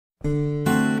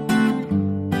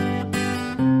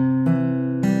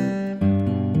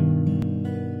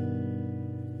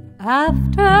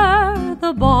After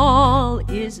the ball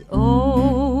is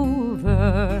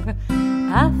over,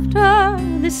 after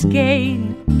this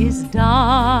game is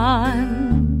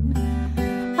done,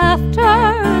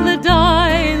 after the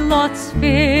die lot's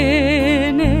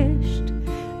finished,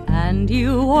 and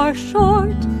you are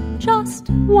short just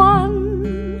one,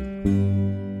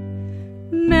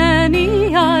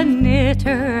 many a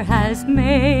knitter has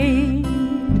made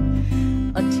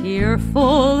a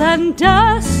tearful and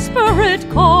desperate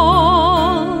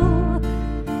call,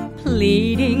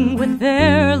 pleading with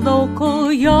their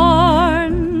local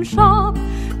yarn shop,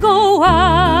 go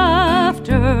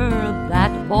after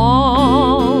that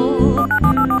ball.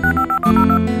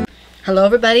 Hello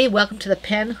everybody, welcome to the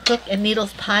Pen, Hook, and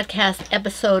Needles podcast,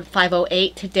 episode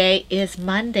 508. Today is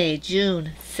Monday,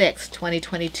 June 6,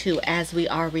 2022, as we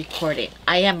are recording.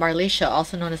 I am Marlisha,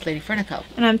 also known as Lady Fernico.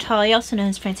 And I'm Tali, also known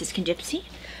as Franciscan Gypsy.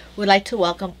 We'd like to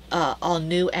welcome all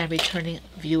new and returning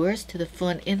viewers to the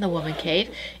Fun in the Woman Cave.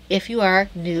 If you are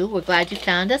new, we're glad you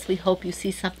found us. We hope you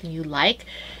see something you like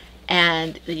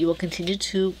and that you will continue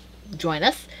to join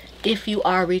us. If you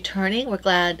are returning, we're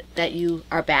glad that you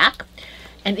are back.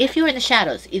 And if you're in the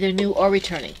shadows, either new or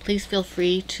returning, please feel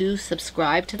free to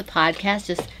subscribe to the podcast.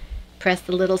 Just press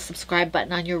the little subscribe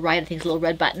button on your right, I think it's a little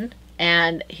red button,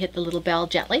 and hit the little bell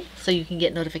gently so you can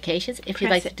get notifications if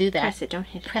you'd like to do that. Press it, don't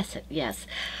hit it. Press it, yes.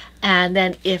 And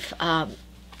then if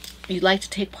you'd like to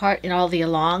take part in all the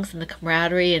alongs and the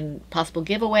camaraderie and possible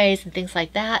giveaways and things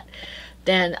like that,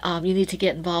 then you need to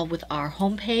get involved with our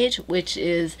homepage, which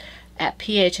is at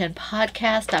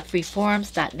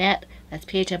phnpodcast.freeforums.net. That's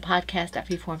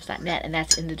phnpodcast.freeforums.net, and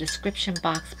that's in the description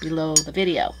box below the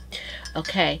video.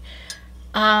 Okay.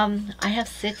 I have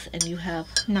 6 and you have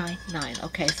 9. 9.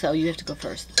 Okay, so you have to go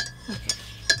first. Okay.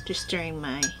 Just stirring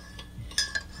my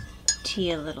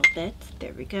tea a little bit.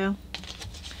 There we go.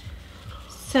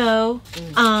 So,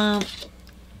 I'm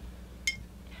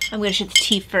going to show the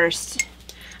tea first.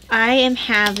 I am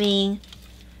having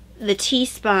the Tea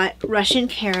Spot Russian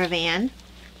Caravan.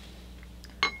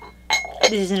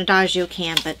 This is an Adagio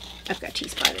can, but I've got Tea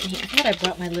Spot in here. I thought I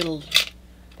brought my little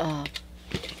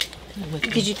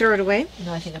Did you throw it away?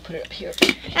 No, I think I put it up here.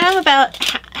 And I'm about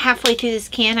halfway through this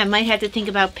can. I might have to think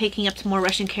about picking up some more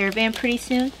Russian Caravan pretty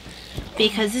soon,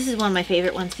 because this is one of my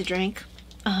favorite ones to drink.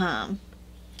 And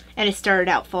it started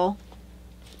out full.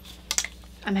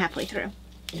 I'm halfway through.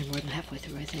 You're more than halfway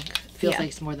through, I think. It feels like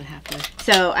it's more than halfway.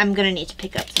 So I'm going to need to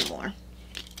pick up some more.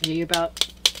 Yeah, you're about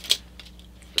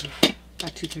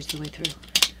 2/3 of the way through.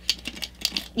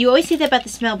 You always say that about the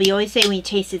smell, but you always say when you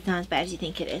taste it, it's not as bad as you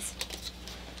think it is.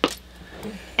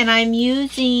 And I'm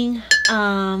using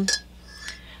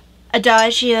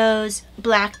Adagio's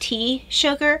black tea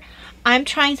sugar. I'm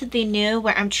trying something new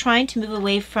where I'm trying to move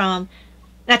away from,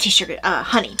 not tea sugar,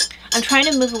 honey. I'm trying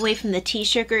to move away from the tea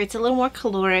sugar. It's a little more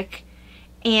caloric.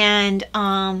 And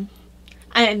I'm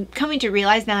coming to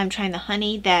realize now I'm trying the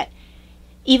honey that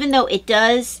even though it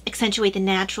does accentuate the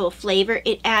natural flavor,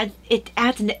 it adds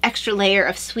an extra layer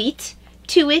of sweet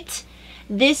to it.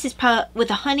 This is with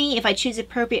the honey, if I choose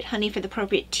appropriate honey for the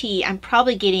appropriate tea, I'm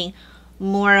probably getting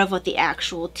more of what the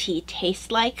actual tea tastes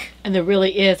like. And there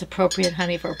really is appropriate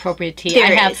honey for appropriate tea. There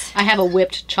I is. have a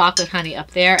whipped chocolate honey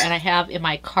up there, and I have in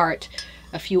my cart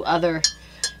a few other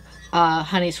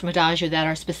honeys from Adagio that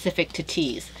are specific to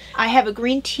teas. I have a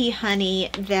green tea honey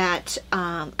that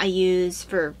I use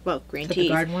for, well, green tea.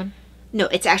 The garden one? No,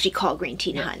 it's actually called green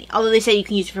tea honey. Although they say you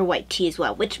can use it for white tea as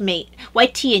well,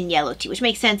 white tea and yellow tea, which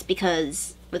makes sense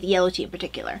because with yellow tea in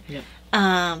particular. Yep.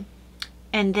 And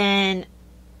then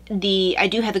I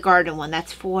do have the garden one.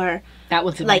 That's for that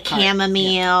one's in like my cart.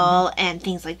 chamomile and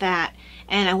things like that.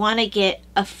 And I want to get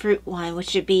a fruit one,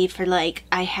 which would be for like,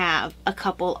 I have a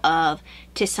couple of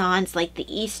Tissons, like the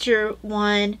Easter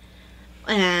one.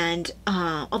 And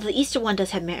although the Easter one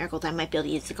does have marigolds, I might be able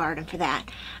to use the garden for that.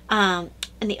 And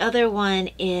the other one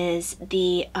is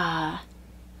the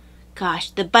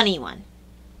the bunny one.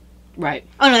 Right.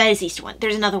 Oh no, that is the Easter one.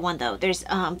 There's another one though. There's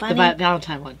bunny. The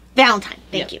Valentine one. Valentine.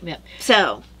 Thank you. Yep.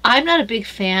 So I'm not a big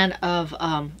fan of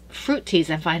fruit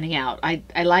teas. I'm finding out. I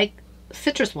like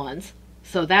citrus ones,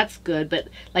 so that's good. But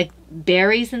like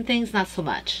berries and things, not so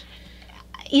much.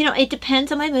 You know, it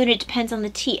depends on my mood. It depends on the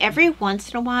tea. Every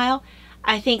once in a while,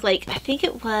 I think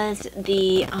it was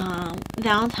the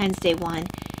Valentine's Day one.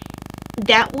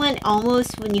 That one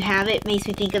almost, when you have it, makes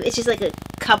me think of, it's just like a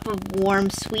cup of warm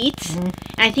sweets. And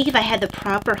I think if I had the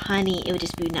proper honey, it would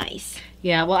just be nice.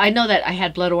 Yeah, well, I know that I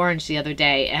had blood orange the other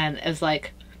day, and it was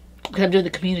like, because I'm doing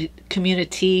the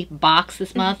community box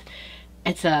this month,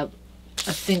 it's a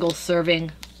single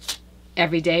serving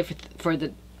every day for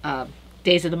the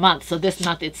days of the month. So this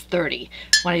month it's 30.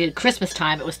 When I did Christmas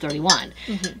time, it was 31.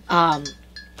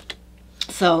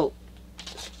 So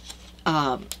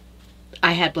I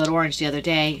had blood orange the other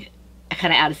day,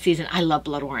 kind of out of season. I love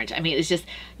blood orange. I mean, it's just,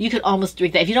 you could almost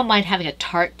drink that. If you don't mind having a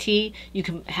tart tea, you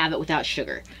can have it without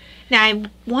sugar. Now, I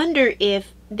wonder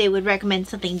if they would recommend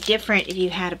something different if you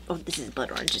had, oh, this is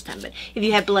blood orange this time, but if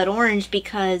you had blood orange,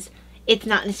 because it's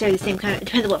not necessarily the same kind of, it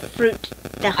depends on what fruit.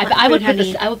 I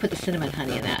would put the cinnamon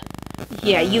honey in that.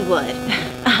 Yeah, you would.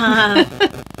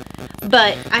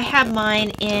 But I have mine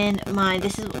in my,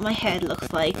 this is what my head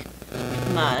looks like,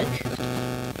 mug.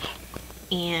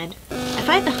 And I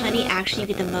find the honey actually you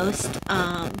get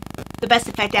the best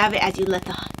effect out of it as you let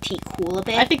the tea cool a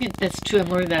bit. I think that's true. I'm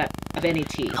learning that of any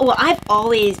tea. Well, I've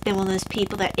always been one of those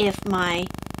people that if my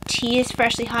tea is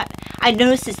freshly hot, I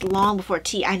noticed this long before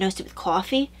tea. I noticed it with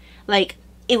coffee. Like,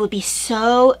 it would be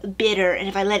so bitter, and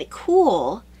if I let it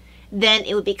cool, then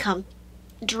it would become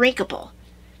drinkable.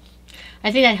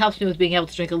 I think that helps me with being able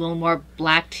to drink a little more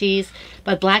black teas.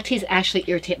 But black teas actually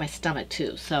irritate my stomach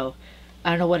too. So I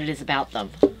don't know what it is about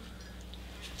them.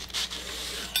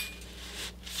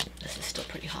 This is still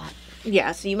pretty hot.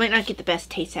 Yeah, so you might not get the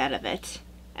best taste out of it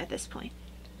at this point.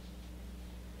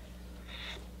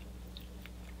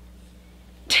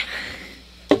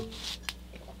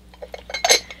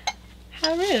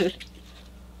 How rude.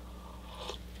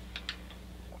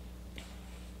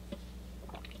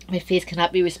 My face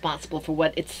cannot be responsible for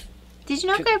what it's... Did you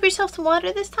not grab yourself some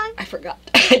water this time? I forgot.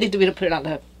 I need to put it on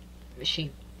the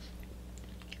machine.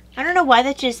 I don't know why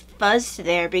that just buzzed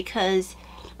there, because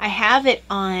I have it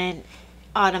on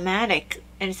automatic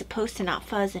and it's supposed to not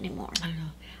fuzz anymore. I don't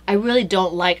know. I really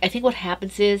don't like... I think what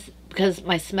happens is, because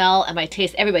my smell and my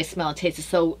taste, everybody's smell and taste is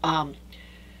so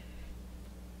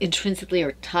intrinsically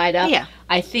or tied up. Yeah.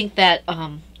 I think that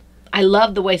I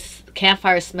love the way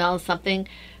campfires smell and something.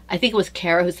 I think it was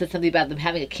Kara who said something about them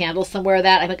having a candle somewhere.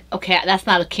 That I'm like, okay, that's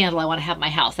not a candle I want to have in my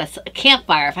house. That's a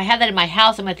campfire. If I had that in my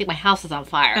house, I'm going to think my house is on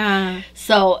fire.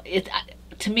 So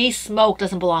to me, smoke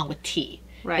doesn't belong with tea.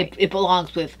 Right. It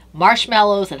belongs with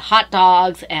marshmallows and hot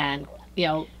dogs and, you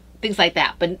know, things like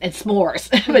that. But and s'mores,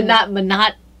 but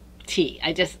not tea.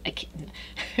 I can't.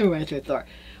 It reminds me of Thor.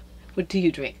 What do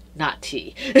you drink? Not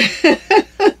tea.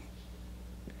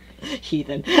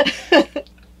 Heathen.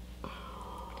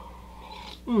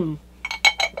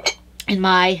 In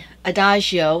my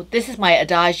Adagio, this is my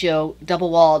Adagio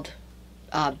double-walled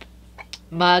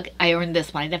mug. I earned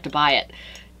this one. I didn't have to buy it.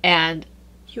 And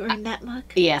you earned that mug?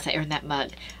 Yes, I earned that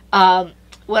mug.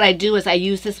 What I do is I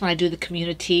use this when I do the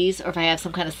communities or if I have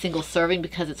some kind of single serving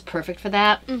because it's perfect for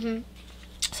that.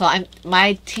 So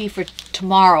my tea for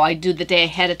tomorrow, I do the day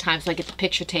ahead of time so I get the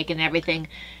picture taken and everything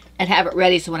and have it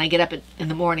ready so when I get up in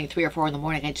the morning, 3 or 4 in the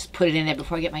morning, I just put it in there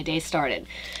before I get my day started.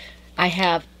 I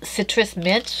have citrus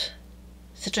mint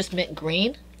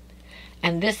green,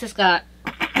 and this has got,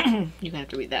 you're going to have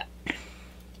to read that.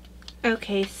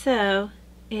 Okay, so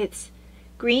it's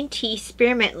green tea,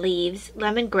 spearmint leaves,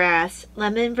 lemongrass,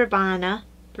 lemon verbena.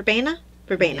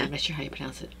 Yeah, I'm not sure how you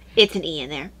pronounce it. It's an E in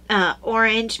there.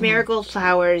 Orange, marigold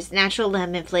flowers, natural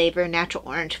lemon flavor, natural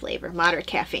orange flavor, moderate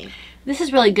caffeine. This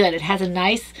is really good. It has a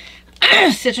nice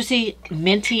citrusy,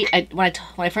 minty. When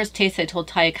I first tasted it, I told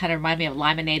Ty it kind of reminded me of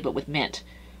lemonade, but with mint.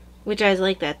 Which I was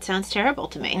like, that sounds terrible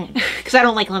to me. Because I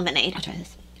don't like lemonade. I'll try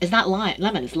this. It's not lime.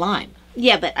 Lemon is lime.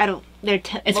 Yeah, but I don't... It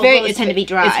tend to be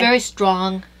dry. It's very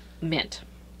strong mint.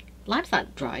 Lime's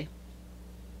not dry.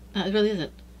 No, it really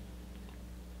isn't.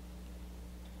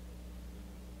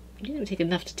 You didn't even take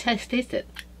enough to taste it.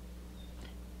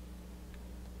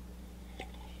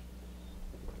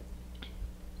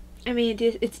 I mean,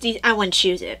 it's decent. I wouldn't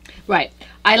choose it. Right.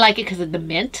 I like it because of the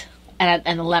mint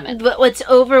and the lemon. But what's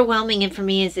overwhelming for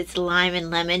me is it's lime and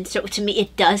lemon. So to me,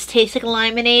 it does taste like a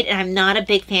lemonade. And I'm not a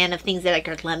big fan of things that like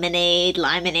are lemonade.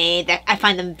 That I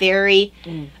find them very...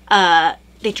 I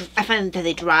find that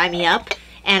they dry me up.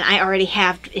 And I already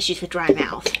have issues with dry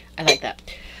mouth. I like that.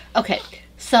 Okay.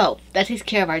 So, that takes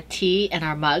care of our tea and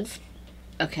our mugs.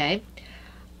 Okay.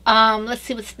 Let's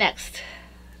see what's next.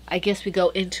 I guess we go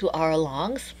into our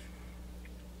longs.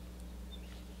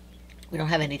 We don't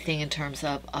have anything in terms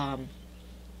of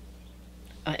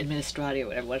administrati or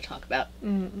whatever we want to talk about.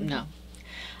 No.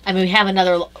 I mean, we have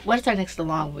another... What is our next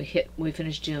long when we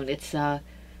finish June? It's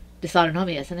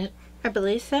dysautonomia, isn't it? I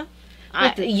believe so.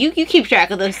 You keep track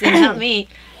of those things, not me.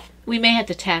 We may have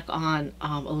to tack on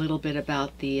a little bit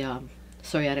about the...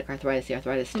 psoriatic arthritis, the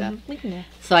arthritis stuff.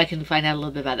 So I can find out a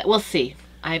little bit about that. We'll see.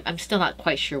 I'm still not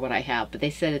quite sure what I have, but they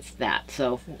said it's that,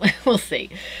 so we'll see.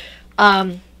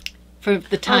 For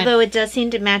the time, although it does seem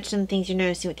to match some things you're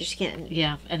noticing with your skin.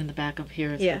 Yeah, and in the back of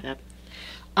here and stuff like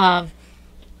that.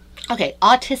 Okay,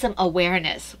 autism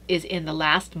awareness is in the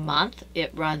last month. It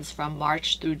runs from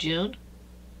March through June.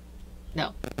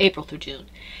 No, April through June.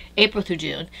 April through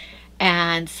June.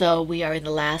 And so we are in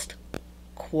the last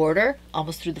quarter,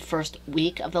 almost through the first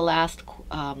week of the last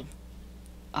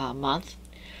month.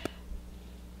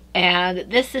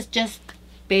 And this is just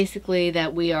basically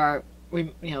that we are,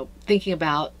 thinking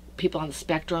about people on the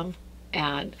spectrum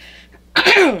and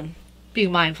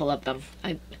being mindful of them.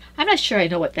 I'm not sure I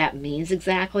know what that means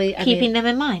exactly. Keeping them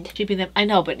in mind. Keeping them, I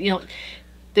know, but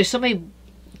there's so many,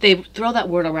 they throw that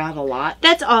word around a lot.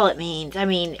 That's all it means. I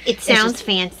mean, it sounds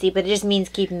fancy, but it just means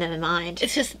keeping them in mind.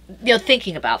 It's just,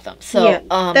 thinking about them. So,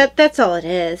 that's all it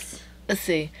is. Let's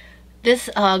see. This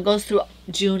goes through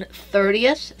June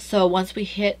 30th. So once we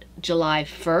hit July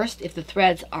 1st, if the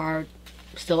threads are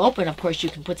still open, of course you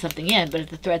can put something in, but if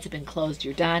the threads have been closed,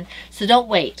 you're done. So don't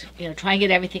wait. Try and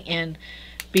get everything in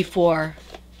before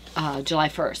July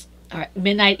 1st. All right,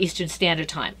 midnight Eastern Standard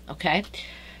Time, okay?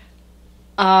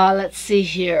 Let's see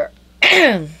here.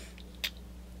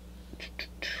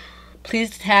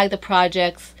 Please tag the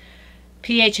projects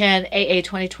PHNAA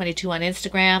 2022 on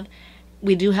Instagram.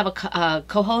 We do have a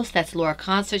co-host. That's Laura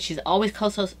Concert. She's always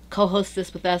co-host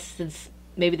this with us since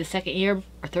maybe the second year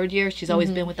or third year. She's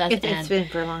always been with us. It's been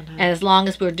for a long time. And as long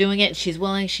as we're doing it and she's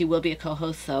willing, she will be a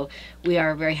co-host. So we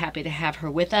are very happy to have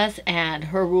her with us. And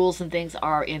her rules and things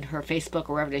are in her Facebook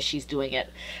or wherever it is she's doing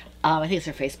it. I think it's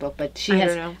her Facebook, but she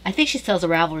has. I don't know. I think she sells a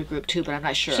Ravelry group too, but I'm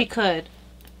not sure. She could.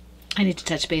 I need to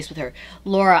touch base with her.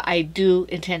 Laura, I do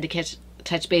intend to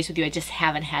touch base with you. I just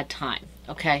haven't had time.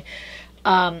 Okay.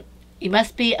 You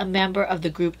must be a member of the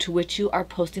group to which you are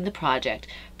posting the project.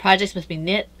 Projects must be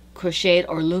knit, crocheted,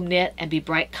 or loom knit and be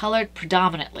bright colored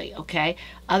predominantly, okay?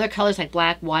 Other colors like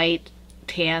black, white,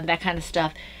 tan, that kind of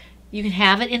stuff, you can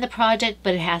have it in the project,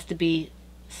 but it has to be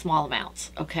small amounts,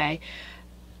 okay?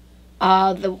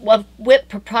 The one WIP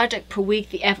per project per week,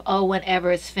 the FO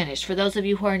whenever it's finished. For those of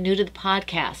you who are new to the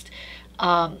podcast,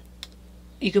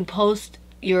 you can post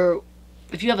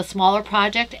if you have a smaller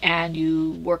project and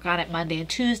you work on it Monday and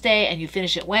Tuesday and you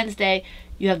finish it Wednesday,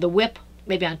 you have the WIP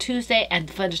maybe on Tuesday and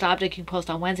the finished object you can post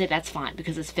on Wednesday, that's fine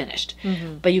because it's finished.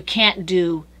 But you can't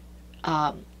do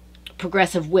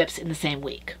progressive WIPs in the same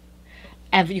week.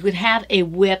 And you could have a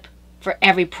WIP for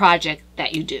every project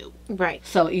that you do. Right.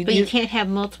 So you can't have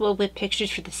multiple WIP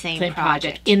pictures for the same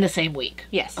project in the same week.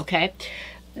 Yes. Okay.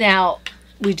 Now,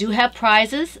 we do have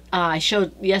prizes. I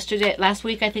showed last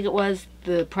week I think it was,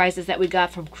 the prizes that we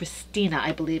got from Christina,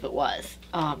 I believe it was.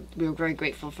 We were very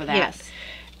grateful for that. Yes.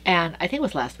 And I think it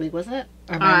was last week, wasn't it?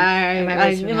 It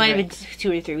might have been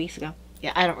 2 or 3 weeks ago.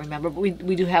 Yeah, I don't remember, but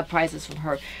we do have prizes from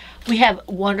her. We have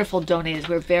wonderful donators.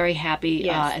 We're very happy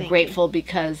and grateful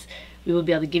because we will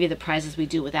be able to give you the prizes we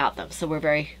do without them. So we're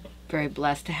very, very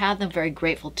blessed to have them, very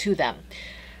grateful to them.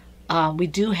 We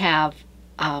do have,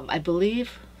 I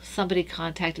believe, somebody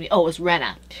contacted me. Oh, it was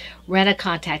Rena. Rena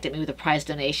contacted me with a prize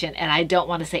donation, and I don't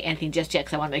want to say anything just yet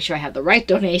because I want to make sure I have the right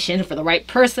donation for the right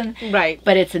person. Right.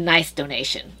 But it's a nice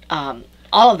donation. All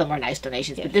of them are nice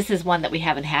donations, but this is one that we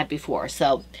haven't had before.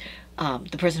 So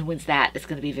the person who wins that is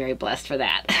going to be very blessed for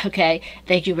that. Okay?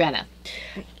 Thank you, Rena.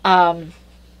 And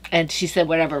she said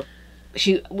whatever.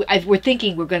 We're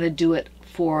thinking we're going to do it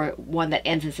for one that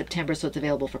ends in September, so it's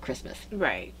available for Christmas.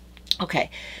 Right. Okay.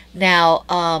 Now,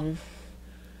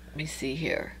 let me see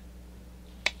here.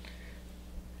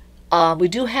 We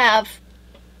do have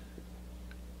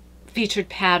featured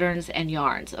patterns and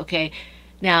yarns, okay?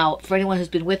 Now, for anyone who's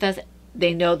been with us,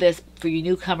 they know this. For you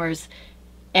newcomers,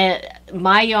 and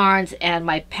my yarns and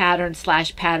my patterns,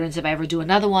 if I ever do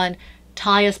another one,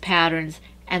 Talia's patterns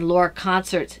and Laura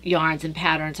Concert's yarns and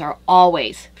patterns are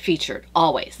always featured,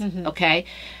 always, okay?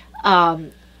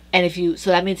 And so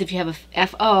that means if you have a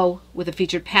FO with a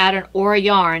featured pattern or a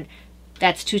yarn,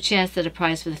 that's 2 chances at a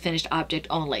prize for the finished object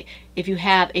only. If you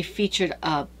have a featured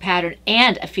pattern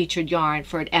and a featured yarn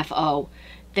for an FO,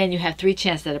 then you have 3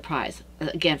 chances at a prize,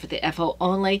 again for the FO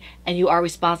only, and you are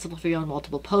responsible for your own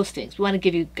multiple postings. We want to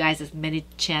give you guys as many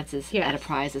chances at a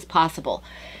prize as possible.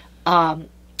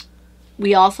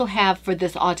 We also have, for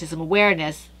this autism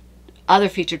awareness, other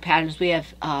featured patterns. We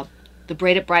have the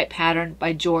Braided Bright pattern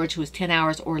by George, who is 10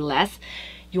 hours or less.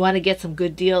 You want to get some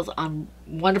good deals on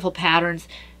wonderful patterns.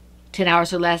 10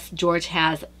 hours or less, George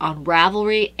has on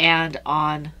Ravelry and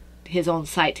on his own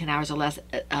site, 10 hours or less,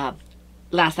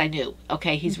 last I knew.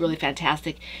 Okay, he's really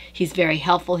fantastic. He's very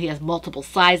helpful. He has multiple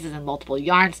sizes and multiple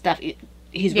yarn stuff.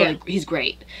 He's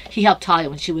great. He helped Talia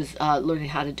when she was learning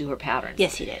how to do her patterns.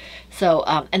 Yes, he did. So,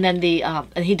 and then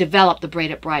and he developed the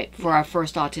Braided Bright for our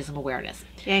first autism awareness.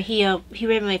 Yeah, he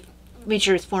made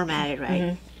sure it's formatted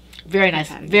right. Very nice,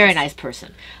 very nice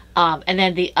person. And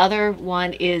then the other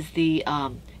one is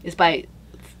is by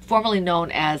formerly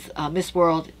known as Miss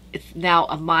World. It's now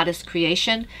a Modest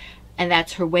Creation, and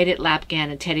that's her weighted lap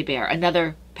and teddy bear.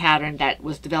 Another pattern that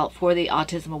was developed for the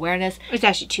autism awareness. It's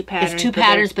actually two patterns. It's two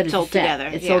patterns, but it's sold together.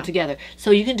 It's sold together.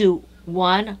 So you can do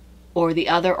one or the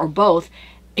other or both.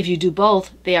 If you do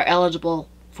both, they are eligible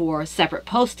for separate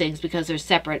postings because they're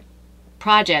separate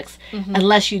projects,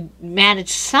 unless you manage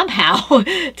somehow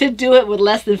to do it with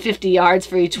less than 50 yards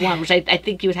for each one, which I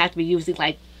think you would have to be using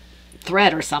like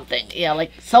thread or something,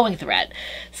 like sewing thread.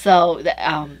 So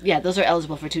yeah, those are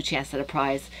eligible for 2 chances at a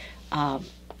prize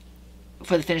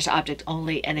for the finished object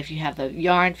only. And if you have the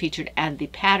yarn featured and the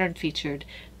pattern featured,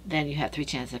 then you have 3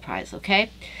 chances at a prize. Okay.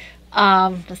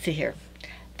 Let's see here.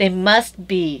 They must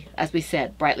be, as we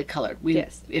said, brightly colored.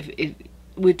 Yes. If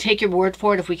we'd take your word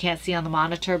for it if we can't see on the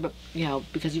monitor, but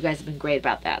because you guys have been great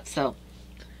about that. So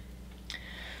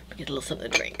get a little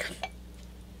something to drink.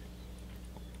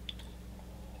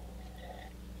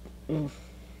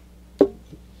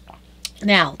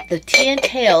 Now the tea and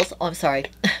tails. Oh, I'm sorry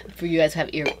for you guys who have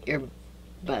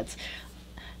earbuds.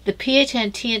 The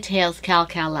PHN Tea and Tails Cal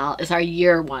Lal is our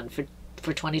year one for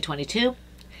 2022.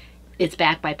 It's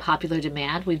backed by popular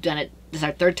demand. We've done it. This is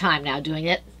our 3rd time now doing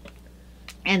it.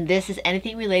 And this is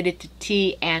anything related to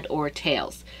tea and or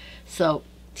tails. So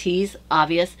teas,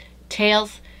 obvious.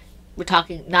 Tails, we're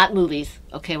talking not movies.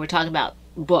 Okay, we're talking about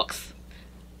books.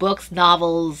 Books,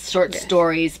 novels, short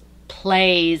stories,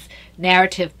 plays,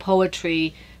 narrative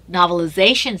poetry,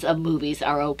 novelizations of movies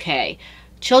are okay.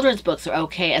 Children's books are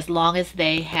okay as long as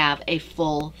they have a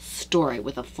full story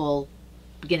with a full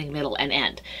beginning, middle, and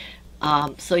end.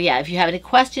 So yeah, if you have any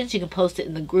questions, you can post it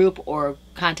in the group or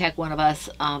contact one of us.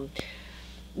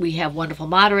 We have wonderful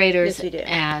moderators. Yes, we do.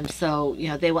 And so,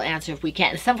 they will answer if we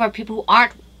can. And some of our people who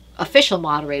aren't official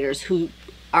moderators who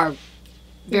are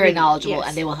very knowledgeable, yes.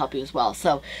 and they will help you as well.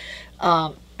 So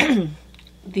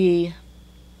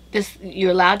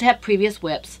you're allowed to have previous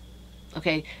whips.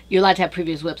 Okay, you're allowed to have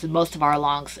previous whips in most of our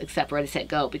alongs except Ready, Set,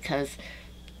 Go, because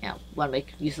want to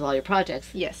make use of all your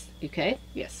projects. Yes. Okay?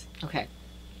 Yes. Okay.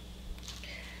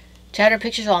 Chatter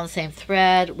pictures all on the same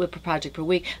thread, whip per project per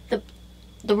week.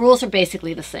 The rules are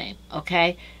basically the same,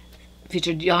 okay?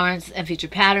 Featured yarns and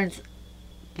featured patterns.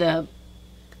 The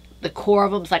core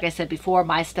of them is, like I said before,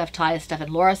 my stuff, Taya's stuff,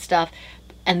 and Laura's stuff.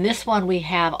 And this one we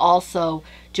have also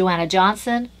Joanna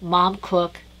Johnson, Mom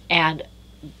Cook, and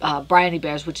Bryony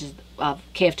Bears, which is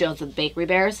KF Jones and Bakery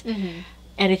Bears.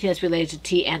 Anything that's related to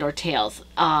tea and or tails.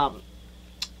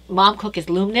 Mom Cook is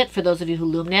loom knit, for those of you who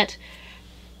loom knit.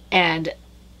 And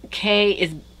Kay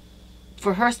is,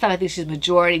 for her stuff, I think she's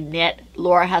majority knit.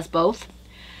 Laura has both,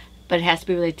 but it has to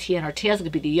be related to tea and or tails. It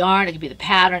could be the yarn, it could be the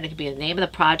pattern, it could be the name of the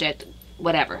project,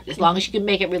 whatever. As long as you can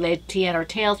make it related to tea and or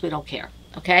tails, we don't care.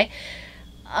 Okay?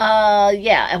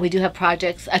 Yeah, and we do have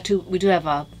projects. We do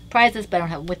have prizes, but I don't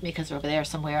have them with me because they're over there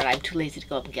somewhere, and I'm too lazy to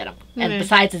go up and get them. And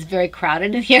besides, it's very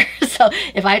crowded in here, so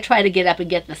if I try to get up and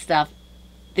get the stuff,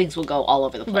 things will go all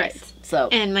over the place. Right. So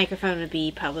And microphone would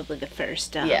be probably the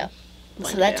first. yeah.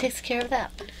 So that takes care of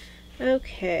that.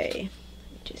 Okay.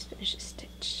 Just finish a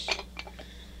stitch.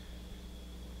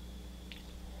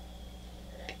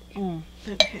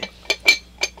 Okay.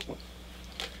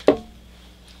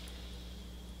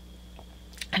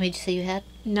 How many did you say you had?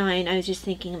 9. I was just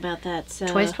thinking about that. So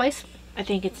Twice? I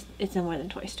think it's no more than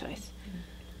twice. Okay.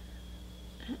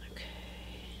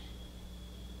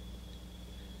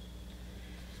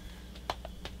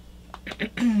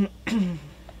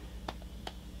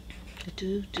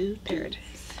 There it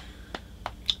is.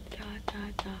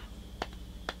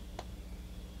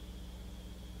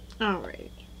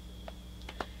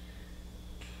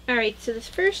 Alright, so this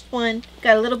first one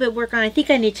got a little bit of work on. I think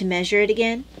I need to measure it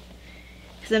again.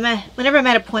 Because whenever I'm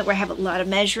at a point where I have a lot of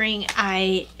measuring,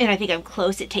 and I think I'm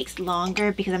close, it takes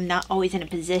longer because I'm not always in a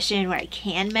position where I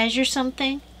can measure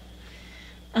something.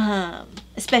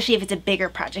 Especially if it's a bigger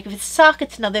project. If it's a sock,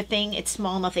 it's another thing. It's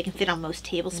small enough they can fit on most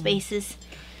table spaces.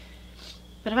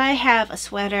 But if I have a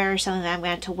sweater or something that I'm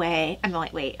going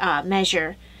to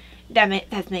measure,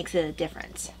 that makes a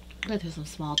difference. There's some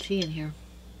small tea in here.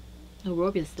 No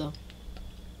Robius though.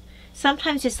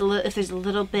 Sometimes just if there's a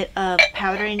little bit of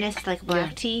powderiness, like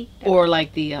black tea. Or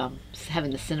like the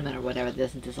having the cinnamon or whatever, that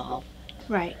doesn't dissolve.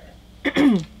 Right.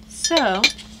 So,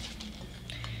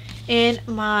 in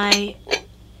my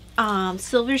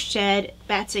Silver Shed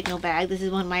Bat Signal bag, this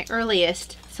is one of my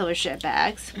earliest Silver Shed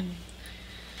bags,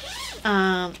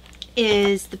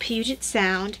 is the Puget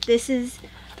Sound. This is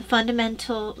the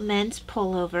Fundamental Men's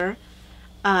Pullover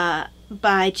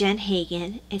by Jen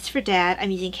Hagen. It's for Dad.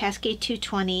 I'm using Cascade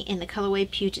 220 in the colorway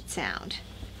Puget Sound.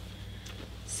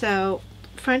 So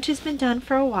front has been done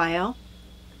for a while.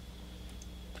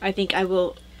 I think I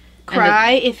will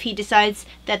cry if he decides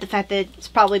that the fact that it's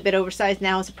probably a bit oversized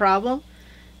now is a problem,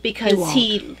 because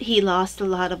he lost a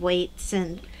lot of weights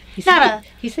and he said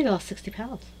he lost 60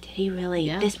 pounds. Did he really?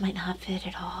 Yeah. This might not fit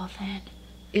at all then.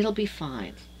 It'll be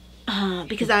fine.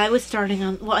 Because I was starting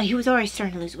on, well, he was already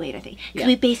starting to lose weight, I think. Because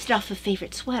we based it off of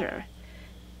favorite sweater.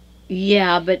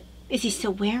 Yeah, but is he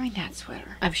still wearing that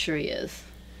sweater? I'm sure he is.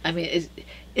 I mean,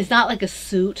 it's not like a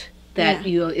suit that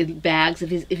you know, in bags.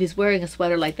 If he's wearing a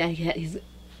sweater like that,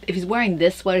 if he's wearing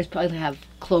this sweater, he's probably gonna have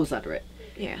clothes under it.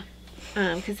 Yeah.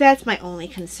 Because that's my only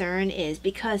concern, is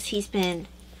because he's been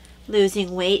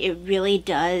losing weight, it really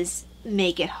does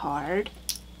make it hard.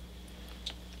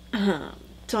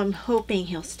 So I'm hoping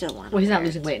he'll still want to. Well, he's not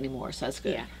losing weight anymore, so that's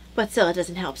good. Yeah, but still, it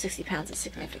doesn't help. 60 pounds is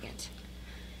significant.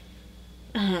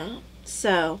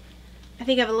 So I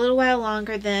think I have a little while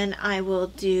longer, then I will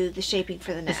do the shaping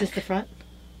for the neck. Is this the front?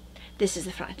 This is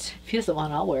the front. If he doesn't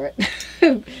want, I'll wear it.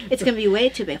 It's going to be way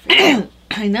too big for you.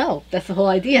 I know. That's the whole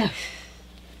idea.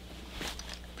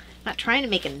 I'm not trying to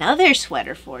make another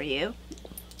sweater for you.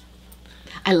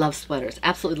 I love sweaters.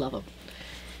 Absolutely love them.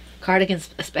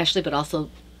 Cardigans especially, but also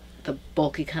the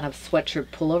bulky kind of sweatshirt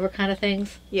pullover kind of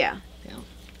things. Yeah. You know,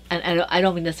 and I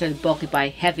don't mean necessarily bulky by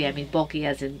heavy. I mean bulky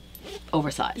as in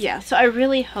oversized. Yeah. So I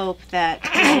really hope that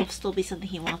this will still be something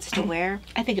he wants to wear.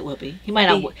 I think it will be. He might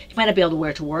not be able to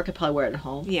wear it to work. He'll probably wear it at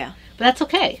home. Yeah. But that's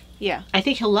okay. Yeah. I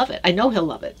think he'll love it. I know he'll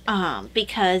love it.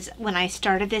 Because when I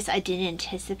started this, I didn't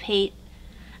anticipate.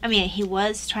 I mean, he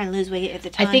was trying to lose weight at the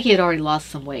time. I think he had already lost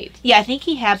some weight. Yeah, I think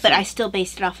he had, but I still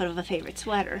based it off of a favorite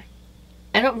sweater.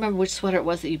 I don't remember which sweater it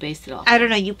was that you based it off. I don't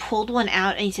know. You pulled one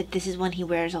out and you said, this is one he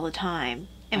wears all the time.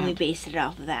 And we based it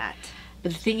off of that.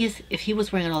 But the thing is, if he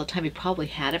was wearing it all the time, he probably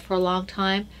had it for a long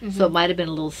time. So it might have been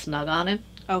a little snug on him.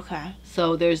 Okay.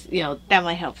 So there's, you know. That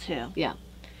might help too. Yeah.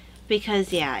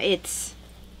 Because, yeah,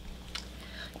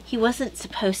 he wasn't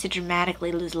supposed to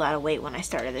dramatically lose a lot of weight when I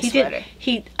started this sweater.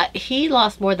 He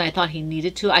lost more than I thought he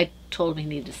needed to. I told him he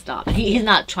needed to stop. He's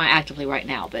not trying actively right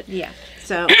now, but yeah.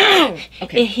 So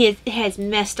okay. it has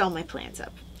messed all my plans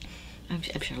up. I'm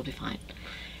sure it'll be fine.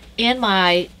 In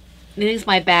my Knitting's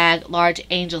My Bag Large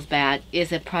Angels bag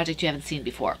is a project you haven't seen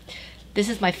before. This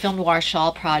is my Film Noir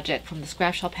shawl project from the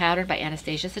Scrap Shawl Pattern by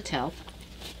Anastasia Sattel,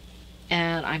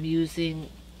 and I'm using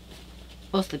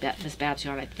mostly Miss Babs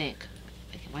yarn, I think.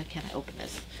 Why can't I open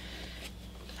this?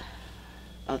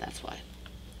 Oh, that's why.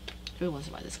 Every once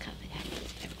in a while this kind of thing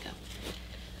happens. There we go.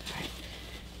 Alright.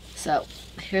 So,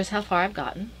 here's how far I've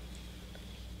gotten.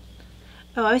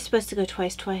 Oh, I was supposed to go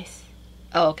twice.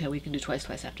 Oh, okay, we can do twice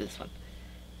after this one.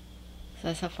 So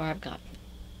that's how far I've gotten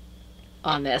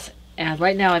on this. And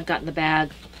right now I've got in the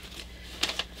bag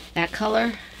that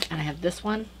color, and I have this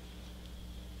one.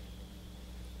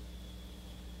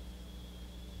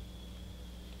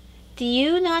 Do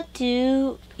you not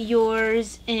do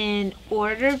yours in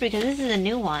order? Because this is a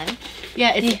new one.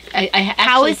 Yeah,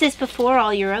 how is this before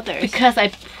all your others? Because I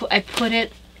put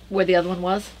it where the other one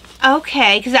was.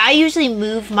 Okay, because I usually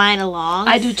move mine along.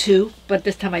 I do too, but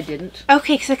this time I didn't.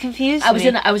 Okay, because it confused me.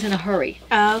 I was in a hurry.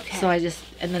 Okay. So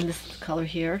and then this color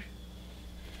here.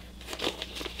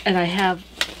 And I have,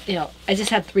 you know, I just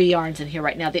have 3 yarns in here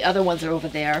right now. The other ones are over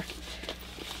there.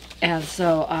 And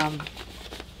so,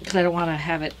 because I don't want to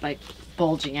have it like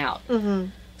bulging out. Mm-hmm.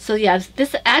 So yeah,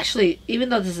 this actually, even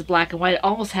though this is black and white, it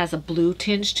almost has a blue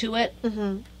tinge to it.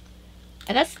 Mm-hmm.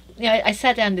 And that's, you know, I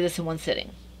sat down and did this in one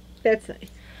sitting. That's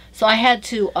nice. So I had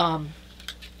to, I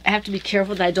have to be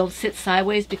careful that I don't sit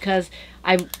sideways, because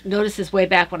I noticed this way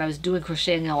back when I was doing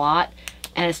crocheting a lot,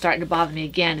 and it's starting to bother me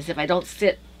again, is if I don't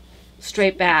sit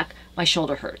straight back, my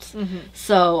shoulder hurts. Mm-hmm.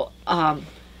 So,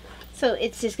 so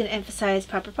it's just going to emphasize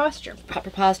proper posture.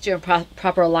 Proper posture and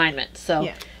proper alignment. So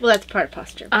yeah. Well, that's part of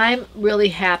posture. I'm really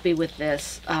happy with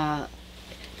this.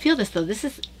 Feel this though. This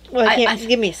is. Well,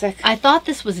 give me a sec. I thought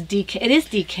this was DK. It is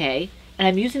DK, and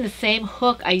I'm using the same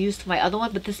hook I used for my other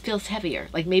one, but this feels heavier.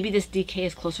 Like maybe this DK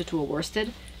is closer to a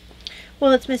worsted.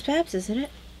 Well, it's Miss Babs, isn't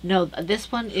it? No,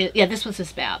 this one is. Yeah, this one's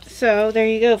Miss Babs. So there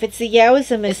you go. If it's the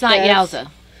Yowza Miss Babs. It's not Babs.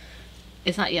 Yowza.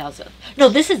 It's not Yowza. No,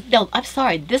 this is. No, I'm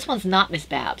sorry. This one's not Miss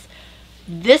Babs.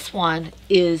 This one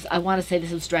is, I want to say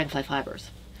this is Dragonfly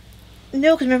Fibers.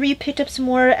 No, because remember you picked up some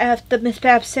more at the Miss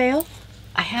Babs sale?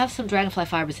 I have some Dragonfly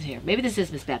Fibers in here. Maybe this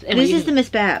is Miss Babs. Anyway, this is the Miss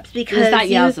Babs, because it's not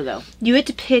Yowza though. You had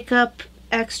to pick up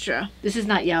extra. This is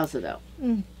not Yowza though.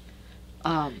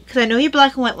 Because I know your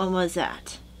black and white one was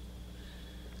that.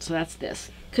 So that's this.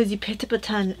 Because you picked up you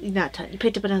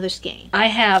picked up another skein. I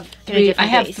have In a three. I different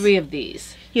have base. 3 of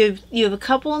these, You have a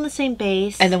couple in the same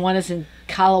base. and then one is in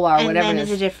Kalawa or and whatever then it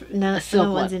is is. a different, no, silk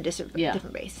the one's one. in different Yeah.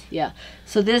 base. Yeah.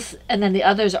 So this, and then the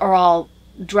others are all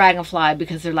Dragonfly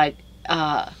because they're like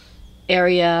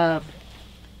area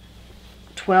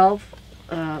 12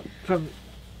 from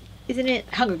Isn't it?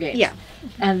 Hunger Games. Yeah.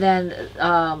 And then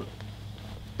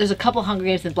there's a couple Hunger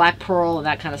Games in Black Pearl and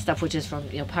that kind of stuff, which is from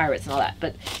Pirates and all that.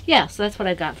 But yeah, so that's what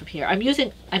I got from here. I'm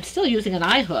still using an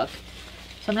eye hook,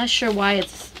 so I'm not sure why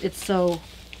it's so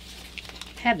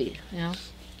heavy.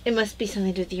 It must be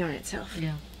something to do with the yarn itself.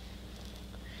 Yeah.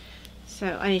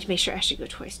 So I need to make sure I should go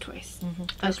twice.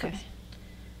 That's Okay. right.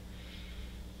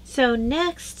 So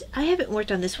next, I haven't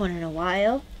worked on this one in a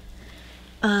while.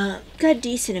 Got a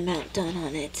decent amount done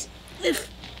on it.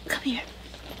 Come here.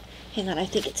 Hang on, I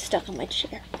think it's stuck on my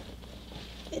chair.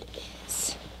 It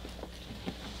is.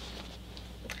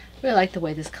 I really like the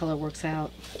way this color works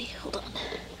out. Hey, hold on.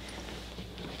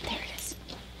 There it is.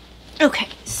 Okay,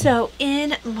 so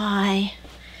in my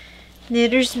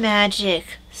Knitter's Magic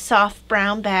soft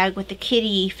brown bag with the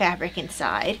kitty fabric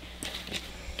inside.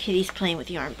 Kitty's playing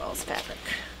with yarn balls fabric.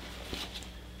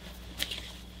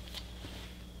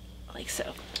 Like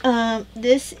so.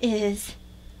 This is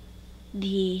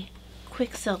the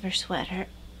Quicksilver sweater.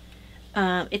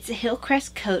 It's a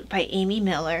Hillcrest coat by Amy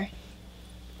Miller.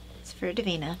 It's for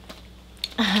Davina.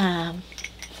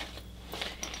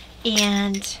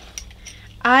 And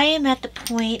I am at the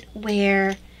point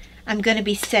where I'm going to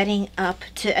be setting up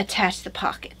to attach the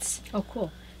pockets. Oh,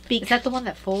 cool. Is that the one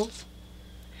that folds?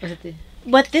 Or is it the...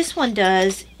 What this one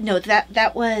does, no,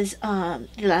 that was the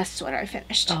last sweater I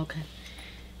finished. Oh, okay.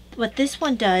 What this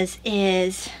one does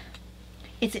is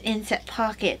it's an inset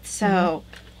pocket, so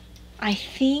I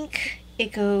think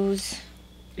it goes...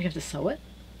 You have to sew it?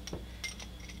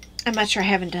 I'm not sure. I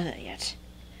haven't done it yet.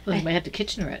 Well, you might have to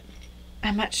Kitchener it.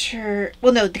 I'm not sure.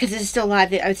 Well, no, because this is still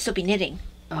live. I would still be knitting.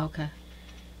 Oh, okay.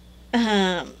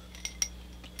 I'm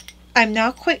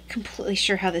not quite completely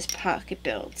sure how this pocket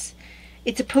builds.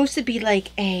 It's supposed to be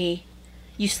like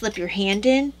you slip your hand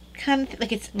in kind of thing.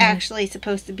 Like it's actually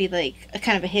supposed to be like a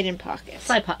kind of a hidden pocket.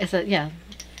 Side pocket. It's a, yeah.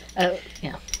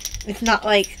 Yeah. It's not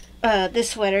like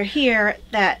this sweater here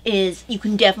that is, you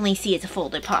can definitely see it's a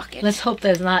folded pocket. Let's hope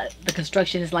there's not, the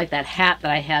construction is like that hat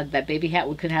that I had, that baby hat.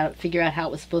 We couldn't figure out how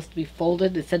it was supposed to be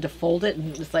folded. It said to fold it,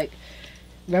 and it was like,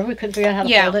 remember we couldn't figure out how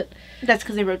to fold it? That's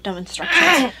because they wrote dumb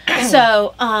instructions.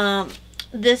 So,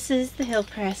 this is the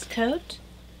Hillcrest coat.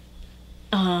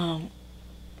 I'm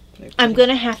going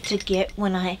to have to get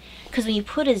because when you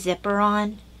put a zipper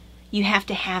on, you have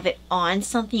to have it on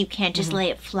something. You can't just lay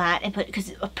it flat and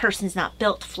because a person's not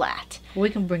built flat. We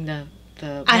can bring the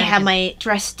I have my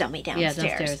dress dummy downstairs.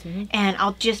 Yeah, downstairs. And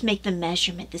I'll just make the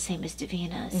measurement the same as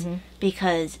Davina's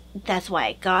because that's why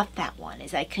I got that one,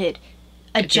 is I could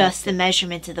adjust the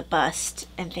measurements of the bust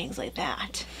and things like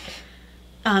that.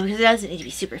 Because it doesn't need to be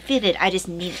super fitted. I just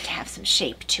need it to have some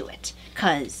shape to it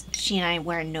because she and I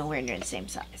were nowhere near the same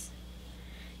size,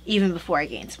 even before I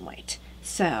gained some weight.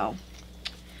 So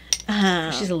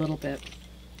She's a little bit.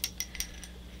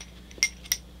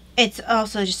 It's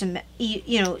also just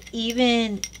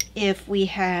even if we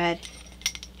had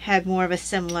more of a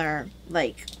similar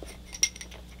like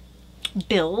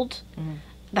build,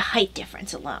 the height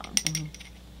difference alone.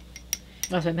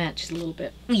 That's what I meant. She's a little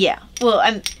bit. Yeah.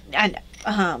 Well,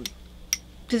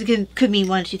 because it could mean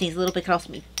one or two things. A little bit could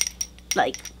also mean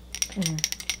like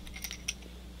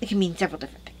it can mean several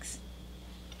different things.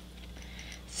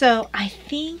 So I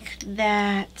think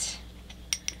that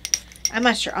I'm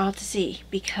not sure. I'll have to see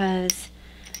because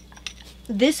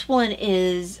this one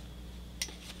is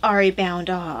already bound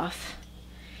off,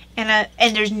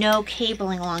 and there's no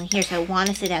cabling along here, so I want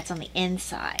to say that's on the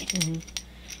inside,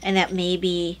 and that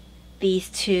maybe these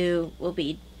two will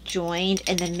be joined,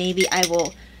 and then maybe I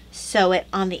will sew it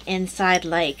on the inside.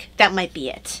 Like that might be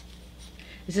it.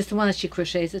 Is this the one that she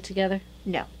crochets it together?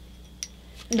 No,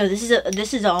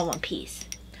 this is all one piece.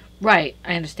 Right,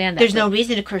 I understand that. There's no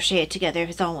reason to crochet it together if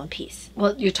it's all one piece.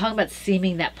 Well, you're talking about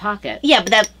seaming that pocket. Yeah,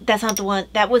 but that's not the one.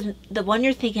 That was the one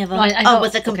you're thinking of. No, I know.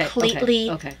 Was a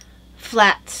completely Okay.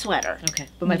 flat sweater. Okay,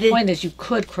 but my point is you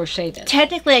could crochet this.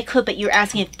 Technically I could, but you're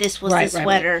asking if this was the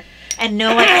sweater. And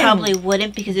no, I probably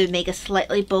wouldn't because it would make a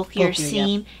slightly bulkier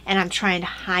seam, and I'm trying to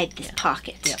hide this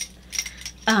pocket.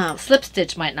 Yeah. Slip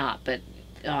stitch might not, but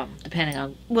depending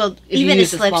on... Well, even a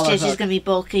slip stitch is going to be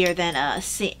bulkier than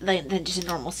than just a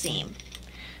normal seam.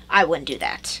 I wouldn't do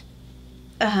that.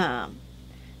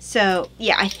 So,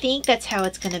 yeah, I think that's how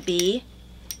it's going to be.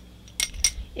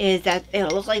 Is that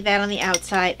it'll look like that on the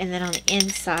outside, and then on the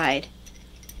inside,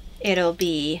 it'll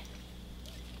be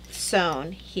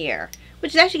sewn here,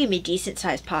 which is actually giving me a decent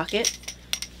sized pocket.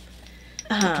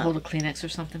 To hold a Kleenex or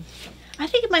something. I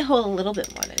think it might hold a little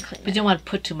bit more than Kleenex. But you don't want to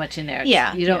put too much in there.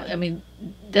 Yeah. You don't, I mean,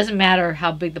 it doesn't matter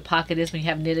how big the pocket is when you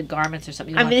have knitted garments or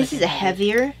something. You don't I mean, want this to is a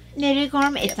heavier knitted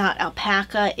garment. It's not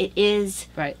alpaca. It is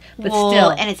right. But wool, still,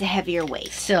 and it's a heavier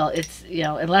weight. still, it's, you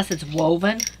know, unless it's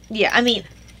woven. Yeah, I mean,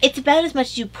 it's about as much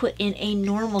as you put in a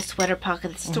normal sweater pocket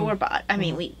that's store-bought. I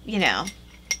mean, we, you know.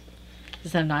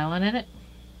 Does it have nylon in it?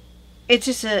 It's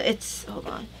just hold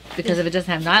on. Because if it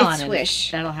doesn't have nylon It's in swish.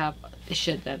 it, that'll have, it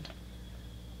should then.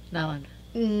 Nylon.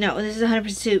 No, this is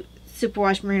 100%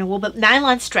 superwash merino wool, but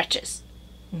nylon stretches.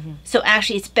 Mhm. So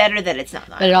actually, it's better that it's not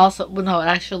nylon. But it also, well, no,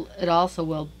 it also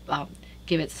will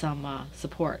give it some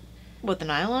support. With the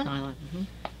nylon? Nylon.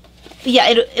 Yeah,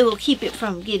 it will keep it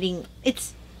from getting,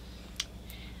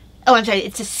 oh, I'm sorry,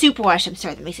 it's a superwash, I'm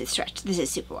sorry, that makes it stretch. This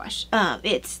is superwash.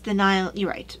 It's the nylon, you're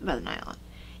right, about the nylon.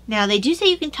 Now, they do say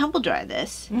you can tumble dry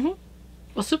this. Well,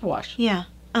 superwash. Yeah.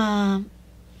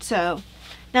 So,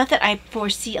 not that I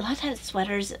foresee, a lot of times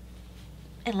sweaters,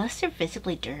 unless they're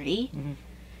visibly dirty,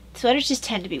 sweaters just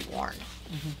tend to be worn.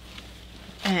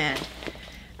 And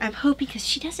I'm hoping, because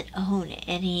she doesn't own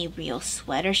any real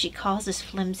sweater. She calls this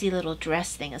flimsy little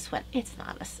dress thing a sweater. It's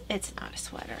not a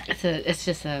sweater. It's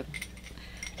just a,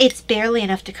 It's barely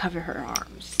enough to cover her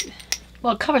arms.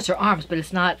 well, it covers her arms, but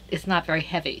it's not very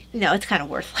heavy. No, it's kind of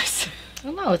worthless.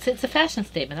 Well, no, it's a fashion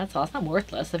statement. That's all. It's not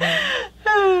worthless.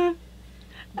 I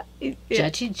mean,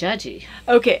 judgy.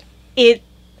 Okay,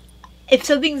 if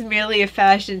something's merely a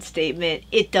fashion statement,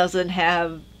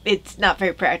 it's not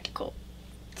very practical.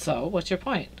 So, what's your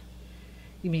point?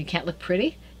 You mean you can't look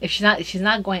pretty? If she's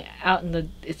not going out in the,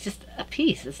 it's just a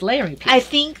piece. It's layering piece. I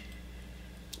think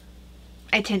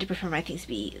I tend to prefer my things to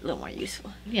be a little more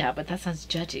useful. Yeah, but that sounds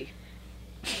judgy.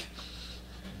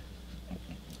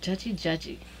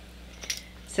 Judgy.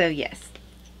 So yes,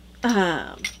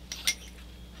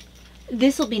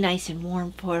 this will be nice and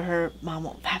warm for her. Mom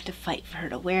won't have to fight for her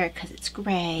to wear it because it's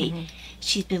gray.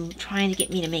 She's been trying to get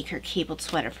me to make her cabled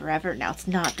sweater forever. Now it's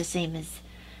not the same as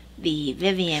the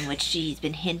Vivian, which she's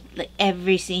been like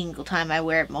every single time I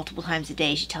wear it multiple times a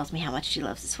day. She tells me how much she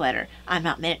loves the sweater. I'm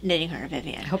not knitting her a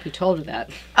Vivian. I hope you told her that.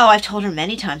 Oh, I've told her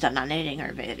many times I'm not knitting her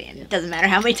a Vivian. It doesn't matter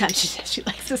how many times she says she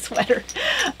likes the sweater.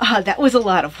 That was a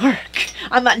lot of work.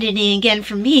 I'm not knitting again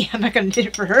for me. I'm not going to knit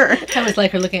it for her. I was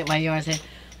like her looking at my yarn saying,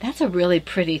 that's a really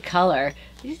pretty color.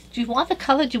 Do you want the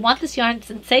color? Do you want this yarn?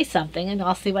 And say something and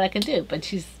I'll see what I can do. But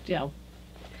she's, you know,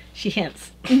 she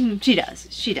hints. She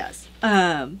does.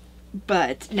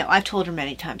 But no, I've told her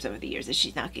many times over the years that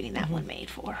she's not getting that one made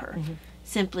for her.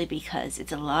 Simply because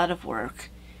it's a lot of work.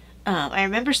 I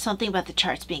remember something about the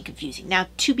charts being confusing. Now,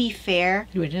 to be fair,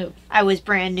 You would know. I was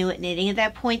brand new at knitting at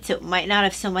that point, so it might not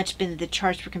have so much been that the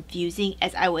charts were confusing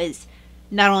as I was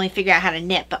not only figuring out how to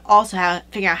knit, but also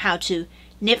figuring out how to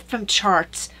knit from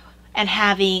charts and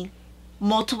having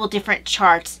multiple different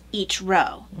charts each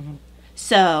row.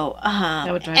 So,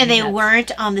 would drive and me they nuts.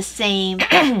 weren't on the same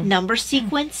number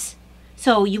sequence.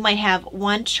 So you might have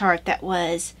one chart that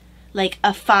was like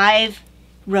a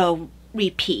 5-row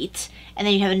repeat, and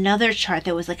then you have another chart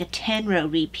that was like a 10-row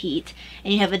repeat,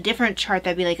 and you have a different chart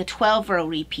that'd be like a 12-row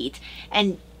repeat,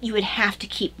 and you would have to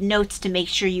keep notes to make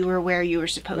sure you were where you were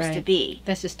supposed to Right. be.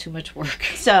 That's just too much work.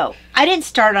 So I didn't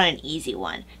start on an easy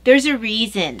one. There's a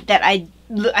reason that I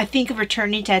think of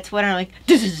returning to that sweater and I'm like,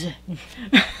 this is it.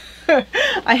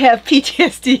 I have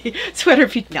PTSD.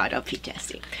 No, I don't have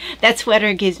PTSD. That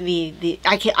sweater gives me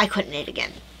I couldn't knit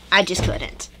again. I just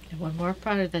couldn't. And one more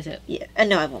product, that's it. Yeah.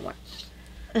 No, I have one more.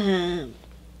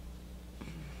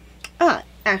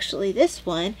 Actually, this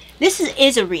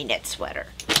is a reknit sweater.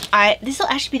 This will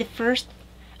actually be the first.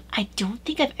 I don't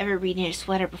think I've ever reknit a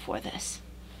sweater before this.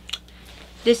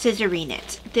 This is a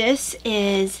reknit. This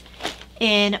is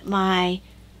in my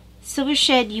Silver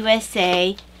Shed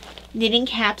USA Knitting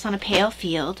Caps on a Pale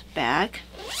Field bag.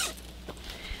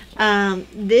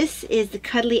 This is the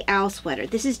Cuddly Owl sweater.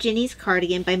 This is Ginny's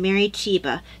Cardigan by Mary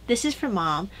Chiba. This is for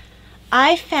Mom.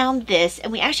 I found this,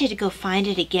 and we actually had to go find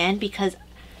it again because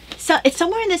it's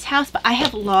somewhere in this house, but I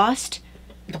have lost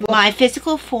my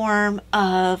physical form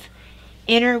of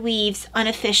Interweave's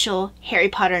unofficial Harry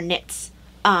Potter knits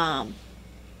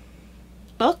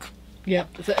book. Yep,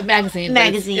 it's a magazine.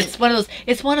 Magazine. It's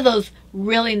one of those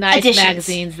really nice Editions.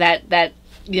 magazines that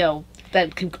you know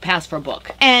that can pass for a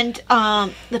book. And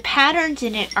the patterns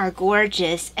in it are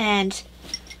gorgeous, and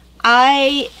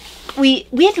we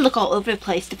had to look all over the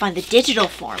place to find the digital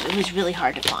form. It was really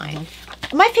hard to find.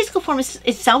 My physical form is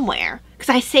somewhere because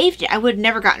I saved it. I would have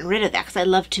never gotten rid of that because I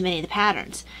love too many of the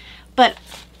patterns. But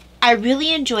I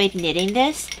really enjoyed knitting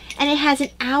this, and it has an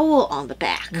owl on the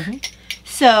back. Mm-hmm.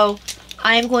 So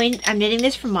I'm knitting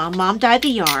this for Mom. Mom dyed the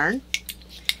yarn.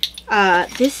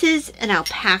 This is an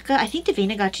alpaca. I think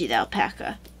Davina got you the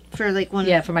alpaca for like one.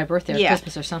 Yeah, for my birthday or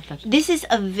Christmas or something. This is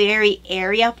a very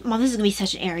airy Mom, this is gonna be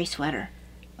such an airy sweater.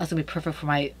 That's gonna be perfect for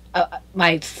my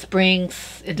my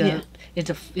springs into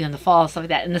the fall, stuff like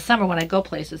that. In the summer when I go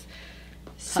places.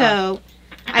 So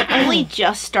I've only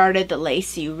just started the lace,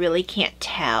 so you really can't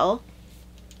tell.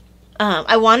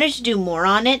 I wanted to do more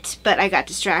on it, but I got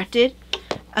distracted.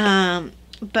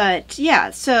 But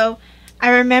yeah, so I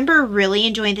remember really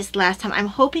enjoying this last time. I'm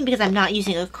hoping because I'm not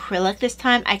using acrylic this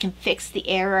time, I can fix the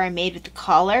error I made with the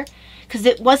collar, because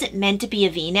it wasn't meant to be a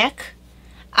V-neck.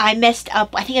 I messed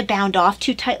up. I think I bound off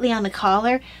too tightly on the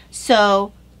collar,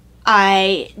 so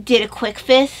I did a quick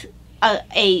fix.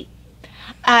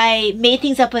 I made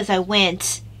things up as I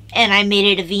went, and I made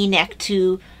it a V-neck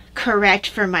to correct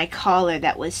for my collar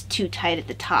that was too tight at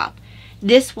the top.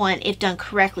 This one, if done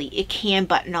correctly, it can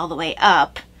button all the way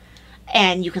up,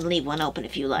 and you can leave one open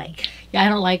if you like. Yeah, I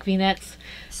don't like V-necks.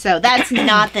 So that's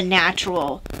not the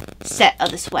natural set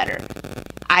of the sweater.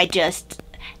 I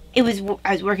was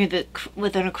working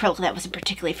with an acrylic that wasn't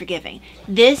particularly forgiving.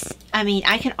 This, I mean,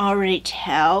 I can already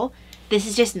tell this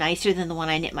is just nicer than the one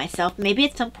I knit myself. Maybe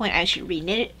at some point I should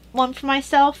re-knit one for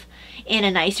myself in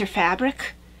a nicer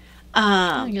fabric.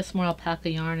 I guess more alpaca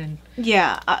yarn and...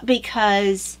 Yeah,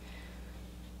 because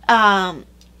I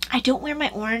don't wear my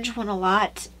orange one a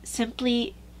lot,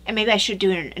 simply, and maybe I should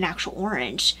do an actual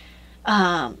orange,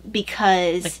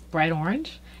 because... Like bright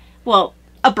orange? Well,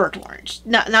 a burnt orange.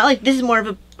 Not like, this is more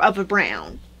of a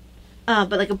brown.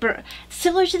 But like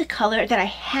similar to the color that I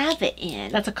have it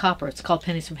in. That's a copper. It's called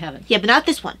Pennies from Heaven. Yeah, but not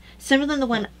this one. Similar than the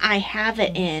one I have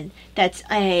it in, that's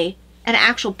an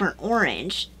actual burnt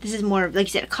orange. This is more, like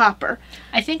you said, a copper.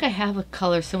 I think I have a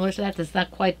color similar to that. That's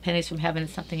not quite Pennies from Heaven.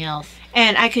 It's something else.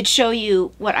 And I could show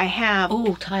you what I have.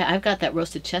 Oh, Ty, I've got that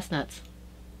roasted chestnuts.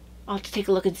 I'll have to take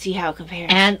a look and see how it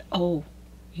compares. And, oh,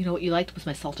 you know what you liked was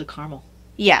my salted caramel.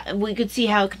 Yeah, we could see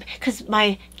how it compares. Because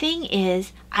my thing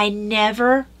is, I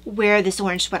never wear this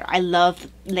orange sweater. I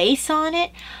love lace on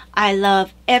it. I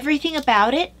love everything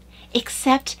about it,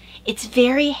 except it's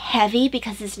very heavy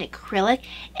because it's an acrylic,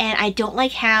 and I don't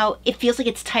like how it feels like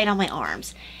it's tight on my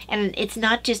arms. And it's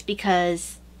not just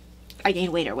because I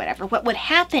gained weight or whatever. What would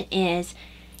happen is,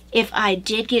 if I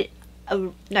did get a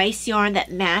nice yarn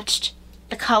that matched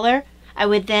the color, I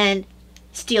would then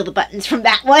steal the buttons from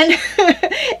that one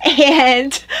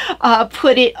and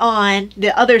put it on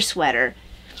the other sweater.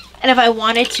 And if I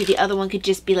wanted to, the other one could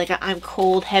just be like a I'm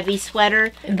cold heavy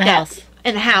sweater in the house.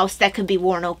 In the house that could be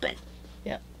worn open.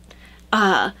 Yep.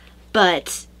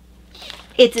 But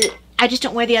I just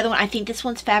don't wear the other one. I think this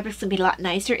one's fabric's gonna be a lot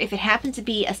nicer. If it happens to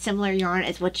be a similar yarn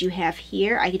as what you have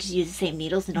here, I could just use the same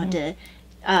needles and don't have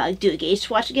to do a gauge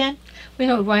swatch again. Well, you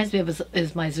know, what reminds me of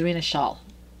is my Zarina shawl.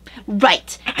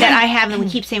 Right, that I have, and we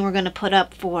keep saying we're going to put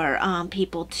up for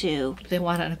people to... They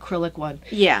want an acrylic one.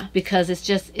 Yeah. Because it's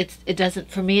just, it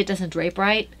doesn't, for me, it doesn't drape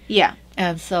right. Yeah.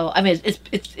 And so, I mean,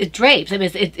 it drapes. I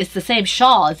mean, it's the same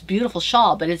shawl. It's a beautiful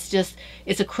shawl, but it's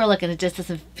acrylic, and it just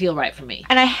doesn't feel right for me.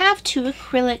 And I have two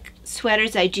acrylic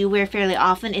sweaters I do wear fairly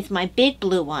often. It's my big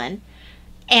blue one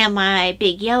and my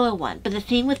big yellow one. But the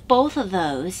thing with both of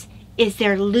those is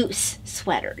they're loose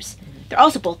sweaters. They're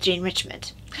also both Jane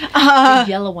Richmond. The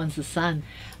yellow one's the sun.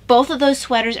 Both of those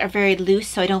sweaters are very loose,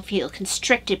 so I don't feel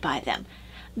constricted by them.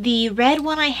 The red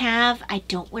one I have, I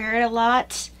don't wear it a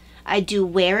lot. I do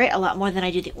wear it a lot more than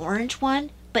I do the orange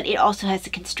one, but it also has a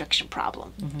constriction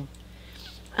problem.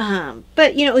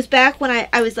 But, you know, it was back when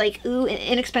I was like, ooh, an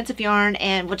inexpensive yarn,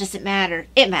 and what does it matter?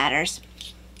 It matters.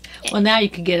 Well, now you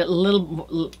can get it a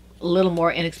little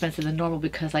more inexpensive than normal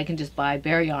because I can just buy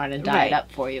bare yarn and dye it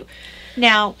up for you.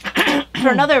 Now, for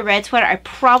another red sweater, I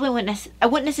probably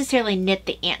wouldn't necessarily knit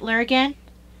the antler again.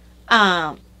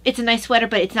 It's a nice sweater,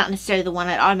 but it's not necessarily the one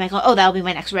I'd automatically go, oh, that'll be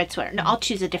my next red sweater. No, I'll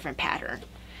choose a different pattern.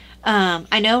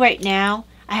 I know right now,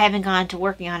 I haven't gone to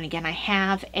working on it again. I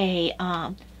have a,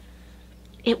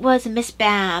 it was a Miss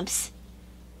Babs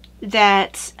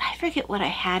that, I forget what I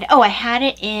had. Oh, I had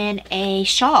it in a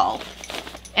shawl.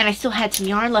 And I still had some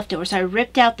yarn left over, so I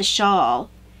ripped out the shawl.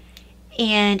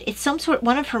 And it's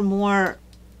one of her more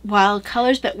wild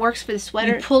colors, but works for the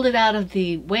sweater. You pulled it out of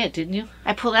the weight, didn't you?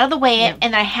 I pulled it out of the weight,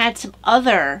 and I had some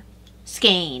other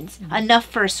skeins, enough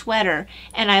for a sweater.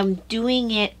 And I'm doing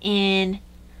it in,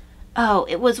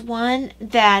 it was one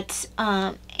that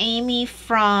Amy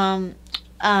from,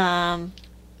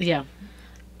 yeah.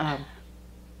 not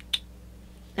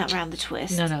Round the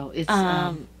Twist. No, it's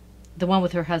the one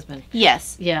with her husband.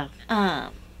 Yes. Yeah.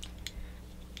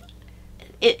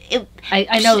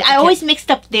 I know. I always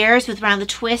mixed up theirs with Round the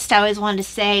Twist. I always wanted to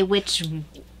say which,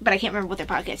 but I can't remember what their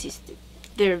podcast is.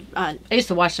 I used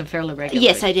to watch them fairly regularly.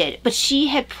 Yes, I did. But she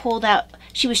had pulled out.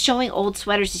 She was showing old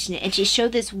sweaters, and she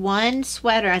showed this one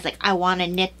sweater. I was like, I want to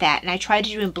knit that, and I tried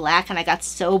to do it in black, and I got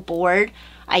so bored,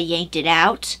 I yanked it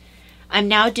out. I'm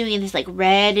now doing this like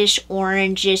reddish,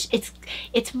 orangish.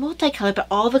 It's multicolored, but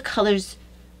all the colors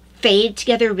fade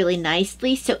together really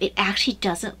nicely, so it actually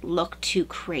doesn't look too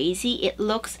crazy. It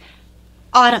looks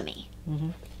autumny.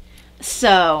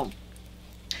 So,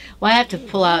 well, I have to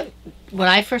pull out. When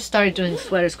I first started doing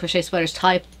sweaters, crochet sweaters,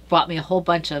 Ty brought me a whole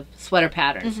bunch of sweater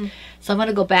patterns. So I'm going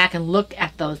to go back and look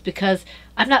at those because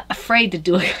I'm not afraid to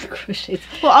do a crochet.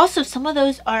 Well, also some of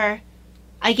those are.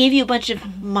 I gave you a bunch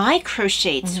of my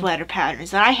crocheted sweater patterns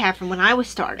that I have from when I was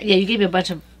starting. Yeah, you gave me a bunch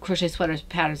of crochet sweater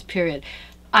patterns, period.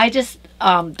 I just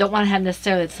don't want to have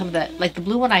necessarily some of the, like the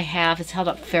blue one I have is held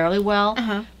up fairly well,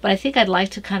 but I think I'd like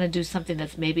to kind of do something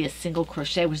that's maybe a single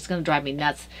crochet, which is going to drive me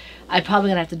nuts. I'm probably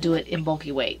going to have to do it in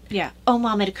bulky weight. Yeah. Oh,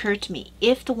 Mom, it occurred to me.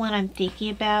 If the one I'm thinking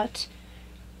about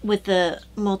with the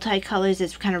multicolors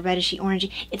is kind of redishy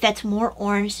orangey, if that's more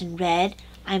orange than red,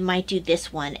 I might do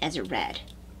this one as a red.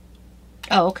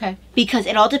 Oh, okay. Because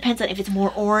it all depends on if it's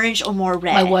more orange or more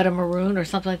red. Like what, a maroon or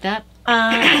something like that?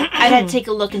 I'd have to take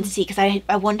a look and see, because I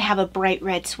wouldn't have a bright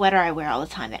red sweater I wear all the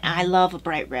time, and I love a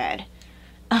bright red.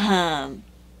 I mean,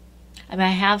 I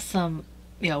have some,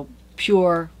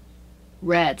 pure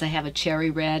reds. I have a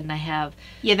cherry red, and I have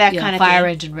that kind of fire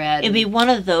thing. engine red. It'd be one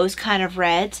of those kind of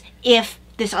reds if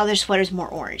this other sweater's more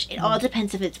orange. It all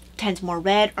depends if it tends more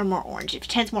red or more orange. If it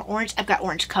tends more orange, I've got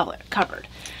orange covered.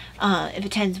 If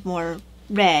it tends more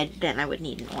red, then I would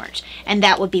need an orange, and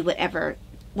that would be whatever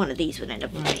one of these would end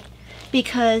up being.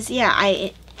 Because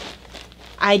I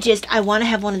want to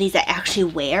have one of these I actually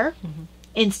wear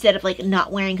instead of like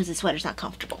not wearing because the sweater's not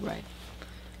comfortable. Right.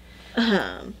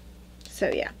 So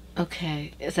yeah.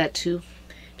 Okay. Is that 2?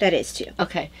 That is 2.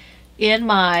 Okay. In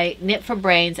my Knit for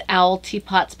Brains Owl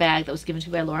Teapots bag that was given to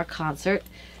me by Laura Concert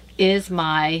is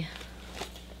my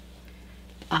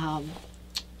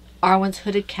Arwen's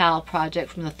Hooded Cow project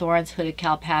from the Thorin's Hooded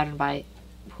Cow pattern by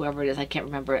whoever it is. I can't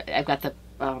remember. I've got the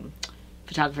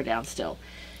photographer down still.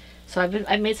 So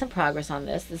I've made some progress on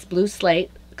this. This Blue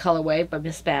Slate colorway by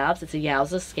Miss Babs. It's a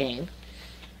Yowza skein.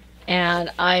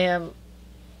 And I am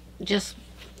just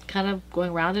kind of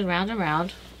going round and round and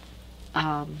round.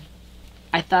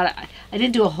 I thought I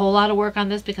didn't do a whole lot of work on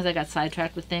this because I got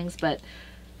sidetracked with things, but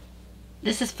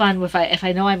this is fun if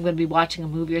I know I'm going to be watching a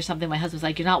movie or something. My husband's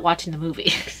like, "You're not watching the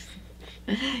movie."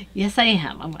 Yes, I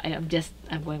am. I'm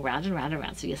going round and round and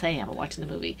round. So yes, I am. I'm watching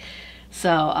the movie.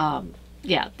 So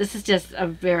yeah, this is just a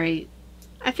very.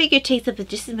 I figure it takes up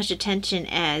just as much attention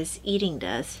as eating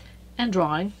does. And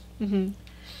drawing.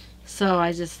 So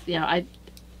I just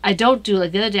I don't do,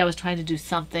 like the other day I was trying to do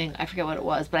something, I forget what it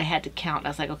was, but I had to count. I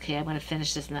was like, okay, I'm going to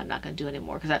finish this and I'm not going to do it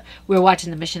anymore. Because we were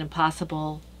watching the Mission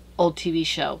Impossible old TV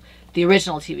show, the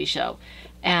original TV show.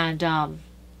 And I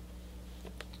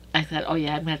thought, oh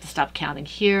yeah, I'm going to have to stop counting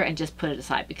here and just put it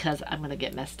aside because I'm going to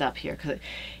get messed up here. Because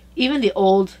even the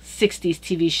old 60s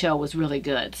TV show was really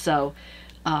good. So,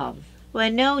 well, I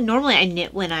know normally I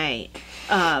knit when I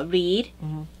read.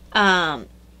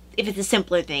 If it's a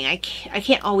simpler thing, I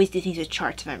can't always do things with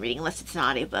charts if I'm reading, unless it's an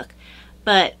audiobook.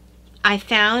 But I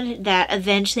found that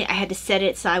eventually I had to set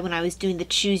it aside when I was doing the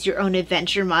Choose Your Own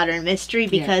Adventure Modern Mystery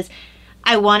because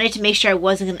I wanted to make sure I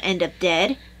wasn't going to end up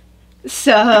dead.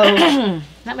 So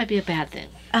that might be a bad thing.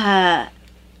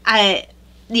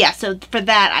 So for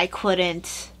that I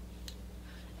couldn't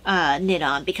knit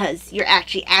on because you're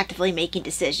actually actively making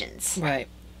decisions. Right.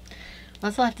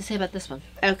 That's all I have to say about this one.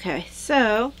 Okay,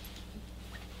 so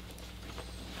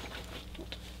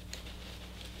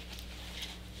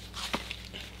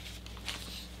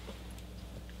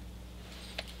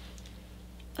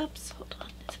oops, hold on,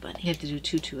 it's a button. You have to do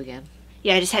 2-2 again.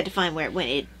 Yeah, I just had to find where it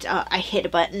went. I hit a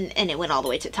button and it went all the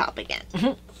way to the top again.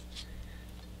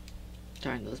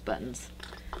 Darn those buttons.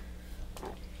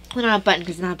 Well, not a button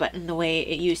because it's not a button the way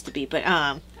it used to be, but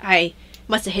I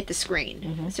must have hit the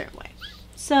screen a certain way.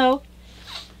 So,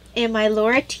 in my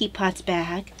Laura Teapots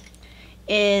bag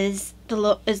is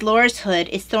Laura's hood.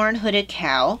 It's Thorin Hooded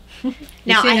Cow.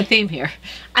 Now, seeing a theme here.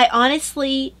 I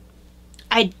honestly,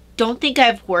 I don't think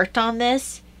I've worked on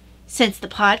this since the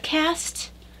podcast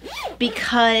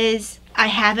because I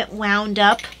haven't wound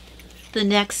up the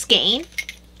next skein.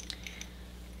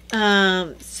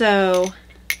 So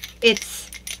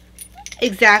it's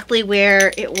exactly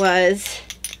where it was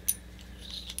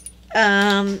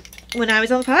when I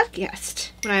was on the podcast,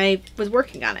 when I was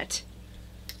working on it.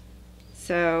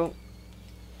 So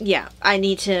yeah, I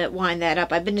need to wind that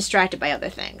up. I've been distracted by other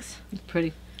things. It's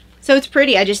pretty. So it's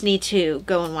pretty. I just need to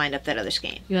go and wind up that other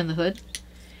skein. You on the hood?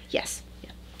 Yes.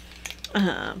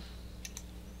 Yeah.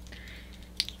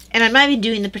 And I'm not even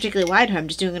doing the particularly wide hood. I'm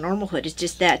just doing a normal hood. It's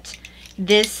just that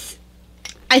this,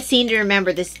 I seem to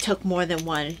remember this took more than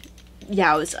one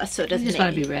yows, so it doesn't. You just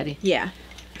want to be ready. Yeah.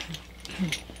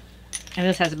 And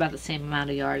this has about the same amount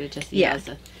of yard. It just Yeah.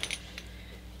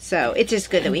 So it's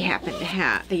just good that we happen to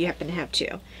have that you happen to have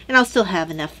two, and I'll still have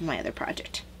enough for my other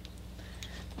project.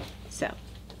 So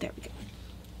there we go.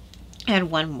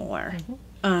 And one more.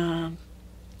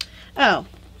 Oh,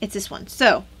 it's this one.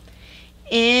 So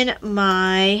in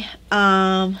my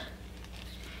and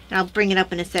I'll bring it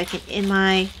up in a second. In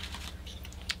my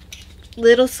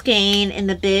little skein in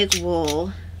the big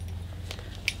wool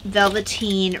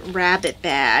velveteen rabbit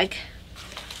bag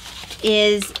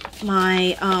is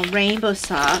my rainbow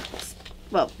socks.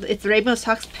 Well, it's the Rainbow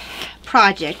Socks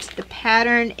project. The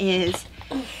pattern is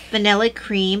Vanilla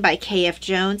Cream by KF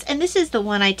Jones, and this is the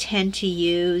one I tend to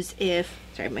use if,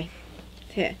 sorry, my,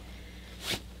 you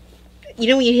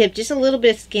know when you have just a little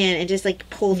bit of skin and just like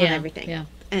pulls on everything. Yeah.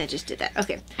 And it just did that.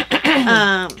 Okay.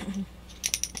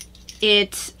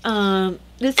 This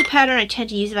is a pattern I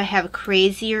tend to use if I have a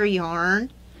crazier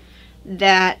yarn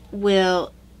that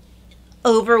will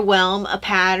overwhelm a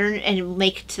pattern and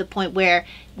make it to the point where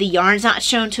the yarn's not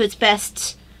shown to its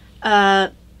best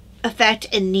effect,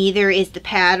 and neither is the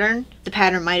pattern. The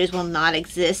pattern might as well not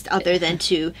exist other than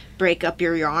to break up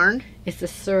your yarn. It's the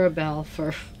Surabel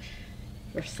for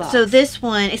socks. So this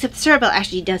one, except the Surabel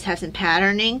actually does have some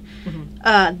patterning.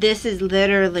 This is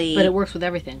literally... But it works with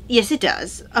everything. Yes, it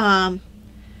does.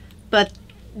 But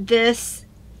this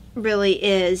really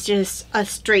is just a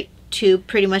straight tube,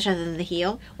 pretty much, other than the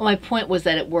heel. Well, my point was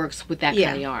that it works with that Yeah.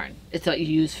 kind of yarn. It's what you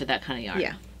use for that kind of yarn.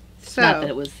 Yeah. It's So, not that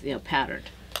it was, patterned.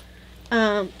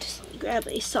 just let me grab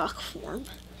a sock form.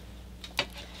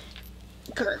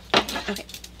 Grr. Okay.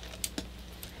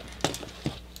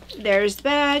 There's the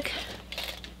bag.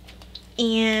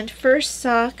 And first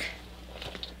sock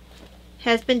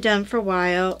has been done for a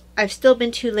while. I've still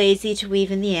been too lazy to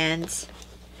weave in the ends.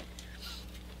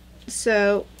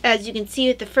 So, as you can see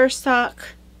with the first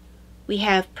sock, we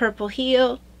have purple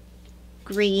heel,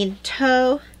 green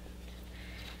toe.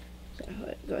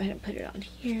 Go ahead and put it on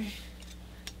here.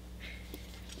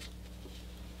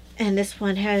 And this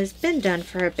one has been done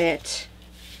for a bit.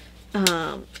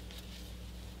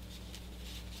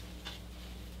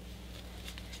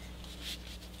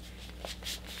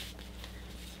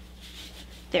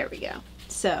 There we go.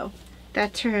 So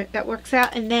that works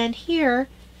out. And then here,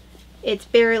 it's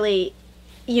barely,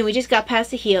 we just got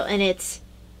past the heel, and it's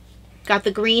got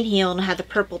the green heel and had the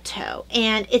purple toe.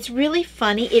 And it's really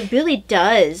funny. It really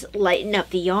does lighten up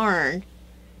the yarn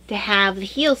to have the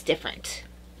heels different.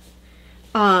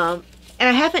 And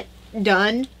I haven't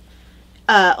done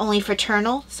only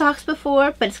fraternal socks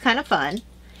before, but it's kind of fun.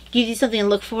 Gives you something to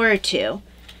look forward to.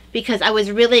 Because I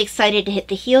was really excited to hit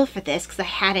the heel for this because I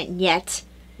hadn't yet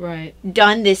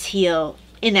done this heel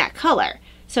in that color.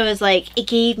 So it was like, it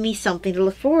gave me something to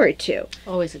look forward to.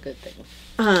 Always a good thing.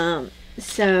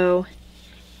 So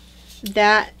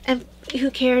that, and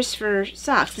who cares for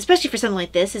socks? Especially for something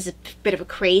like this, is a bit of a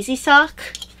crazy sock.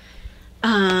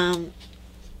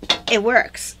 It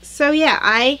works. So yeah,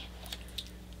 I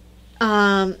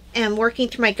am working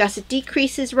through my gusset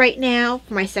decreases right now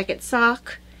for my second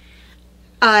sock.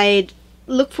 I'd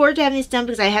look forward to having this done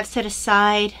because I have set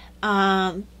aside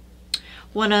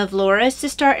one of Laura's to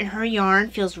start, and her yarn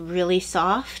feels really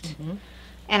soft.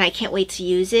 And I can't wait to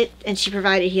use it. And she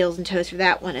provided heels and toes for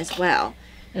that one as well.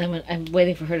 And I'm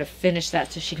waiting for her to finish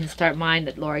that so she can start mine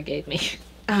that Laura gave me.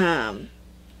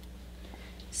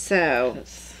 So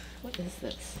what is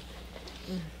this?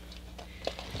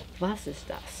 Was ist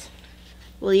das?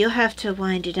 Well, you'll have to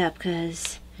wind it up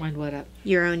because Wind what up?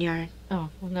 your own yarn. Oh,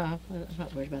 well, no, I'm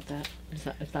not worried about that.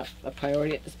 It's not a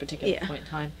priority at this particular point in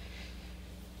time.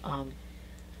 I'm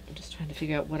just trying to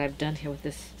figure out what I've done here with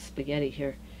this spaghetti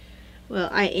here. Well,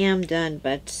 I am done,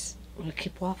 but I'm gonna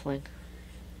keep waffling.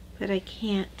 I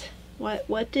can't.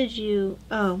 What did you?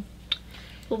 Oh,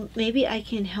 well, maybe I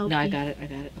can help. No, you. I got it.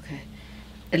 Okay,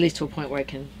 at least to a point where I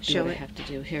can do Show what it. I have to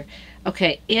do here.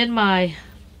 Okay, in my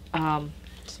don't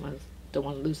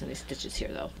want to lose any stitches here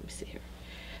though. Let me see here.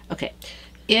 Okay,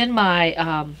 in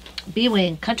my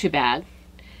B-Wing country bag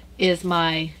is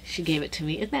my. She gave it to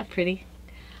me. Isn't that pretty?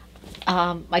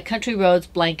 My Country Roads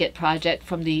blanket project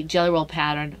from the Jelly Roll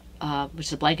pattern, which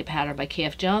is a blanket pattern by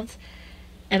KF Jones.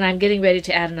 And I'm getting ready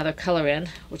to add another color in,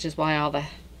 which is why all the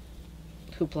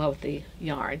hoopla with the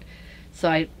yarn. So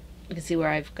I You can see where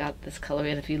I've got this color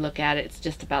in. If you look at it, it's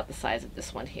just about the size of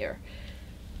this one here.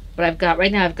 But I've got,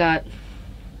 right now I've got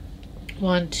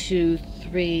 1, 2,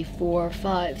 3, 4,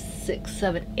 5, 6,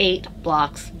 7, 8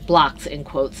 blocks in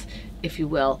quotes, if you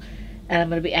will. And I'm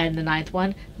going to be adding the 9th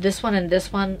one. This one and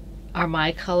this one are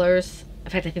my colors.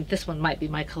 In fact, I think this one might be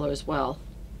my color as well.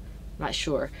 I'm not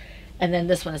sure. And then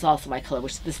this one is also my color,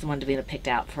 which this is the one Davina picked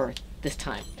out for this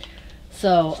time.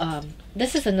 So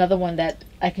this is another one that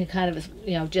I can kind of,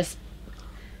 you know, just,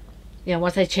 you know,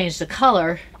 once I change the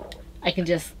color, I can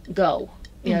just go.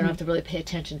 You know, I don't have to really pay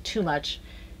attention too much,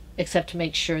 except to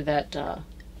make sure that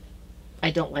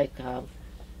I don't like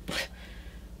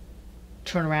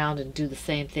turn around and do the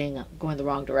same thing, going the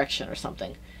wrong direction or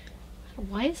something.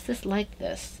 Why is this like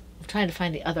this? I'm trying to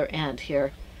find the other end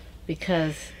here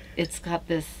because it's got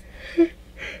this.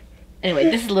 Anyway,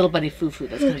 this is Little Buddy Foo-Foo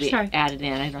that's going to be added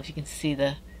in. I don't know if you can see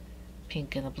the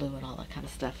pink and the blue and all that kind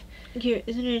of stuff. Here,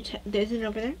 isn't it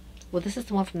over there? Well, this is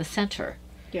the one from the center.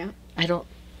 Yeah. I don't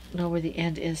know where the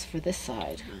end is for this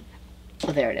side.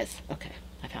 Oh, there it is. Okay,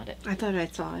 I found it. I thought I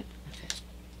saw it. Okay.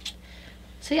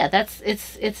 So yeah,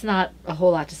 it's not a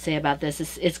whole lot to say about this.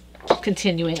 It's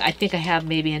continuing. I think I have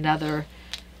maybe another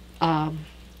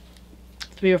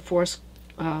 3 or 4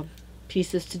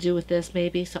 pieces to do with this,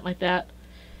 maybe something like that,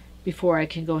 before I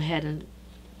can go ahead and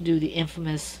do the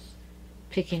infamous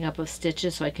picking up of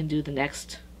stitches, so I can do the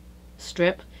next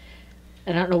strip.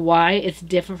 And I don't know why it's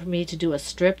different for me to do a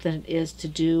strip than it is to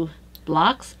do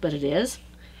blocks, but it is.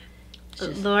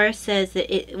 Laura says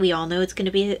that we all know it's going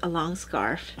to be a long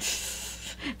scarf.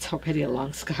 It's already a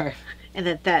long scarf. And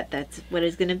that's what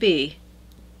it's going to be.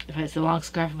 If it's a long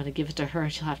scarf, I'm going to give it to her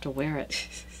and she'll have to wear it.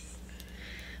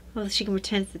 Well, she can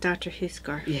pretend it's the Doctor Who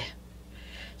scarf. Yeah.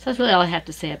 So that's really all I have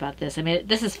to say about this. I mean,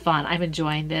 this is fun. I'm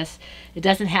enjoying this. It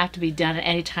doesn't have to be done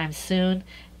anytime soon,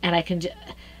 and I can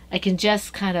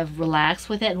just kind of relax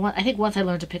with it. And I think once I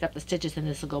learn to pick up the stitches, then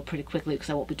this will go pretty quickly because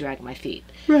I won't be dragging my feet.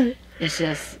 Right. It's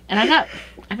just, and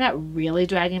I'm not really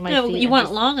dragging my feet. You want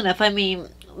it long enough. I mean,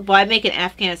 why make an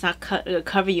Afghan? It's not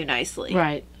cover you nicely.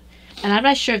 Right. And I'm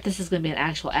not sure if this is going to be an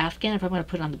actual Afghan, if I'm going to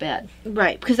put it on the bed.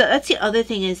 Right. Because that's the other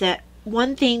thing, is that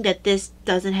one thing that this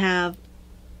doesn't have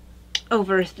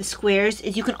over the squares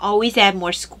is you can always add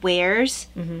more squares.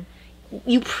 Mm-hmm.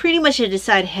 You pretty much should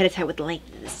decide ahead of time what the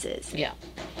length of this is. Yeah.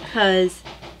 Because...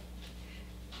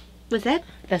 Was that?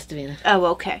 That's Davina. Oh,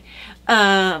 okay.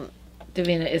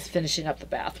 Davina is finishing up the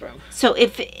bathroom. So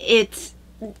if it's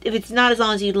not as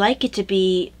long as you'd like it to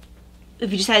be,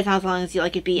 if you decide it's not as long as you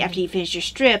like it to be after you finish your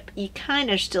strip, you kind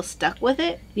of still stuck with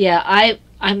it. Yeah,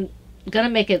 I'm gonna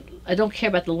make it. I don't care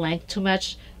about the length too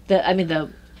much. I'm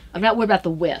not worried about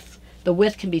the width. The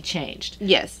width can be changed.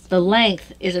 Yes. The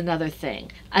length is another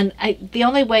thing. And the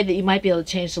only way that you might be able to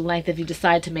change the length if you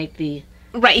decide to make the...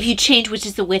 Right, if you change which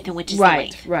is the width and which is the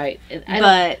length. Right,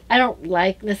 right. I don't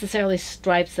like necessarily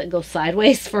stripes that go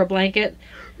sideways for a blanket.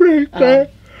 Right,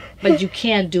 but you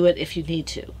can do it if you need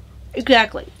to.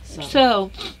 Exactly. So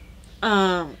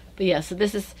but yeah, so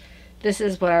this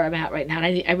is where I'm at right now.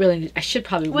 And I should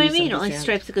probably... What do you mean you don't like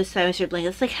stripes that go sideways for your blanket?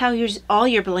 That's like how all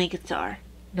your blankets are.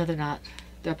 No, they're not.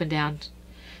 They're up and down.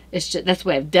 It's just that's the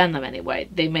way I've done them anyway.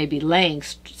 They may be laying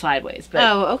sideways, but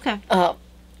okay.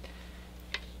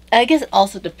 I guess it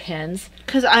also depends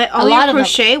because a lot of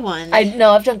crochet ones. I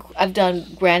know I've done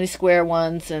granny square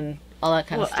ones and all that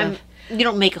kind of stuff. You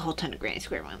don't make a whole ton of granny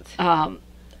square ones.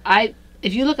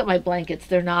 If you look at my blankets,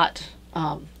 they're not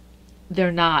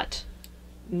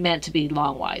meant to be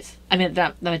longwise. I mean,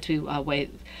 they're meant to be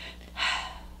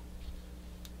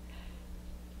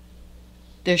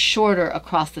they're shorter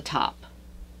across the top.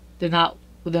 They're not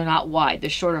wide. They're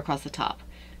shorter across the top,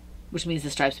 which means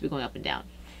the stripes will be going up and down.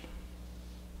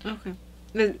 Okay.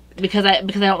 Because I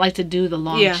don't like to do the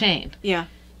long chain. Yeah.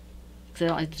 Because I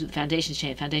don't like to do the foundation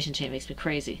chain. Foundation chain makes me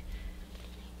crazy.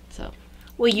 So.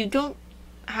 Well, you don't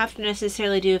have to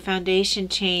necessarily do a foundation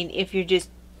chain if you're just...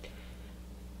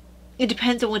 It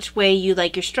depends on which way you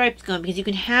like your stripes going, because you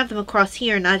can have them across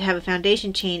here and not have a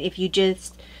foundation chain if you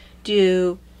just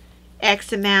do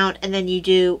X amount and then you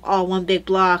do all one big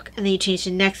block and then you change the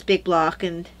next big block.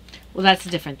 And well, that's a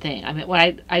different thing. I mean, what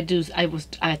I was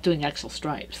doing actual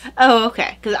stripes. Oh,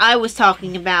 okay. Because I was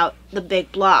talking about the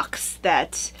big blocks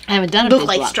that I haven't done look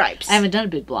like stripes. I haven't done a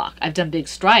big block. I've done big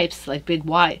stripes, like big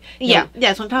wide. Yeah,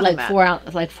 that's what I'm talking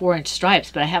about. Like 4-inch stripes,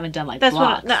 but I haven't done blocks. That's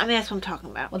what I'm talking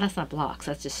about. Well, that's not blocks.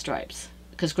 That's just stripes.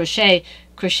 Because crochet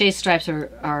stripes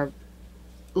are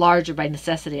larger by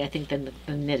necessity, I think, than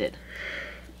knitted.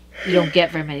 You don't get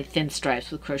very many thin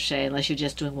stripes with crochet unless you're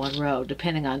just doing one row,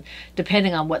 depending on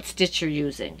what stitch you're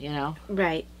using, you know.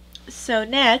 Right. So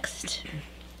next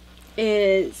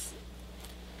is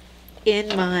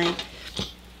in my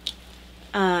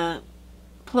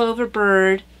Clover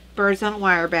Bird Birds on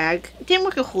Wire bag. Didn't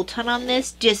work a whole ton on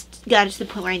this, just got it to the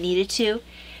point where I needed to.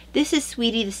 This is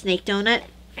Sweetie the Snake Donut.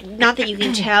 Not that you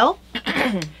can tell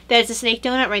that it's a snake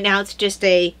donut. Right now it's just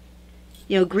a,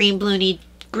 green bluey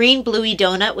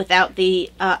donut without the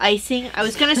icing. I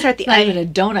was going to start the It's not even a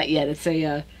donut yet. It's a...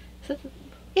 Yeah,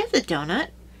 it's a donut.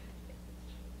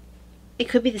 It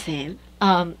could be the same.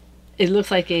 It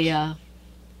looks like a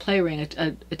play ring,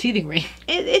 a teething ring.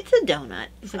 It's a donut.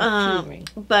 It's like a teething ring.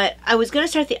 But I was going to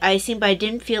start the icing, but I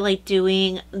didn't feel like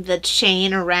doing the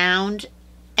chain around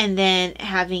and then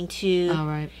having to... Oh,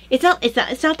 right. It's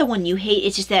not the one you hate.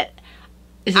 It's just that...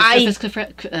 Is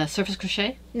it surface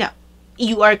crochet? No.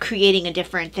 You are creating a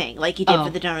different thing, like you did for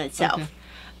the donut itself.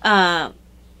 Okay.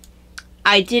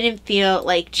 I didn't feel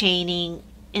like chaining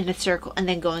in a circle and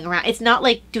then going around. It's not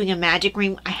like doing a magic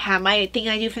ring. I have my thing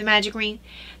I do for the magic ring,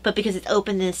 but because it's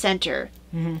open in the center,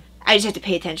 I just have to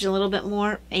pay attention a little bit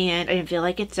more, and I didn't feel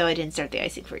like it, so I didn't start the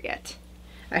icing for it yet.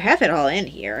 I have it all in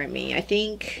here. I mean, I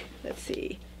think, let's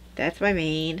see, that's my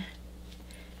main,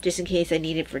 just in case I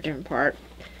need it for a different part.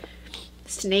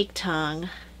 Snake tongue.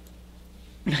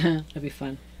 That'd be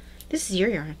fun. This is your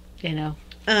yarn. I know.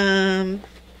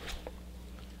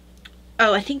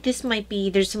 Oh, I think this might be,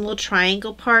 there's some little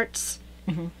triangle parts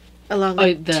along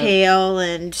the tail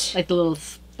and... Like the little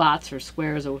spots or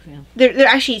squares or... They're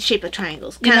actually shaped like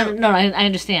triangles. No, I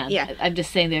understand. Yeah. I'm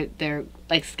just saying they're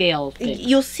like scale things.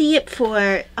 You'll see it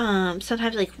for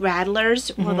sometimes like rattlers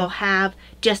where they'll have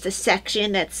just a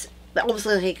section that's almost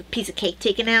like a piece of cake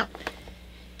taken out.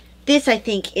 This, I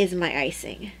think, is my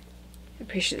icing. I'm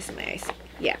pretty sure this is my icing.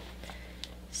 Yeah.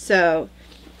 So,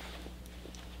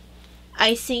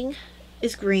 icing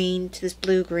is green to this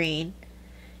blue-green.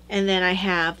 And then I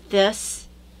have this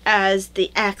as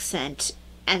the accent,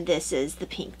 and this is the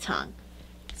pink tongue.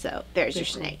 So, there's your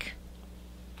snake.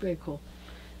 Very cool.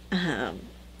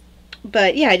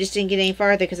 But, yeah, I just didn't get any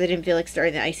farther because I didn't feel like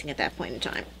starting the icing at that point in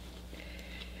time.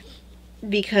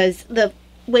 Because the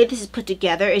way this is put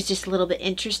together is just a little bit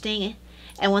interesting.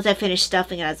 And once I finished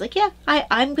stuffing it, I was like, yeah,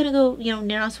 I'm going to go,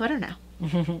 knit on a sweater now.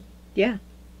 Yeah.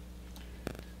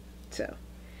 So,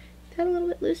 is that a little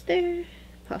bit loose there?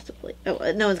 Possibly.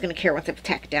 Oh, no one's going to care once I've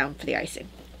tacked down for the icing.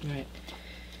 Right.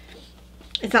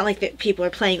 It's not like that people are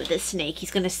playing with this snake.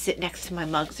 He's going to sit next to my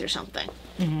mugs or something.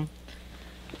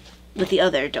 With the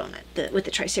other donut, with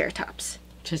the Triceratops.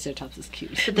 Triceratops is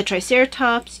cute. With the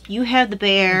Triceratops, you have the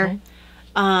bear,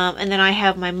 and then I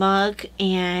have my mug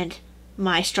and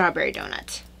my strawberry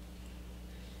donut.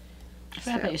 I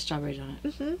forgot about your strawberry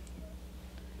donut.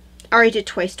 I already did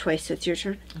twice, so it's your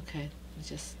turn. Okay, let's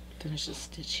just finish the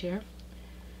stitch here.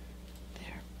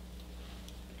 There.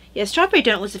 Yeah, strawberry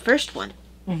donut was the first one.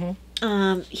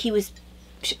 He was,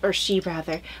 or she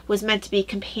rather, was meant to be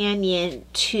companion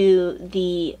to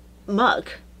the mug.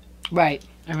 Right,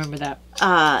 I remember that.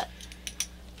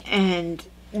 And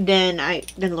then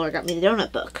Laura got me the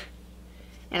donut book.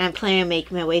 And I'm planning on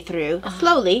making my way through,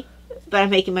 slowly, but I'm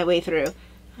making my way through.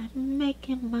 I'm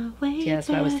making my way Yeah, that's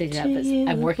what I was thinking of.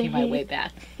 I'm working my way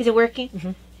back. Is it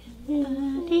working?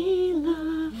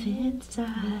 Love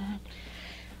inside.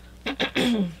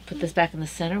 Put this back in the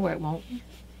center where it won't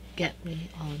get me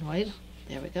all annoyed.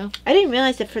 There we go. I didn't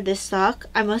realize that for this sock,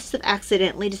 I must have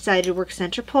accidentally decided to work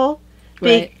center pull.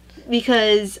 Right.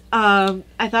 Because I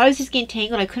thought I was just getting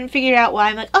tangled. I couldn't figure out why.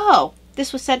 I'm like, oh,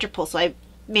 this was center pull. So I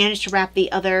managed to wrap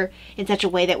the other in such a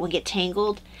way that it wouldn't get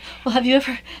tangled. Well, have you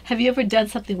ever done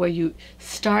something where you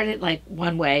start it like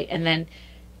one way and then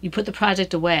you put the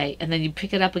project away and then you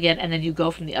pick it up again and then you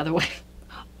go from the other way?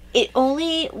 It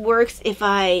only works if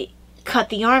I cut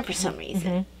the yarn for some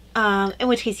reason. In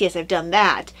which case, yes, I've done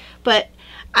that. But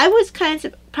I was kind of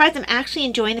surprised. I'm actually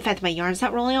enjoying the fact that my yarn's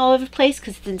not rolling all over the place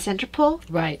because it's in center pull.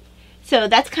 Right. So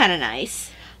that's kind of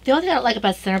nice. The only thing I don't like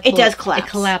about center pull, it does collapse. It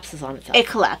collapses on itself. It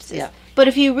collapses. Yeah. But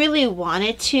if you really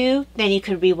wanted to, then you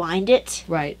could rewind it.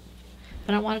 Right.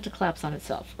 But I want it to collapse on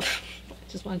itself. I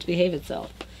just want it to behave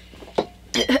itself.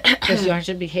 Because yarn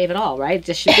shouldn't behave at all, right? It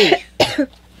just should be.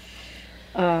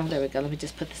 There we go. Let me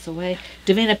just put this away.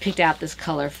 Davina picked out this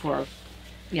color for,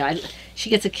 she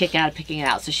gets a kick out of picking it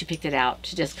out, so she picked it out.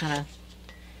 She just kind of,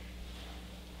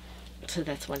 so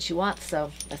that's one she wants,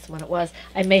 so that's the one it was.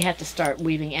 I may have to start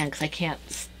weaving in because I can't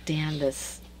stand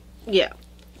this. Yeah.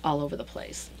 All over the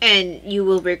place. And you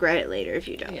will regret it later if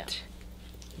you don't. Yeah.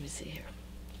 Let me see here.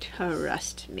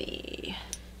 Trust me.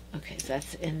 Okay, so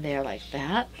that's in there like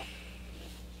that.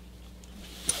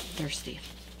 Thirsty.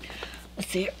 Let's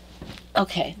see here.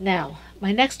 Okay, now,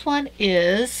 my next one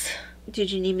is...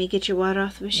 Did you need me to get your water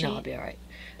off the machine? No, I'll be all right.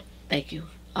 Thank you.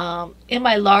 In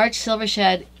my large silver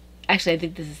shed actually I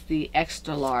think this is the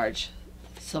extra large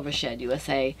Silver Shed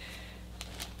USA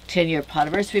 10-year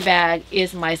anniversary bag,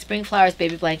 is my Spring Flowers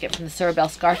baby blanket from the Cerebelle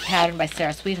scarf pattern by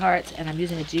Sarah Sweethearts, and I'm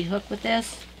using a G-hook with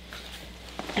this.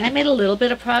 And I made a little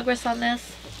bit of progress on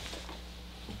this.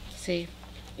 See,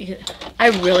 I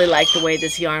really like the way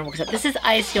this yarn works up. This is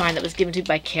ice yarn that was given to me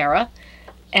by Kara,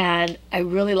 and I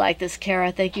really like this,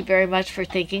 Kara. Thank you very much for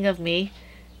thinking of me.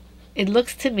 It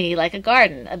looks to me like a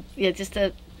garden, just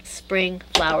a spring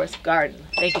flowers garden.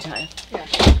 Thank you, Taya.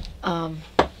 Yeah.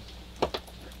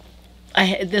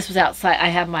 This was outside. I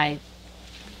have my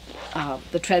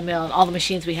the treadmill and all the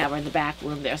machines we have are in the back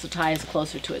room there, so Ty is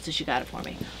closer to it, so she got it for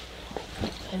me.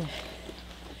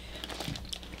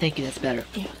 Thank you, that's better.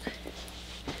 Yeah.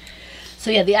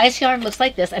 So yeah, the ice yarn looks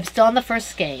like this. I'm still on the first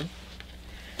skein,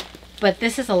 but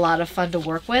this is a lot of fun to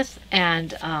work with,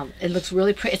 and it looks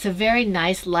really pretty. It's a very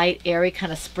nice, light, airy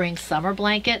kind of spring summer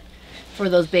blanket for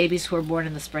those babies who are born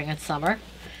in the spring and summer.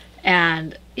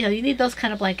 And you need those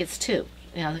kind of blankets too.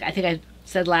 I think I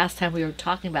said last time we were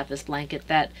talking about this blanket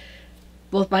that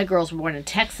both my girls were born in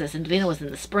Texas, and Davina was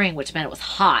in the spring, which meant it was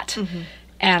hot. Mm-hmm.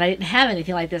 And I didn't have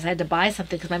anything like this. I had to buy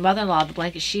something because my mother-in-law, the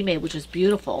blanket she made, which was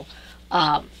beautiful,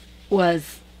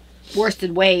 was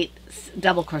worsted weight,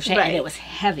 double crochet, Right. and it was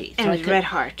heavy. And So it was red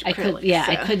heart acrylic,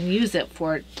 I so. couldn't use it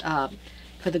for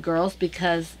the girls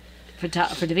because for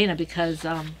Davina because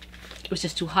it was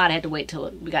just too hot. I had to wait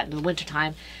till we got into the winter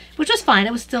time, which was fine.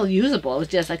 It was still usable. It was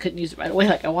just I couldn't use it right away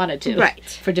like I wanted to. Right.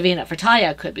 For Davina, for Talia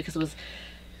I could because it was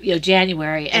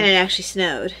January And it actually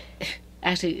snowed.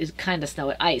 Actually, it kind of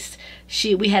snowed. It iced.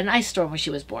 We had an ice storm when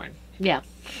she was born. Yeah,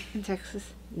 In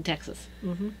Texas. in Texas.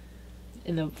 Mm-hmm.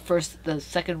 In the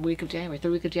second week of January,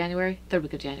 third week of January.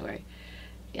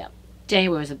 Yeah,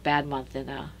 January was a bad month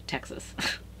in Texas,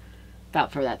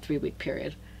 about for that 3-week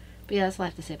period. But yeah, that's all I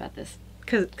have to say about this.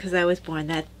 Because I was born.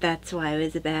 That's why it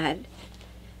was a bad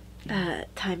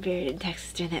time period in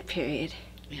Texas during that period.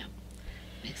 Yeah,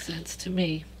 makes sense to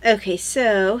me. Okay,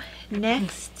 so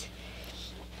next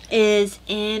is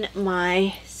in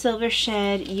my Silver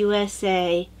Shed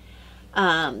USA.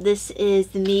 This is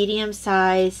the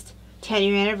medium-sized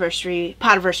 10-year anniversary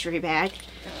podiversary bag.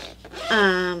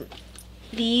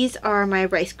 These are my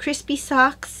Rice Krispie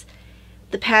socks.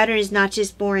 The pattern is Not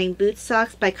Just Boring Boot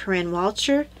Socks by Corinne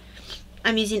Walcher.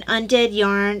 I'm using Undead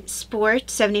Yarn Sport,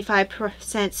 75%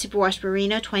 superwash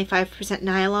merino, 25%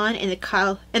 nylon, and the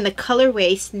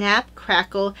colorway Snap,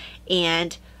 Crackle,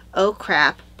 and Oh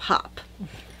Crap Pop.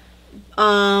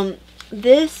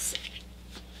 This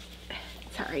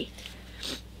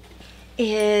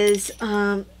is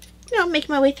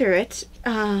making my way through it.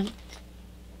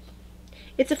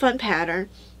 It's a fun pattern.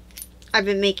 I've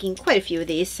been making quite a few of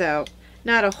these, so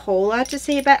not a whole lot to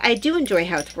say about it. I do enjoy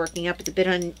how it's working up. It's a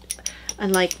bit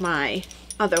unlike my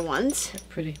other ones.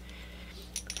 Pretty.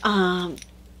 I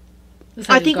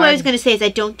think what I was going to say is I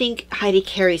don't think Heidi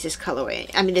carries this colorway.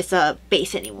 I mean, this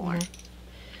base anymore.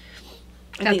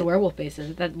 Mm-hmm. Not the werewolf base,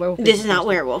 is it? That werewolf base this is not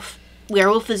werewolf.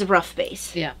 Werewolf is a rough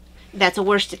base. Yeah. That's a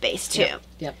worsted base too.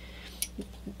 Yep.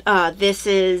 This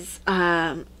is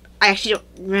I actually don't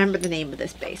remember the name of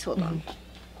this base. Hold on.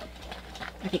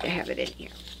 I think I have it in here.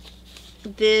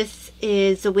 This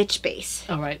is the witch base.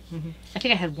 Oh, right. Mm-hmm. I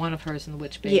think I had one of hers in the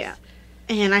witch base. Yeah.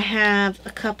 And I have a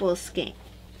couple of skein.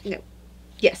 No.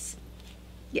 Yes.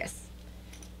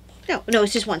 No,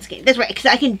 it's just one skein. That's right, because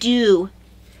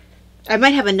I might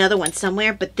have another one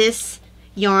somewhere, but this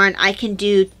yarn, I can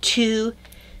do 2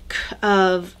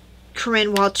 of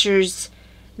Corinne Walcher's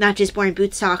Not Just Boring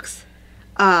Boot Socks.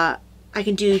 I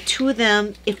can do 2 of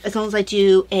them as long as I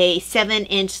do a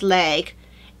 7-inch leg.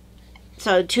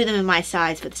 So 2 of them in my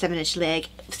size for the 7-inch leg,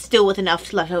 still with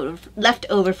enough left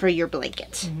over for your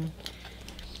blanket. Mm-hmm.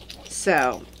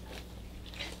 So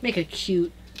make a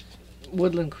cute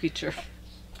woodland creature.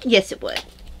 Yes, it would.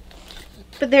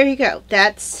 But there you go.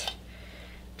 That's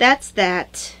that.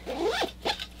 That's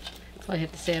all I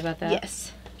have to say about that?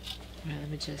 Yes. All right, let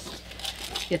me just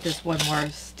get this one more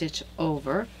stitch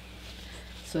over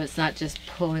so it's not just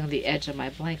pulling the edge of my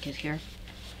blanket here,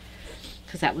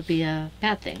 because that would be a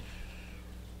bad thing.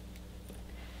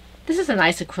 This is a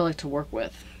nice acrylic to work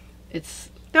with.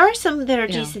 There are some that are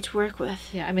decent to work with.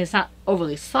 Yeah, I mean, it's not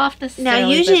overly soft necessarily. Now,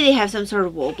 usually they have some sort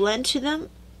of wool blend to them.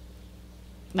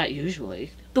 Not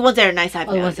usually. The ones that are nice, I've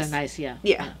noticed. The ones that are nice, yeah.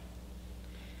 Yeah.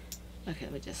 Okay,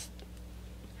 let me just...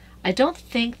 I don't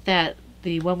think that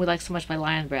the one we like so much by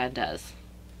Lion Brand does.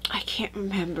 I can't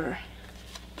remember.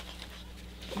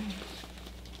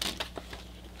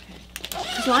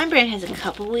 Because Lion Brand has a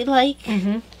couple we like.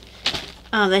 Mm-hmm.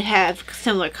 That have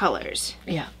similar colors.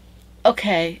 Yeah.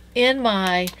 Okay, in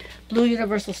my Blue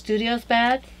Universal Studios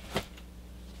bag,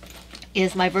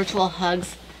 is my Virtual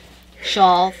Hugs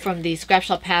shawl from the Scrap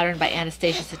Shawl pattern by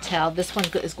Anastasia Sattel. This one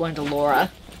is going to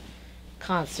Laura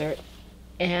Concert.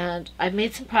 And I've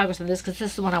made some progress on this because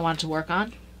this is the one I wanted to work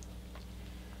on.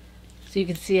 So you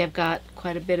can see I've got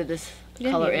quite a bit of this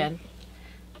color in.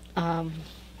 Let's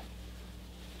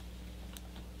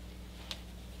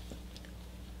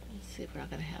see if we're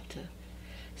not going to have to...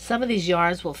 Some of these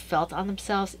yarns will felt on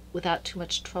themselves without too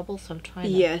much trouble, so I'm trying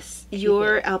to... Yes,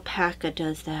 your alpaca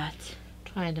does that.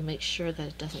 Trying to make sure that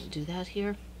it doesn't do that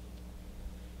here.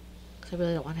 Because I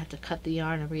really don't want to have to cut the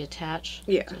yarn and reattach.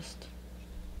 Yeah.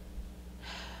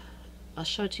 I'll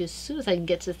show it to you as soon as I can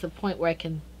get to the point where I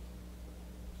can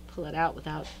pull it out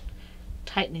without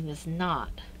tightening this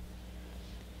knot.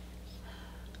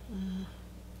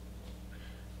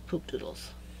 Poop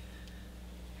doodles.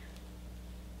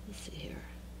 Let's see here.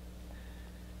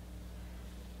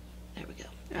 There we go.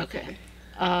 Okay.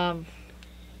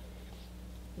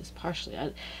 It's partially.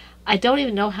 I don't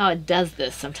even know how it does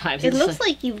this sometimes. It looks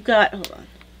like you've got. Hold on.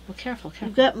 Well, careful.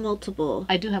 You've got multiple.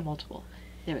 I do have multiple.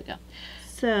 There we go.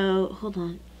 So hold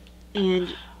on,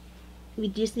 and we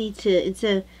just need to.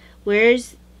 Instead of,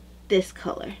 where's this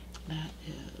color? That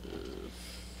is.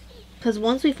 Because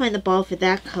once we find the ball for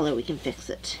that color, we can fix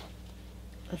it.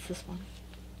 That's this one.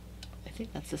 I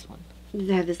think that's this one. Does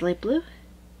it have this light blue?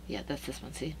 Yeah, that's this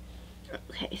one. See.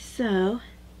 Okay, so.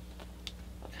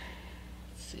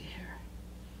 Let's see here.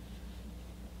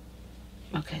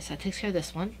 Okay, so that takes care of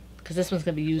this one because this one's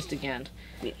going to be used again.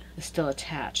 Yeah. It's still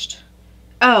attached.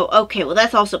 Oh, okay. Well,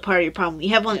 that's also part of your problem. You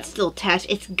have one that's still attached.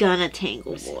 It's gonna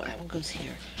tangle more. That one goes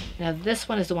here. Now this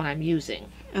one is the one I'm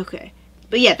using. Okay.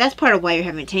 But yeah, that's part of why you're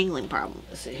having a tangling problem.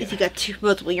 Let's see if you got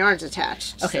multiple yarns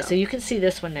attached. Okay, so you can see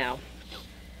this one now.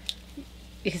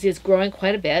 You can see it's growing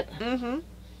quite a bit. Mm-hmm. Can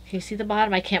you see the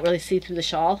bottom? I can't really see through the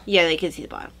shawl. Yeah, they can see the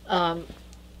bottom.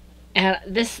 And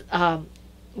this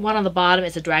one on the bottom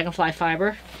is a dragonfly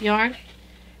fiber yarn.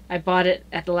 I bought it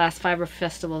at the last fiber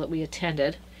festival that we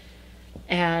attended.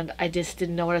 And I just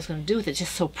didn't know what I was going to do with it. It's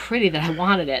just so pretty that I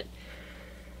wanted it.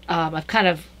 I've kind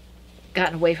of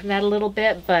gotten away from that a little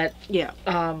bit, but... Yeah.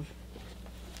 Now,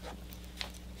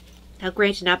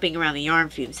 granted, not being around the yarn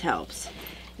fumes helps.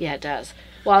 Yeah, it does.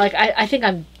 Well, like I think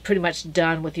I'm pretty much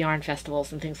done with yarn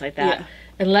festivals and things like that. Yeah.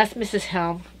 Unless Mrs.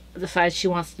 Helm decides she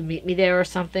wants to meet me there or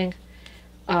something,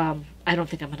 I don't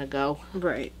think I'm going to go.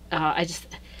 Right.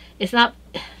 It's not...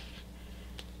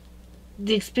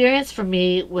 The experience for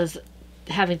me was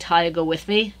having Talia go with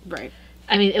me. Right.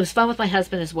 I mean, it was fun with my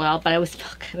husband as well, but I was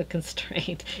felt kind of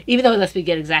constrained, even though it lets me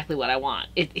get exactly what I want.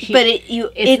 It's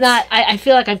not. I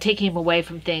feel like I'm taking him away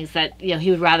from things that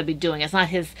he would rather be doing. It's not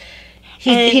his.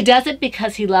 He does it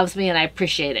because he loves me, and I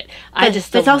appreciate it.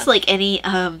 It's also like any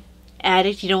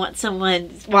addict. You don't want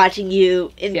someone watching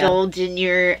you indulge in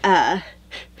your.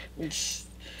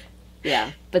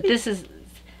 Yeah, but this is.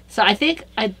 So I think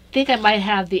I might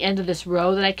have the end of this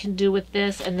row that I can do with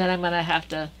this, and then I'm gonna have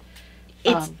to.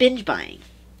 It's binge buying.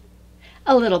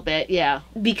 A little bit, yeah.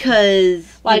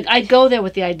 Because I go there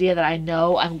with the idea that I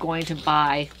know I'm going to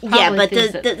buy. Yeah, but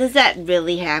does that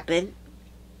really happen?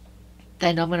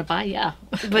 I know I'm gonna buy, yeah.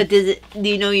 But do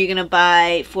you know you're gonna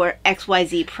buy for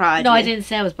XYZ project? No, I didn't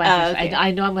say I was buying. Okay.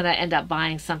 I know I'm gonna end up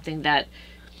buying something that,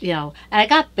 and I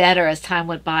got better as time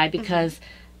went by because.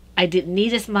 I didn't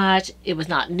need as much. It was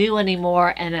not new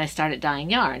anymore, and then I started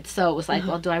dyeing yarn. So it was like,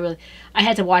 well, do I really? I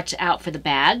had to watch out for the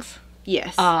bags.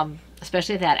 Yes.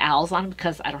 Especially if they had owls on them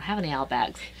because I don't have any owl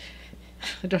bags.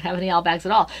 I don't have any owl bags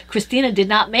at all. Christina did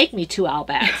not make me 2 owl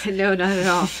bags. No, not at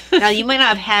all. Now you might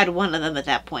not have had one of them at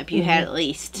that point, but you had at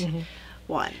least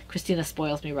one. Christina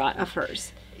spoils me rotten. Of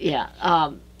hers. Yeah.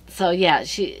 So yeah,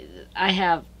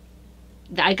 I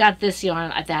got this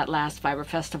yarn at that last Fiber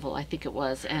Festival, I think it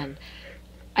was, and.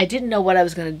 I didn't know what I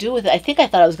was going to do with it. I think I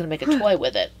thought I was going to make a toy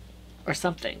with it or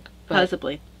something. But,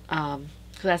 possibly. Cause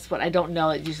that's what I don't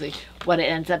know usually what it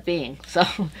ends up being. So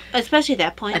especially at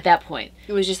that point. At that point.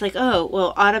 It was just like, oh,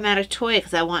 well, automatic toy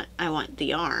because I want the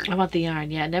yarn. I want the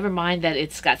yarn, yeah. Never mind that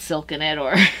it's got silk in it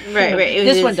or... Right.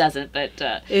 This one doesn't, but...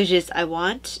 it was just,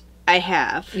 I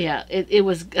have. Yeah, it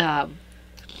was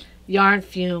yarn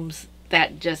fumes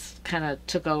that just kind of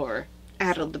took over.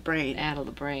 Addled the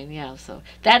brain, yeah. So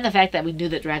that and the fact that we knew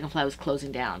that Dragonfly was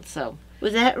closing down. So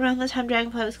was that around the time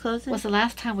Dragonfly was closing? Was the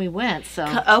last time we went.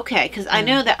 So okay, because I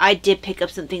know that I did pick up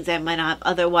some things I might not have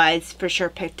otherwise for sure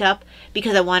picked up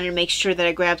because I wanted to make sure that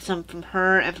I grabbed some from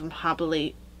her and from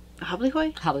Hobbly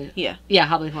Hoy? Yeah,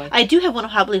 Hobbly Hoy. I do have one of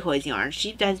Hobbly Hoy's yarns.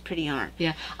 She does pretty yarn.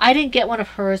 Yeah, I didn't get one of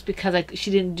hers because she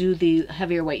didn't do the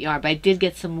heavier weight yarn, but I did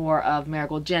get some more of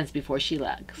Marigold Jen's before she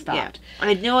stopped. Yeah.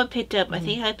 I know I picked up. I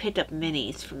think I picked up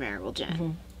minis from Marigold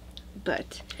Jen.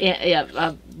 but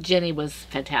Yeah, Jenny was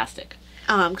fantastic.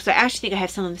 because I actually think I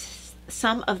have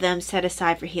some of them set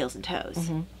aside for heels and toes.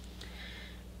 Mm-hmm.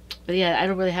 But yeah, I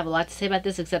don't really have a lot to say about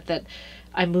this except that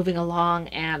I'm moving along,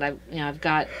 and I've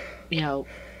got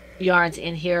yarns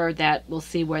in here that we'll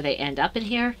see where they end up in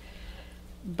here.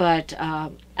 But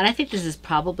and I think this is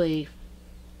probably,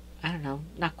 I don't know,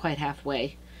 not quite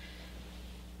halfway.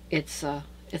 The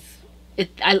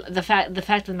fact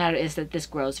of the matter is that this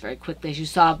grows very quickly, as you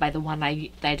saw by the one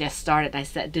that I just started. I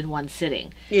did one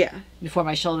sitting. Yeah. Before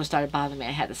my shoulder started bothering me,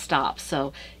 I had to stop.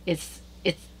 So it's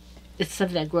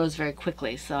something that grows very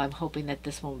quickly. So I'm hoping that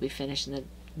this one will be finished in the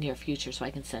near future, so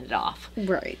I can send it off.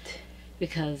 Right.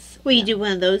 Because well, you do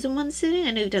one of those in one sitting?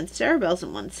 I know you've done Cerebells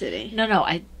in one sitting. No,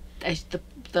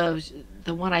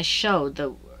 the one I showed,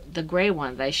 the gray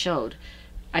one that I showed,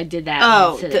 I did that.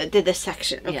 Oh, did the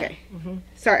section. Okay. Yeah. Mm-hmm.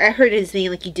 Sorry, I heard it as being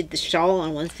like you did the shawl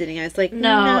on one sitting. I was like,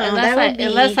 no,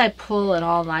 unless I pull an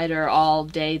all-nighter,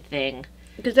 all-day thing.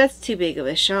 Because that's too big of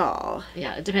a shawl.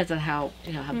 Yeah, it depends on how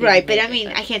how big. Right, but I mean,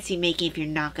 I can't see making if you're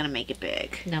not going to make it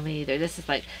big. No, me either. This is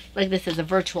like this is a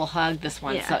virtual hug. This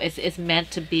one, so it's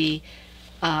meant to be,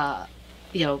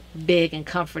 big and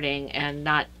comforting, and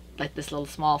not like this little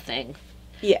small thing.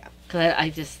 Yeah.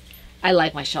 Because I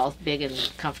like my shawls big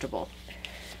and comfortable.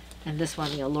 And this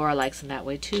one, Laura likes them that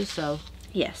way too, so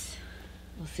yes.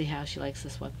 We'll see how she likes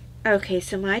this one. Okay,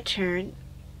 so my turn.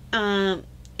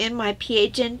 In my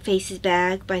PHN Faces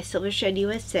bag by Silver Shed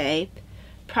USA.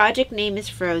 Project name is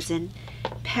Frozen.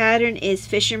 Pattern is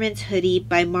Fisherman's Hoodie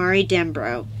by Mari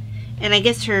Dembro. And I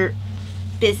guess her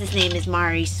business name is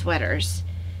Mari Sweaters.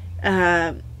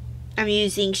 I'm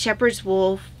using shepherd's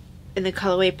wool in the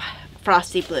colorway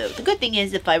Frosty Blue. The good thing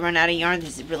is if I run out of yarn,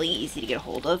 this is really easy to get a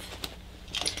hold of.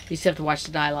 You still have to watch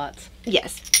the dye lots.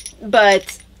 Yes,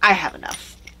 but I have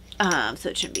enough, so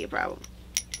it shouldn't be a problem.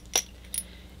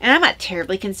 And I'm not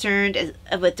terribly concerned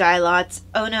with dye lots.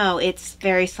 Oh no, it's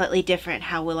very slightly different.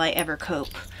 How will I ever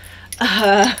cope?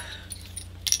 If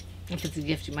it's a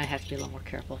gift, you might have to be a little more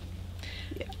careful.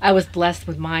 Yeah. I was blessed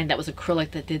with mine. That was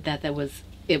acrylic that did that. It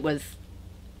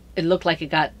looked like it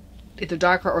got either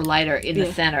darker or lighter in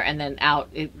the center, and then out.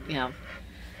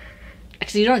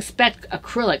 Actually, you don't expect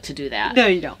acrylic to do that. No,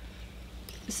 you don't.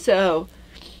 So,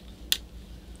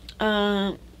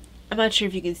 I'm not sure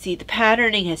if you can see the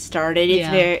patterning has started.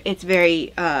 It's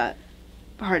very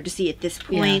hard to see at this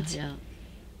point. Yeah.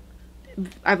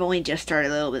 I've only just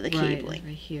started a little bit of the cabling.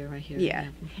 Right here. Yeah.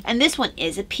 And this one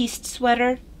is a pieced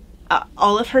sweater.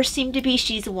 All of hers seem to be.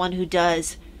 She's the one who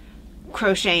does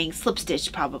crocheting slip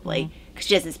stitch probably, because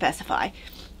she doesn't specify.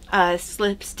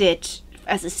 Slip stitch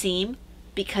as a seam,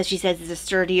 because she says it's a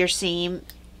sturdier seam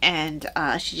and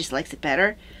she just likes it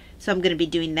better. So I'm going to be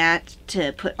doing that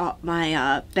to put all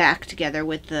my back together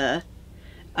with the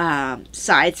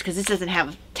sides, because this doesn't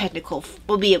have a technical,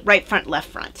 will be a right front, left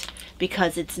front,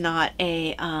 because it's not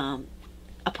a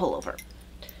pullover.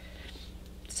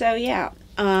 So yeah,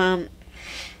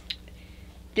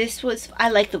 this was, I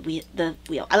like the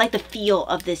wheel. I like the feel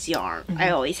of this yarn. I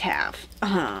always have.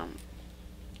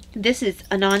 This is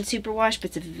a non-superwash,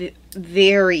 but it's a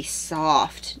very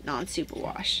soft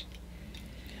non-superwash.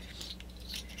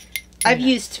 I've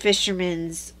used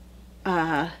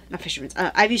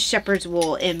I've used shepherd's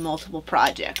wool in multiple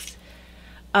projects.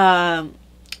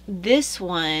 This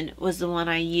one was the one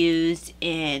I used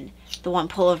in the one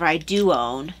pullover I do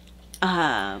own,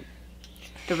 the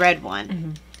red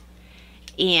one.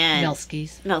 And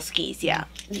Melskis, yeah.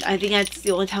 I think that's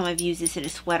the only time I've used this in a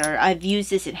sweater. I've used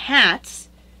this in hats,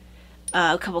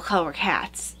 a couple colorwork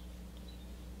hats,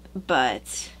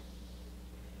 but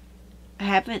I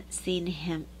haven't seen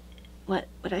him. What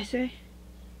would I say?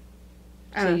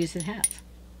 So using hats.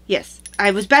 Yes,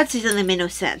 I was about to say something that made no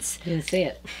sense. You didn't say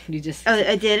it. You just. Oh,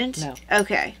 I didn't. No.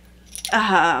 Okay.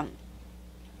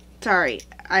 Sorry.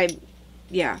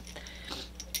 Yeah.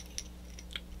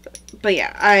 But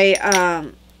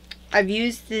yeah, I've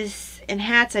used this in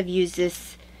hats. I've used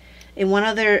this in in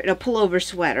a pullover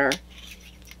sweater.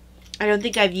 I don't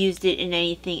think I've used it in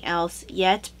anything else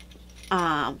yet.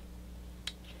 I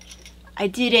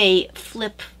did a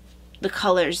flip the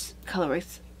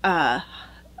colorworks hat,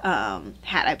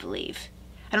 I believe.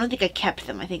 I don't think I kept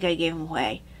them. I think I gave them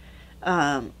away.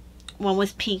 One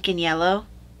was pink and yellow,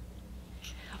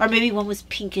 or maybe one was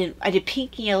pink and I did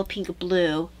pink and yellow, pink and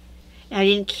blue, and I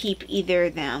didn't keep either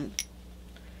of them.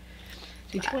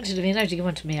 Did you give one to Davina or did you give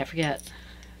one to me? I forget.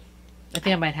 I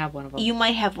think I might have one of them. You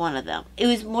might have one of them. It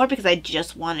was more because I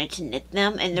just wanted to knit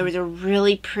them, and there was a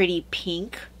really pretty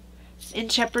pink in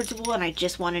shepherd's wool, and I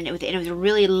just wanted to knit with it, and it was a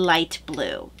really light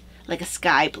blue, like a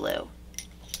sky blue.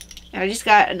 And I just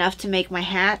got enough to make my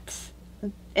hats,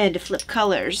 and to flip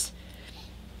colors.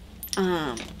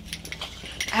 I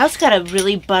also got a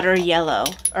really butter yellow,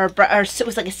 or it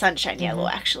was like a sunshine yellow,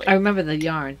 actually. I remember the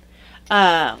yarn.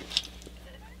 I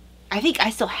think I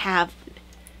still have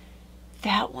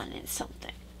that one in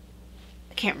something.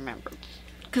 I can't remember.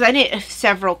 Because I knit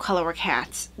several colorwork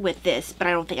hats with this, but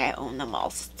I don't think I own them all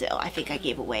still. I think I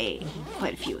gave away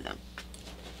quite a few of them.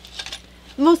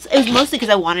 It was mostly because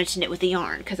I wanted to knit with the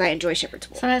yarn, because I enjoy shepherd's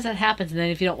wool. Sometimes that happens, and then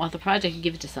if you don't want the project, you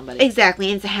give it to somebody. Exactly,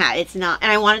 and it's a hat. It's not,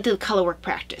 and I wanted to do colorwork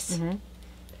practice.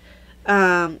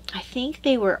 I think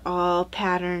they were all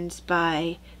patterns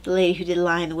by the lady who did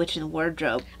Lion, the Witch, and the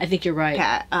Wardrobe. I think you're right.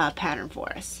 Pattern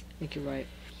for us. I think you're right.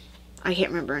 I can't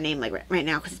remember her name like right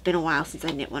now because it's been a while since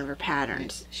I knit one of her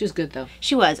patterns. She was good though.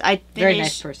 She was. I finished very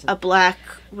nice person. A black,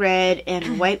 red,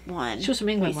 and white one. She was from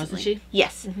England, recently. wasn't she?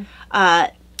 Yes.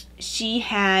 She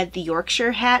had the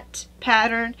Yorkshire hat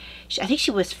pattern. I think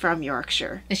she was from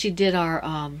Yorkshire. And she did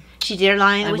our She did her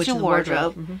Lion, the Witch, and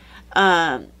Wardrobe.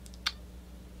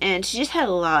 And she just had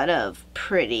a lot of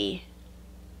pretty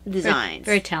designs.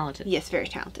 Very talented. Yes, very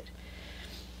talented.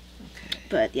 Okay.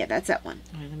 But yeah, that's that one.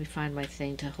 All right, let me find my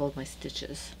thing to hold my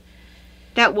stitches.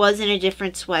 That was in a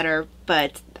different sweater,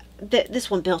 but this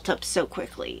one built up so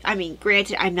quickly. I mean,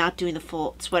 granted, I'm not doing the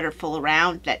full sweater full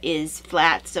around. That is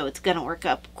flat, so it's going to work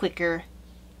up quicker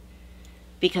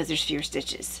because there's fewer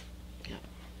stitches. Yeah,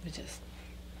 let me just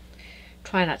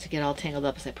try not to get all tangled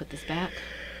up as I put this back.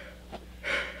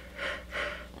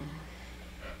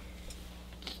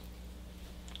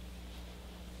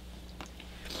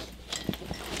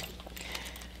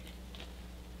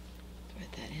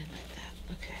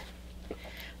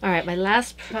 All right, my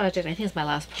last project, I think it's my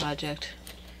last project.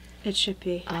 It should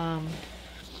be. I'm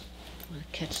going to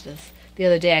catch this. The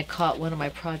other day I caught one of my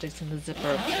projects in the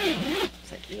zipper.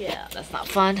 It's like, yeah, that's not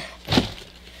fun.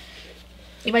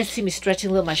 You might see me stretching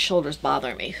a little, my shoulders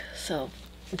bother me. So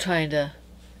I'm trying to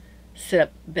sit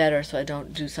up better so I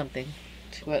don't do something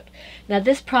to it. Now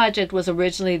this project was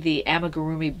originally the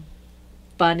amigurumi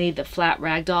bunny, the flat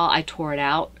rag doll. I tore it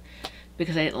out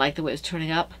because I didn't like the way it was turning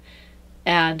up.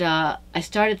 And I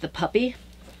started the puppy,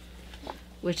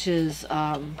 which is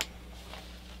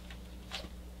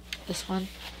this one.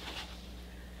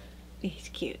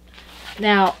 He's cute.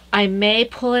 Now I may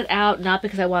pull it out, not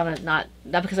because I want to, not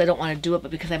because I don't want to do it, but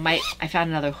because I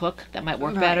found another hook that might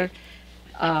work better.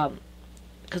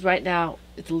 Because right now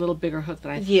it's a little bigger hook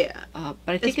than I. Yeah. But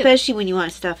I think especially when you want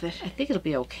to stuff it. I think it'll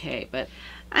be okay, but.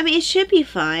 I mean, it should be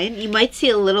fine. You might see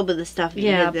a little bit of stuff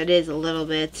that is a little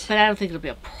bit. But I don't think it'll be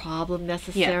a problem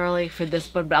necessarily for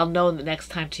this one. But I'll know the next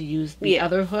time to use the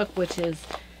other hook, which is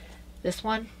this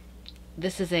one.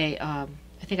 This is a, I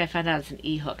think I found out it's an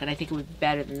E hook, and I think it would be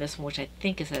better than this one, which I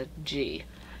think is a G.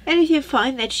 And if you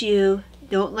find that you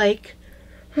don't like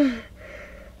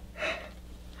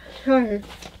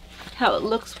how it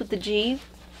looks with the G,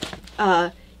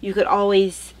 you could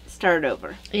always start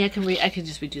over. Yeah, I can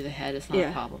just redo the head. It's not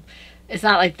a problem. It's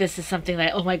not like this is something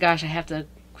that, oh my gosh, I have to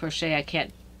crochet. I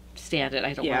can't stand it.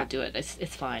 I don't want to do it.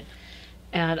 It's fine.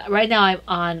 And right now I'm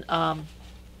on,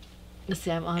 let's see,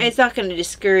 I'm on. It's not going to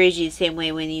discourage you the same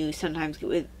way when you sometimes get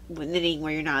with knitting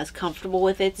where you're not as comfortable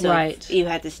with it. So if you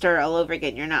had to start all over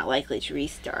again, you're not likely to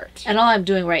restart. And all I'm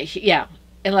doing right here,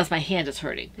 unless my hand is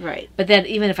hurting. Right. But then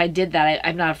even if I did that,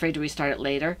 I'm not afraid to restart it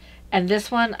later. And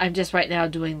this one, I'm just right now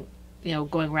doing,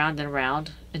 going round and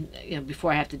round, and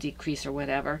before I have to decrease or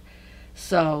whatever.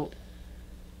 So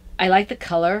I like the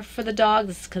color for the dog.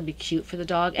 This is going to be cute for the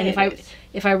dog. And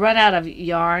if I run out of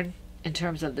yarn in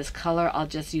terms of this color, I'll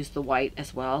just use the white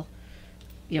as well.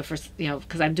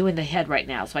 Because I'm doing the head right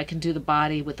now, so I can do the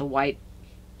body with the white,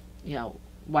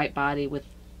 white body with,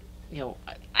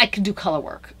 I can do color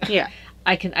work. Yeah.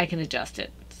 I can adjust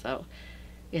it, so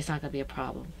it's not going to be a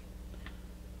problem.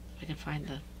 I can find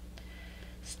the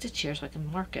stitch here so I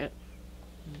can mark it.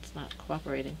 It's not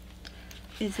cooperating.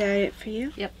 Is that it for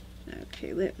you? Yep.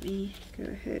 Okay, let me go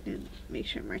ahead and make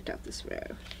sure I marked out this row.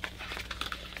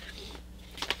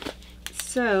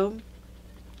 So,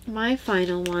 my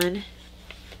final one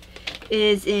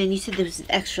is in, you said there was an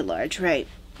extra large, right?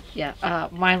 Yeah,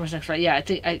 mine was extra. Yeah, I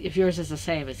think if yours is the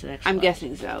same, it's an extra I'm large.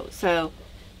 guessing so. So,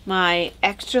 my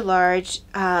extra large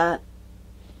PHN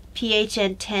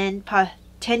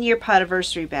 10-year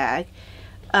Potiversary bag.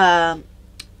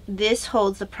 This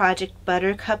holds the Project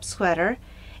Buttercup sweater,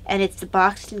 and it's the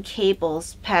Boxed in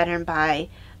Cables pattern by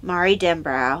Mari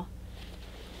Denbrow.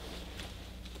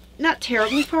 Not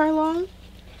terribly far along.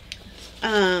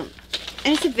 And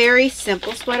it's a very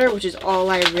simple sweater, which is all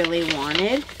I really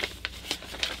wanted.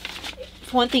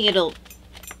 For one thing, it'll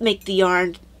make the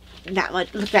yarn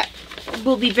look that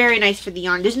will be very nice for the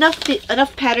yarn. There's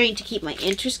enough patterning to keep my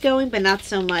interest going, but not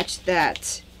so much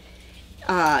that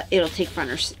it'll take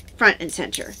front and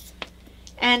center.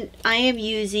 And I am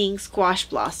using Squash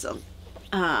Blossom.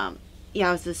 Yowza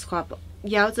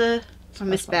from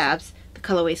Miss Babs, the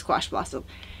colorway Squash Blossom.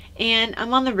 And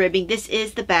I'm on the ribbing. This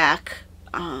is the back.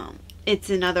 It's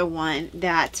another one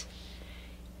that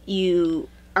you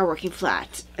are working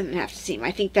flat and have to seam.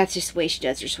 I think that's just the way she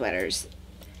does her sweaters.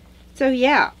 So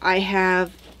yeah, I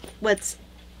have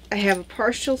a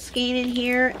partial skein in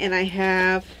here, and I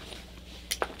have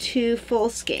 2 full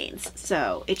skeins,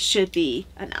 so it should be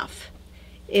enough.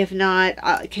 If not,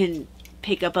 I can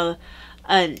pick up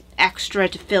an extra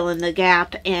to fill in the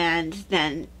gap, and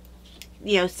then,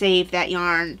 you know, save that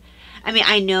yarn. I mean,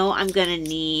 I know I'm gonna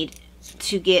need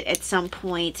to get at some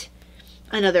point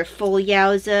another full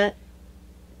Yowza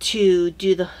to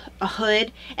do a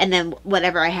hood, and then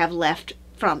whatever I have left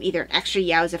from either an extra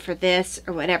Yowza for this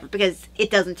or whatever, because it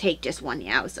doesn't take just one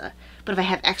Yowza. But if I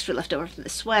have extra left over from the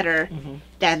sweater,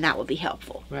 then that will be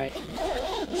helpful. Right.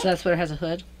 So that sweater has a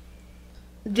hood?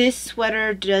 This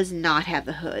sweater does not have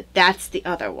the hood. That's the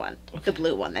other one, the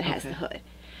blue one that has the hood.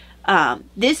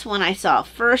 This one I saw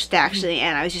first, actually,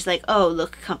 and I was just like, oh,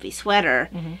 look, comfy sweater.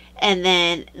 And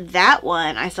then that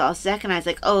one I saw second, I was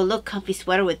like, oh, look, comfy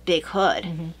sweater with big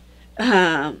hood.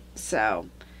 So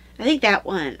I think that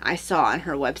one I saw on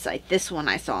her website. This one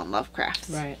I saw on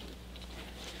Lovecrafts. Right.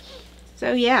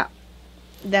 So yeah,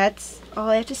 that's all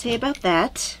I have to say about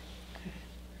that.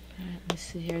 Let me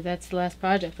see here. That's the last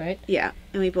project, right? Yeah,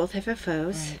 and we both have FOs.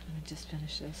 Right. Let me just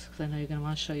finish this because I know you're going to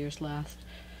want to show yours last.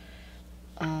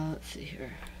 Let's see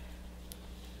here.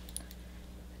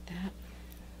 That.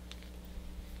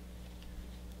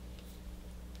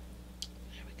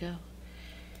 There we go.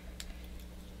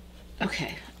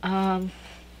 Okay.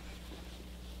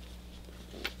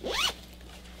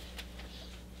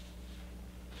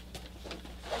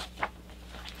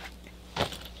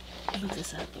 Move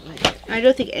this out of the way. I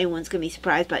don't think anyone's going to be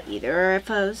surprised by either our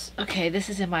FOs. Okay, this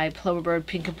is in my Plover Bird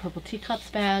pink and purple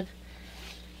teacups bag.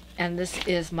 And this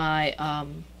is my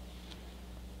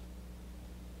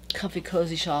comfy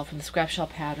cozy shawl from the scrap shawl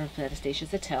pattern from Anastasia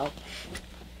Zattel.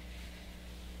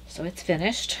 So it's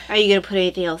finished. Are you going to put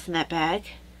anything else in that bag?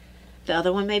 The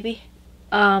other one, maybe?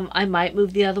 I might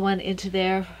move the other one into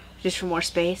there. Just for more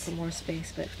space? For more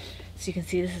space, but so you can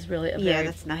see this is really a Yeah, very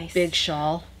that's nice. big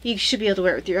shawl. You should be able to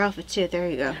wear it with your outfit, too. There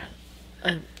you go.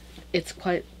 It's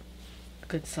quite a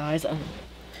good size.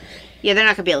 Yeah, they're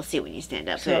not going to be able to see it when you stand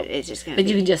up, So- but it's just going to But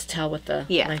be... you can just tell with the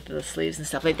Yeah. length of the sleeves and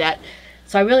stuff like that.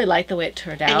 So I really like the way it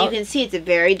turned out. And you can see it's a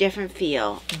very different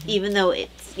feel, even though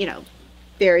it's, you know,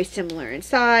 very similar in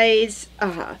size,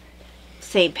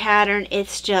 same pattern.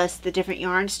 It's just the different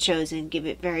yarns chosen give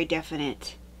it very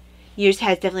definite. Yours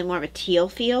has definitely more of a teal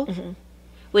feel,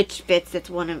 which fits. That's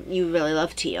one of... You really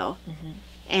love teal.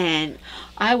 And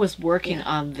I was working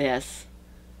on this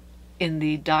in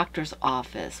the doctor's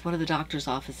office, one of the doctor's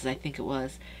offices, I think it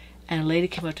was, and a lady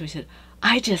came up to me and said,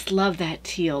 I just love that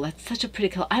teal. That's such a pretty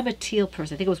color. I'm a teal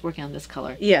person. I think I was working on this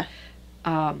color. yeah.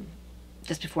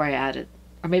 Just before I added,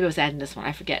 or maybe I was adding this one,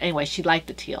 I forget. Anyway, she liked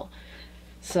the teal.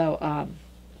 So,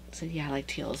 yeah, I like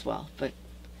teal as well. But,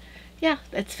 yeah,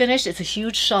 it's finished. It's a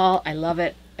huge shawl. I love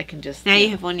it. I can just... Now you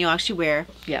have one you actually wear.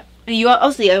 Yeah. And you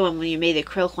also, the other one, when you made the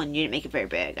acrylic one, you didn't make it very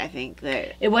big. I think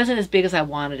that... It wasn't as big as I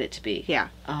wanted it to be. Yeah.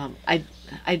 I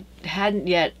hadn't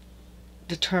yet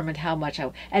determined how much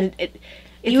and it's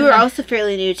You were also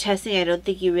fairly new to testing. I don't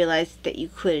think you realized that you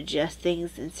could adjust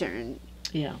things in certain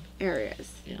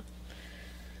areas. Yeah.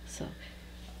 So.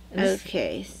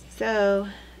 Okay, so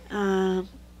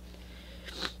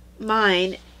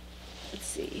mine. Let's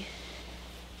see.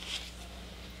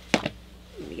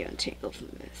 Let me get untangled from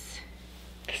this.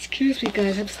 Excuse me,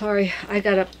 guys. I'm sorry. I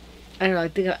got up. I don't know. I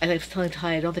think I was telling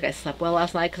Ty. I don't think I slept well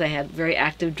last night because I had very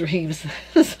active dreams.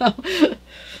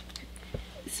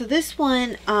 So this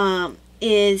one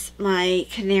is my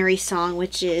Canary Song,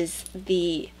 which is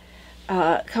the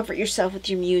Comfort Yourself with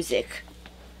Your Music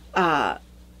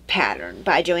pattern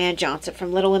by Joanne Johnson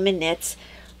from Little Women Knits.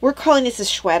 We're calling this a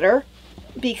sweater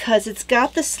because it's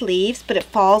got the sleeves, but it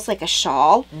falls like a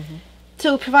shawl.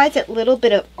 So it provides that little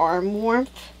bit of arm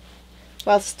warmth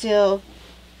while still,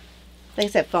 like I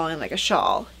said, falling like a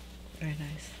shawl. Very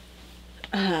nice.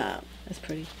 That's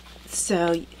pretty.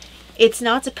 So it's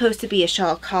not supposed to be a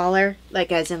shawl collar,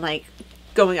 like as in like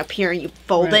going up here and you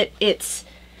fold it. It's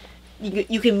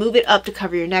you can move it up to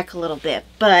cover your neck a little bit,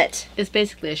 but It's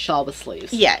basically a shawl with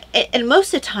sleeves. yeah, and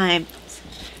most of the time,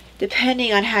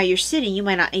 depending on how you're sitting, you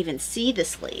might not even see the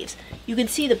sleeves. You can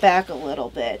see the back a little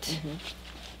bit.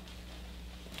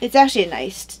 It's actually a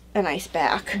nice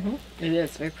back. It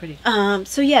is very pretty.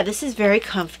 So yeah, this is very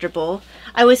comfortable.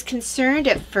 I was concerned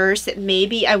at first that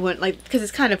maybe I wouldn't like, because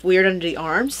it's kind of weird under the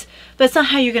arms, but it's not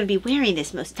how you're going to be wearing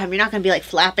this most of the time. You're not going to be like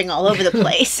flapping all over the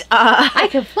place. I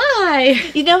can fly.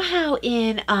 You know how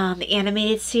in the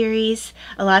animated series,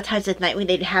 a lot of times at Nightwing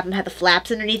they'd have him have the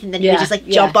flaps underneath, and then he would just like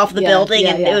jump off the building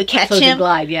and it would catch so him.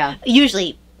 Glide, yeah.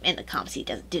 Usually in the comics he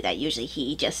doesn't do that. Usually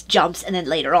he just jumps and then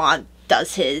later on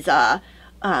does his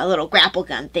little grapple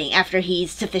gun thing after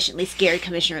he's sufficiently scared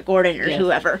Commissioner Gordon or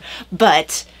whoever.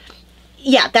 But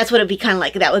yeah, that's what it'd be kind of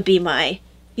like. That would be my,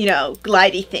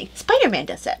 glidey thing. Spider-Man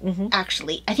does that,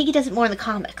 actually. I think he does it more in the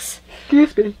comics.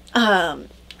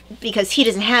 Because he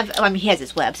doesn't have, he has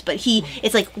his webs, but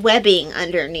it's like webbing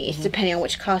underneath, depending on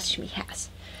which costume he has.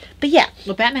 But yeah.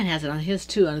 Well, Batman has it on his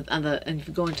too, and if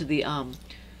you go into the,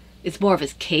 it's more of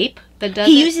his cape that does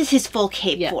He uses his full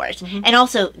cape for it. And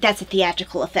also, that's a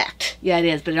theatrical effect. Yeah, it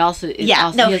is, but it also,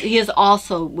 he is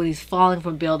also, when he's falling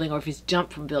from building or if he's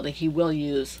jumped from building, he will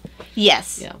use.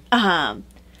 Yes. Yeah.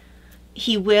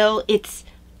 He will,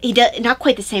 he does, not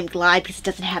quite the same glide because it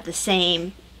doesn't have the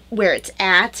same, where it's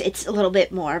at, it's a little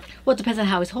bit more. Well, it depends on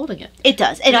how he's holding it. It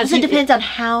does. It also depends on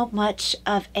how much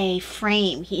of a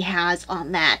frame he has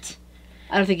on that.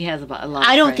 I don't think he has a lot.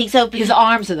 I don't think so. His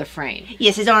arms are the frame.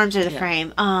 Yes, his arms are the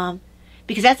frame.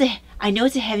 Because I know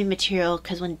it's a heavy material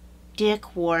because when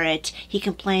Dick wore it, he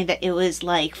complained that it was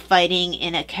like fighting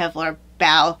in a Kevlar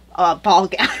ball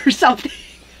gown or something.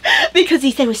 Because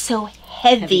he said it was so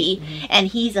heavy. And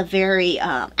he's a very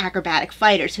acrobatic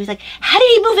fighter. So he's like, how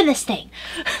did he move in this thing?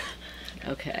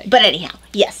 Okay. But anyhow,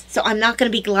 yes. So I'm not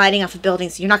going to be gliding off of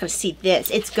buildings. So you're not going to see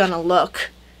this. It's going to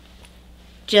look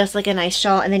just like a nice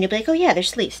shawl, and then you'll be like, oh yeah, there's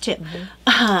sleeves too.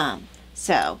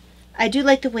 So I do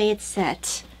like the way it's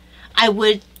set.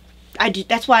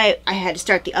 That's why I had to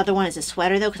start the other one as a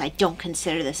sweater though, because I don't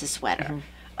consider this a sweater.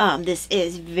 This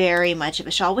is very much of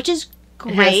a shawl, which is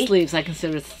great. It has sleeves. I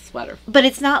consider it a sweater, but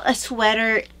it's not a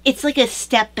sweater. It's like a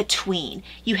step between.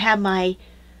 You have my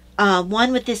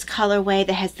one with this colorway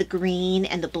that has the green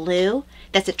and the blue.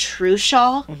 That's a true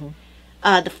shawl.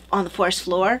 On the forest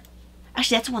floor.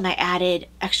 Actually, that's the one I added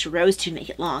extra rows to make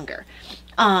it longer.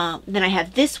 Then I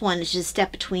have this one, which is a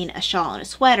step between a shawl and a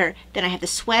sweater. Then I have the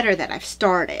sweater that I've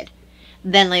started.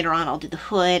 Then later on, I'll do the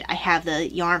hood. I have the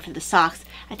yarn for the socks.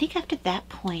 I think after that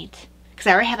point, because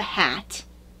I already have a hat.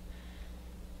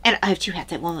 And I have two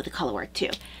hats. I have one with the color work,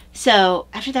 too. So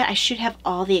after that, I should have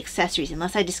all the accessories,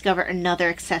 unless I discover another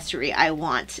accessory I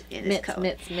want in this coat.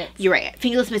 Mitts. You're right.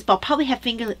 Fingerless mitts, but I'll probably have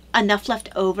enough left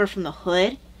over from the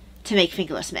hood to make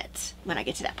fingerless mitts when I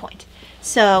get to that point.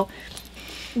 So,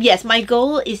 yes, my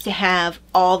goal is to have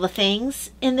all the things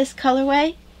in this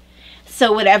colorway.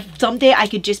 So whatever, someday I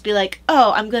could just be like,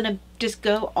 oh, I'm going to just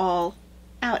go all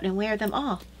out and wear them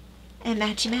all. And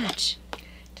match.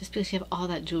 Just because you have all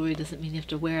that jewelry doesn't mean you have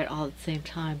to wear it all at the same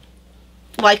time.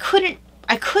 Well, I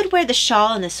could wear the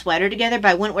shawl and the sweater together, but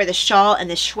I wouldn't wear the shawl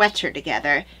and the sweater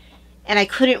together. And I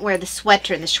couldn't wear the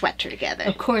sweater and the sweater together.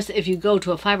 Of course, if you go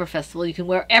to a fiber festival, you can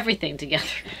wear everything together.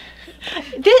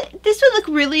 This would look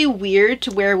really weird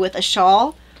to wear with a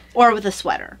shawl or with a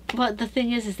sweater. Well, the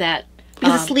thing is that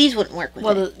because the sleeves wouldn't work with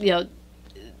it. Well,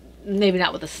 maybe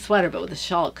not with a sweater, but with a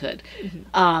shawl it could.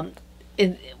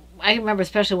 I remember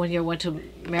especially when you went to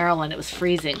Maryland, it was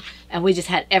freezing, and we just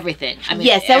had everything.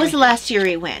 Yes, that was the last year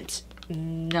we went.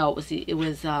 No, it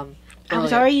was. I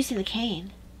was already using the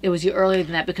cane. It was earlier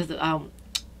than that because it was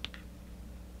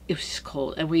just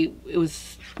cold, and it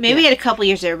was. Maybe we had a couple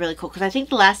years that were really cold because I think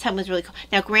the last time was really cold.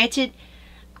 Now, granted,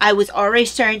 I was already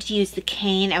starting to use the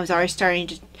cane. I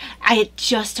had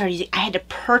just started using. I had to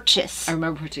purchase. I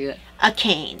remember purchasing it. A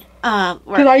cane.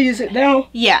 Can I use it now?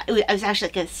 Yeah, it was actually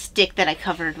like a stick that I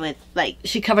covered with like.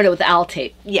 She covered it with owl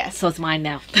tape. Yes, so it's mine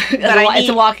now. It's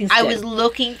a walking stick. I was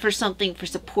looking for something for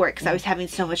support because I was having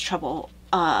so much trouble.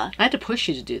 I had to push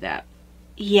you to do that.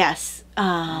 Yes.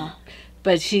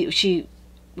 But she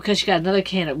because she got another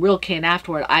cane, a real cane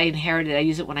afterward. I inherited. I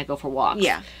use it when I go for walks.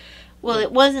 Yeah. Well,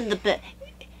 it wasn't the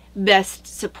best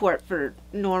support for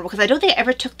normal because I don't think I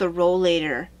ever took the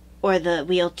rollator or the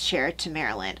wheelchair to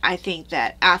Maryland. I think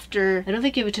that after... I don't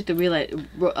think you ever took the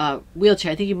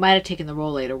wheelchair. I think you might have taken the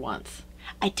rollator once.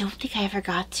 I don't think I ever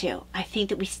got to. I think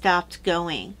that we stopped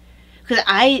going. Because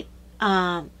I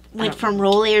went from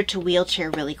rollator to wheelchair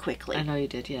really quickly. I know you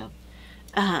did, yeah.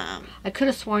 I could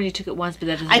have sworn you took it once, but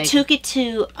that doesn't I took it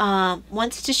to,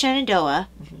 once to Shenandoah,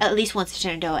 at least once to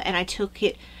Shenandoah, and I took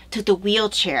the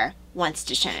wheelchair once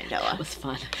to Shenandoah. It was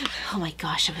fun. Oh my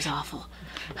gosh, it was awful.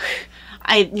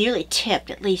 I nearly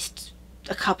tipped at least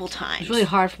a couple times. It's really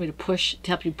hard for me to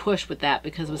help you push with that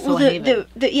because it was so uneven.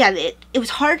 It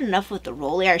was hard enough with the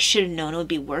roller. I should have known it would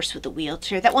be worse with the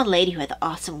wheelchair. That one lady who had the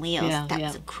awesome wheels, that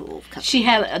was a cool custom. She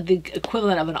had the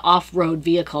equivalent of an off-road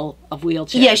vehicle of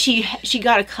wheelchair. Yeah, she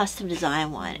got a custom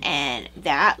design one, and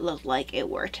that looked like it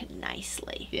worked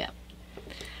nicely. Yeah.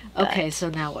 Okay, so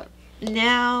now what?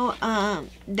 Now,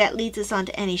 that leads us on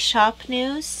to any shop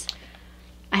news.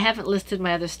 I haven't listed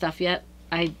my other stuff yet.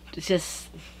 I just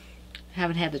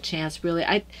haven't had the chance, really.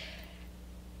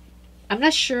 I'm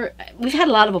not sure. We've had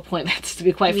a lot of appointments, to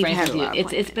be quite frank with you.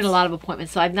 It's been a lot of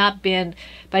appointments, so I've not been.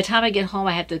 By the time I get home,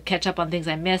 I have to catch up on things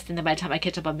I missed, and then by the time I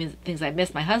catch up on things I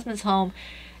missed, my husband's home,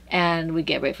 and we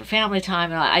get ready for family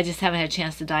time, and I just haven't had a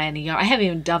chance to dye any yarn. I haven't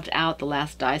even dumped out the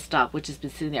last dye stock, which has been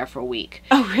sitting there for a week.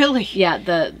 Oh, really? Yeah.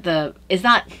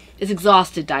 It's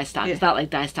exhausted dye stock. Yeah. It's not like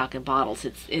dye stock in bottles.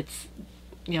 It's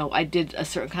you know, I did a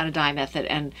certain kind of dye method,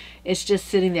 and it's just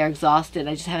sitting there exhausted.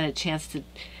 I just haven't had a chance to,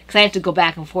 because I have to go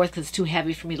back and forth because it's too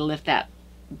heavy for me to lift that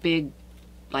big,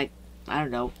 like, I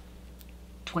don't know,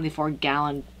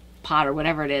 24-gallon pot or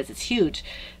whatever it is. It's huge,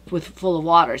 full of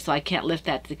water, so I can't lift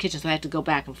that to the kitchen, so I have to go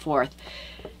back and forth.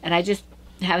 And I just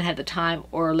haven't had the time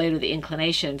or later the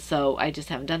inclination, so I just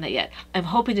haven't done that yet. I'm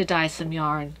hoping to dye some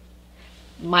yarn.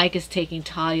 Mike is taking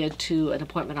Talia to an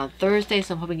appointment on Thursday,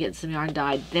 so I'm hoping to get some yarn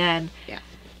dyed then. Yeah.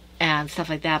 And stuff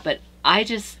like that. But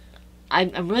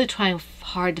I'm really trying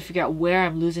hard to figure out where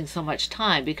I'm losing so much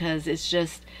time, because it's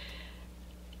just,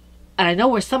 and I know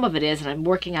where some of it is, and I'm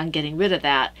working on getting rid of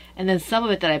that. And then some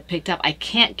of it that I picked up, I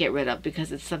can't get rid of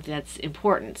because it's something that's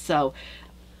important. So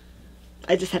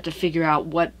I just have to figure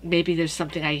out maybe there's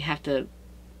something I have to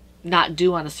not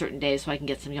do on a certain day so I can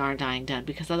get some yarn dyeing done,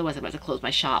 because otherwise I'm about to close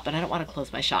my shop, and I don't want to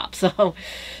close my shop. So,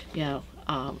 you know,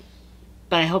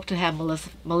 but I hope to have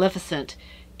Maleficent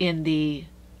in the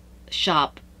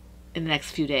shop in the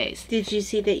next few days. Did you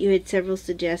see that you had several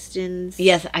suggestions?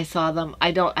 Yes, I saw them.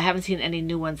 I haven't seen any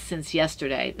new ones since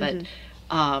yesterday, but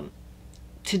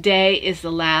today is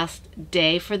the last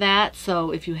day for that. So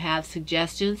if you have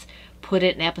suggestions, put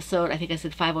it in episode, I think I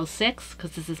said 506,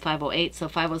 because this is 508, so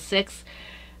 506.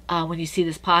 When you see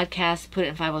this podcast, put it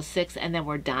in 506, and then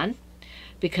we're done,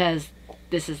 because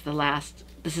this is the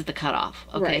cutoff.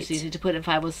 Okay, right. So you need to put it in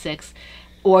 506,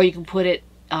 or you can put it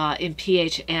in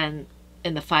PHN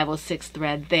in the 506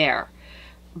 thread there,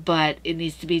 but it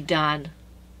needs to be done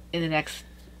in the next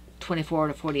 24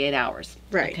 to 48 hours.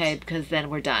 Right. Okay, because then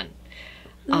we're done.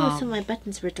 Ooh, so my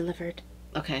buttons were delivered.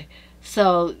 Okay,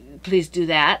 so please do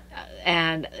that,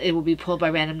 and it will be pulled by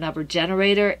random number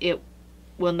generator. It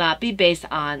will not be based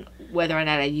on whether or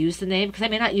not I use the name, because I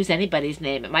may not use anybody's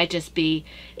name. It might just be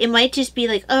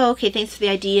like, oh, okay, thanks for the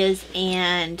ideas,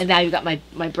 and now you've got my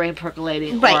brain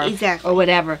percolating, right? Exactly, or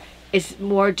whatever. It's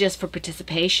more just for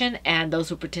participation, and those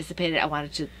who participated, I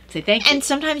wanted to say thank you. And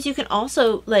sometimes you can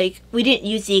also, like, we didn't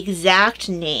use the exact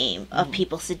name of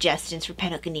people's suggestions for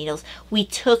Penhook and Needles. We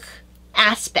took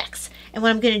aspects, and what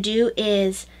I'm going to do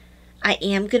is I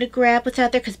am going to grab what's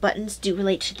out there, because buttons do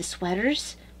relate to the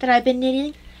sweaters that I've been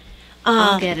knitting.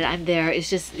 I'll get it. I'm there. It's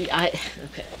just okay.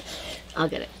 I'll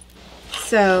get it.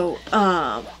 So,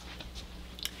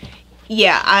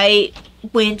 yeah, I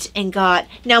went and got.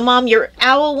 Now, Mom, your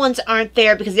owl ones aren't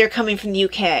there because they're coming from the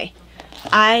UK.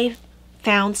 I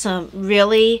found some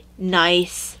really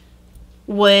nice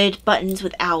wood buttons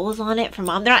with owls on it for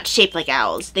Mom. They're not shaped like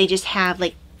owls. They just have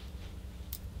like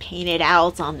painted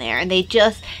owls on there, and they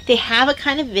have a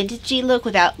kind of vintagey look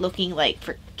without looking like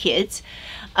for kids.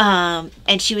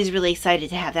 And she was really excited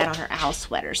to have that on her owl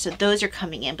sweater. So those are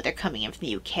coming in, but they're coming in from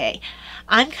the UK.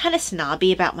 I'm kind of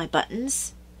snobby about my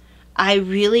buttons. I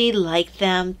really like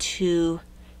them to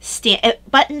stand.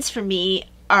 Buttons for me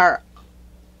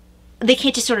they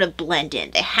can't just sort of blend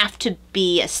in. They have to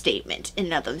be a statement in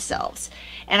and of themselves.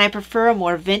 And I prefer a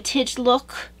more vintage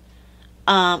look.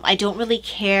 I don't really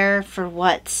care for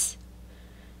what's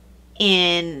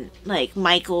in like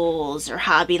Michael's or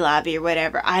Hobby Lobby or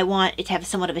whatever. I want it to have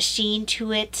somewhat of a sheen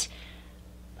to it.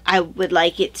 I would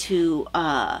like it to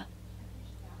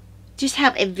just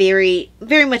have a very,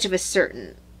 very much of a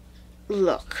certain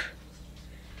look.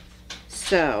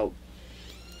 So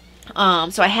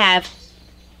I have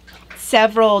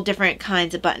several different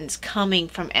kinds of buttons coming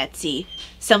from Etsy.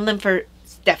 Some of them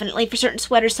definitely for certain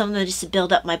sweaters, some of them just to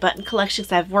build up my button collection,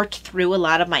 because I've worked through a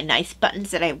lot of my nice buttons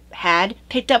that I had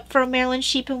picked up from Maryland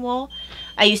Sheep and Wool.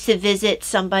 I used to visit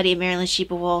somebody at Maryland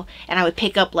Sheep and Wool, and I would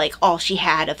pick up like all she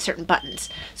had of certain buttons.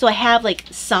 So I have like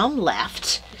some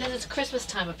left. Because it's Christmas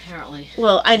time, apparently.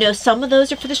 Well, I know some of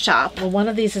those are for the shop. Well, one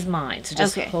of these is mine, so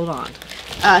just hold on.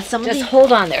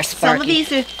 Hold on there, Sparky. Some of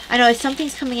these are, I know some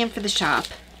things coming in for the shop.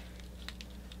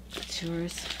 That's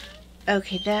yours.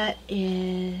 Okay, that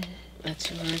is...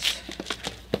 That's yours.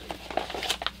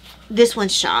 This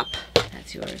one's shop.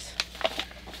 That's yours.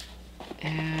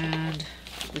 And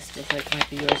this feels like might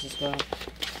be yours as well.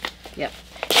 Yep.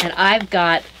 And I've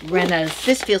got Rena's.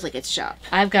 This feels like it's shop.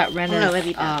 I've got Rena's. Oh, no,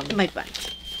 maybe not. It might be.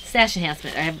 Stash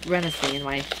enhancement. I have Rena's thing in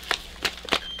my. Yeah,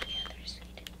 they're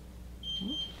sweet.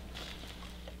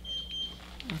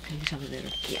 Okay, you tell me later.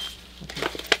 Yeah. Okay.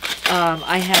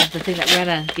 I have the thing that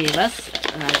Rena gave us,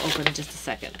 and I'll open in just a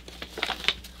second.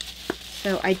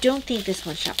 So I don't think this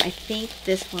one's shop. I think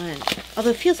this one, although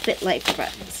it feels a bit light for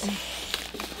buttons.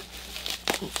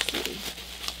 Let's see.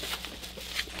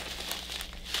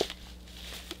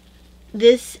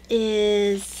 This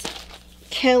is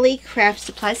Kelly Craft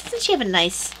Supplies. Doesn't she have a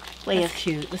nice way That's of...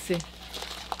 cute. Let's see.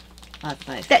 Oh, that's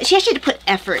nice. That, she actually had to put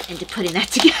effort into putting that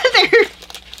together.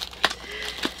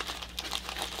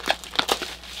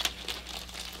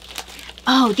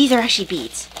 Oh, these are actually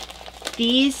beads.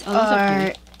 These Oh, those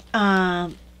are are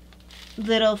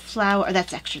little flower.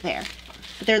 That's extra there.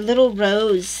 They're little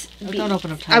rose beads. Don't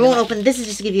open them. I won't open. This is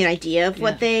just to give you an idea of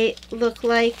what they look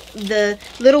like. The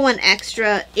little one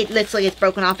extra, it looks like it's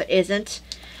broken off. It isn't.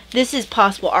 This is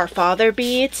possible Our Father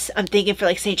beads. I'm thinking for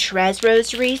like St. Therese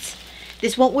rosaries.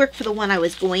 This won't work for the one I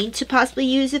was going to possibly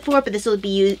use it for, but this will be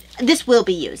used. This will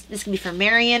be used. This can be for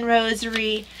Marian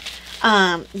rosary.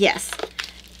 Yes.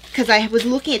 Because I was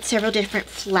looking at several different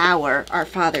flower Our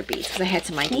Father beads because I had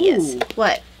some ideas. Ooh.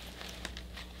 What?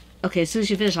 Okay, as soon as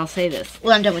you finish, I'll say this.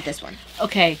 Well, I'm done with this one.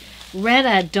 Okay,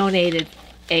 Rena donated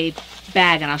a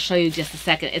bag, and I'll show you in just a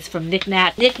second. It's from Knick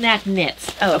Knack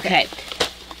Knits. Oh, okay.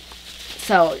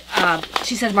 So,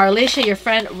 she says, Marlisha, your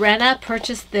friend Rena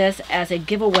purchased this as a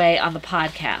giveaway on the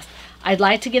podcast. I'd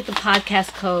like to give the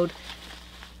podcast code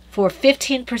for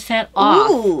 15% off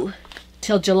Ooh.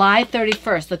 till July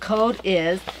 31st. The code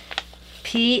is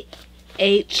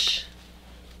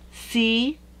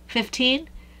PHC15.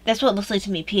 That's what it looks like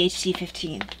to me, PHC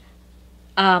 15.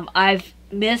 I've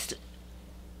missed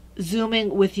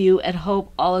Zooming with you and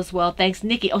hope all is well. Thanks,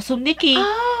 Nikki. Oh, so Nikki,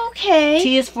 Oh, okay.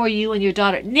 T is for you and your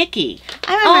daughter, Nikki.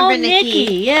 I remember Nikki.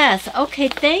 Nikki. Yes. Okay.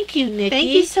 Thank you, Nikki.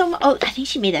 Thank you so much. Oh, I think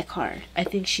she made that card. I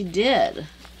think she did.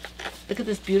 Look at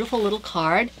this beautiful little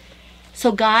card.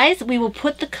 So, guys, we will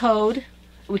put the code.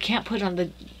 We can't put it on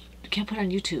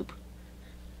YouTube.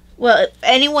 Well,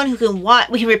 anyone who can watch,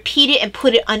 we can repeat it and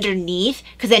put it underneath,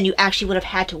 because then you actually would have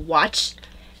had to watch.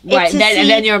 Right, and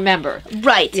then you're a member.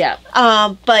 Right. Yeah.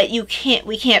 But we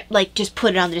can't like just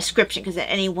put it on the description, because then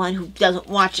anyone who doesn't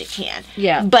watch it can.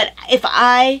 Yeah. But if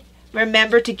I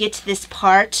remember to get to this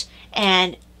part,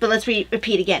 but let's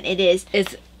repeat again. It's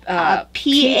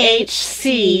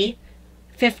PHC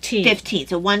 15. 15,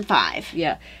 so 15.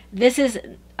 Yeah. This is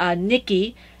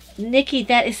Nikki. Nikki,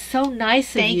 that is so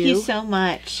nice of you. Thank you so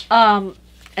much. And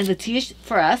the tea is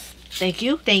for us. Thank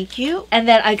you. Thank you. And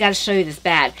then I got to show you this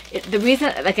bag. The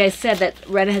reason, like I said, that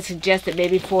Rena has suggested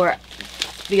maybe for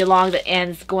the along that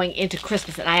ends going into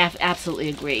Christmas, and I absolutely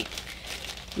agree.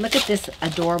 Look at this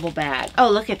adorable bag. Oh,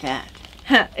 look at that.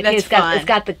 Okay, That's fun. It's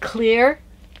got the clear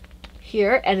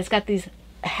here, and it's got these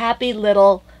happy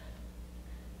little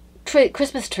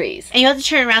Christmas trees. And you have to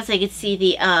turn around so you can see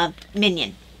the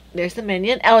minion. There's the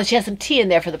minion. Oh, and she has some tea in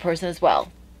there for the person as well.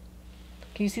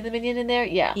 Can you see the minion in there?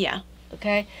 Yeah. Yeah.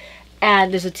 Okay.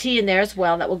 And there's a tea in there as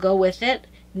well that will go with it.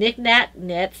 Knick Knack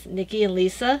Knits, Nikki and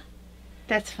Lisa.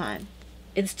 That's fun.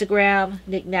 Instagram,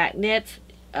 Knick Knack Knits.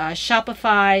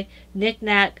 Shopify, Knick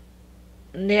Knack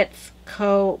Knits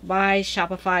Co. by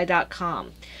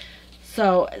Shopify.com.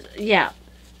 So, yeah.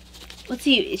 Let's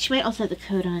see. She might also have the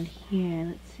code on here.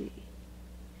 Let's see.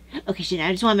 Okay, she didn't.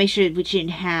 I just want to make sure we didn't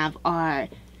have our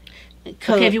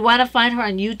code. Okay, if you want to find her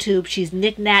on YouTube, she's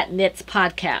Knick Knack Knits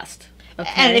Podcast.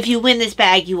 Okay. And if you win this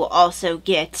bag, you will also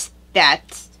get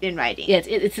that in writing. Yeah,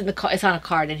 it's in the it's on a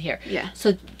card in here. Yeah.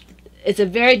 So it's a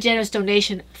very generous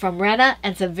donation from Rena,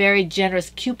 and it's a very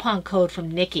generous coupon code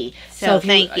from Nikki. So if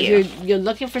thank you. You're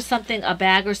looking for something, a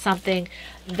bag or something,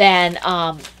 then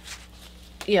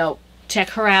check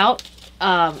her out.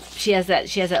 She has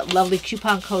that lovely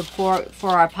coupon code for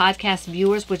our podcast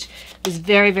viewers, which is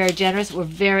very, very generous. We're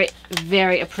very,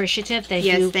 very appreciative. Thank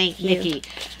you, Nikki.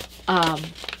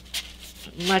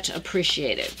 Much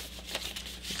appreciated.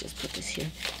 Just put this here.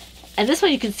 And this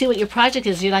one you can see what your project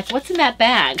is. You're like, what's in that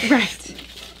bag? Right.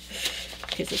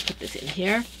 Okay, so let's put this in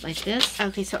here like this.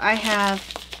 Okay, so I'm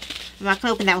not going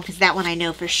to open that one because that one I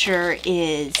know for sure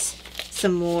is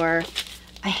some more.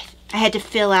 I had to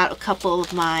fill out a couple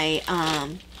of my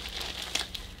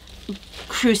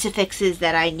crucifixes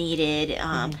that I needed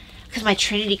because my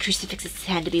Trinity crucifixes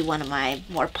tend to be one of my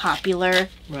more popular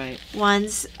right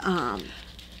ones.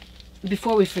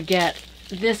 before we forget,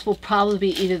 this will probably be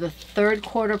either the third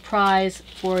quarter prize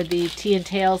for the Tea and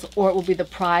Tails, or it will be the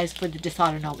prize for the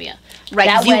Dysautonomia. Right,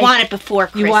 That 'cause you way, want it before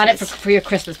Christmas. You want it for your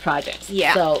Christmas projects.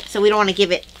 Yeah. So we don't want to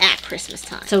give it at Christmas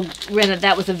time. So, Rena,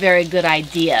 that was a very good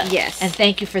idea. Yes. And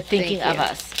thank you for thinking Thank of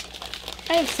you. us.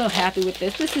 I am so happy with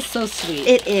this. This is so sweet.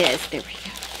 It is. There we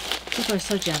go. People are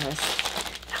so generous.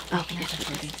 Oh, Look that's at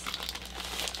pretty. these.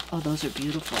 Oh, those are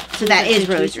beautiful. So that is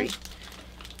Rita? Rosary.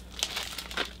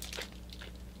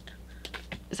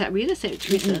 Is that Rita? Say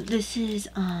Teresa. This is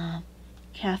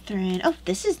Catherine. Oh,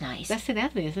 this is nice. That's St.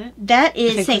 Anthony, isn't it? That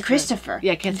is Saint St. Christopher. Christopher.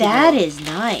 Yeah, I can't see That that. is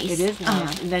nice. It is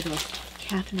nice. And that was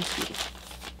Catherine Sweet.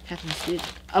 Catherine Sweet.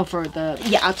 Oh, for the...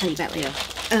 Yeah, I'll tell you about later.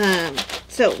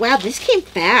 So wow, this came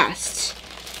fast.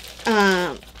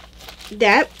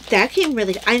 That came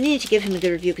really. I needed to give him a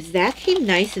good review because that came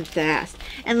nice and fast.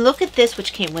 And look at this,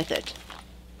 which came with it.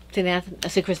 St. Anthony,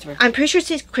 St. Christopher. I'm pretty sure it's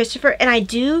St. Christopher, and I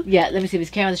do. Yeah, let me see. If he's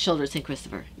carrying on the shoulder, it's St.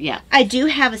 Christopher. Yeah. I do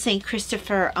have a St.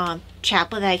 Christopher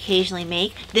chaplet that I occasionally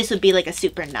make. This would be like a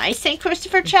super nice St.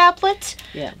 Christopher chaplet.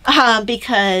 Yeah.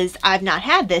 Because I've not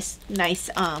had this nice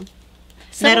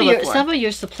metal before. Some of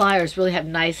your suppliers really have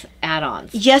nice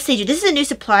add-ons. Yes, they do. This is a new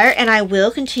supplier, and I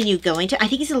will continue going to. I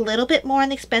think he's a little bit more on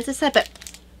the expensive side, but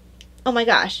oh my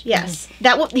gosh, yes.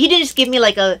 He didn't just give me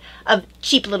like a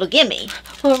cheap little gimme.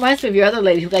 Well, it reminds me of your other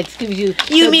lady who likes gives you...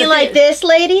 You mean like this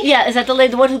lady? Yeah, is that the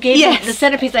lady, the one who gave Yes. me the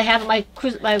centerpiece I have in my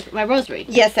rosary?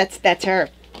 Yes, that's her.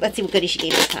 Let's see what goodie she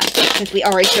gave this time, since we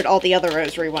already showed all the other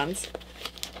rosary ones.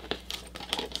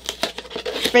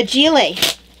 Fragile.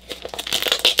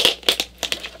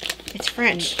 It's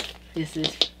French. This is...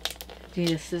 Do you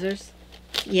need the scissors?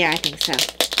 Yeah, I think so.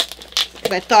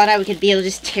 Because I thought I could be able to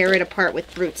just tear it apart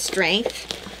with brute strength.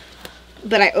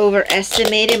 But I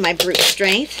overestimated my brute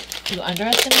strength. You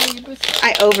underestimated your brute strength?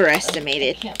 I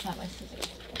overestimated. I can't find my scissors.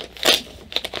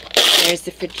 There's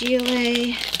the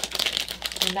Fragile.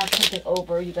 And that's something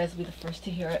over. You guys will be the first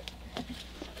to hear it.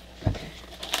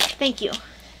 Thank you.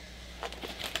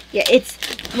 Yeah, it's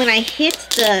when I hit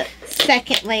the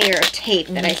second layer of tape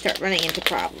that I start running into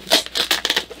problems.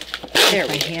 There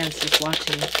My we go. hand's just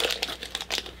watching.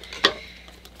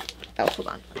 Oh, hold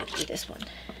on. I can do this one.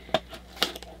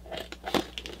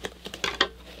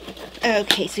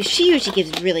 Okay, so she usually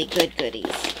gives really good goodies.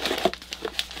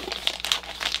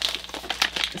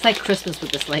 It's like Christmas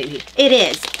with this lady. It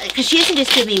is. Because she doesn't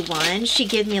just give me one. She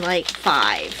gives me like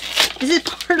 5. This is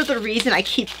part of the reason I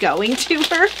keep going to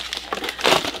her.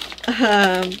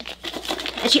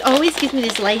 And she always gives me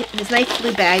this nice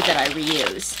blue bag that I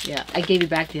reuse. Yeah, I gave you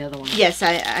back the other one. Yes,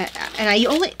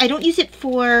 I don't use it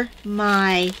for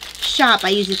my shop. I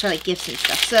use it for like gifts and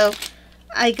stuff. So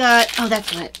I got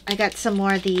that's what I got some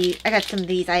more of the I got some of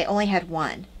these. I only had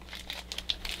one.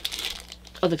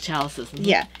 Oh, the chalices. Mhm.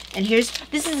 Yeah, and this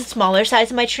is a smaller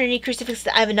size of my Trinity crucifix.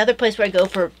 I have another place where I go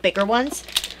for bigger ones.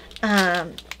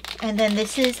 And then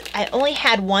this is I only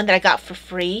had one that I got for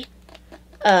free.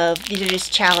 These are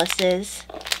just chalices.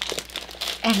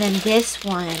 And then this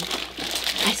one,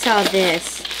 I saw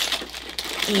this,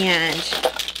 and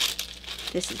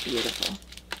this is beautiful.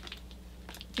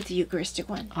 It's a Eucharistic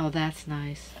one. Oh, that's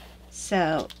nice.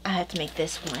 So I had to make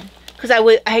this one. Because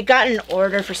I had gotten an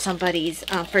order for somebody's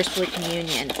First Holy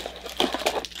Communion.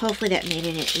 Hopefully that made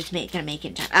it. It was going to make it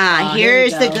in time. Oh, here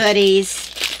Here's we the go.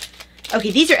 goodies.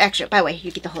 Okay, these are extra. By the way, you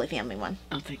get the Holy Family one.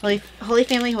 Oh, thank you. Holy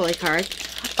Family Holy card.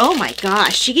 Oh my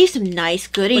gosh, she gave some nice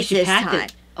goodies she this packed time.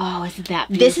 it. Oh, isn't that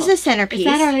This beautiful? is a centerpiece. Is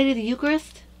that Our Lady of the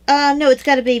Eucharist? No, it's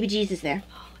got a baby Jesus there.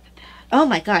 Oh, look at that. Oh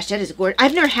my gosh, that is gorgeous.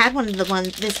 I've never had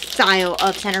this style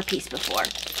of centerpiece before.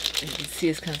 You can see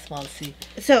it's kind of small to see.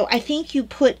 So I think you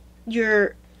put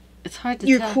your It's hard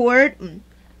to tell. cord.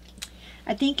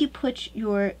 I think you put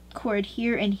your cord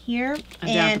here and here,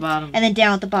 And down at the bottom. and then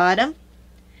down at the bottom.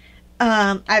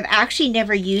 I've actually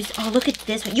never used. Oh, look at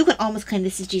this one. You can almost claim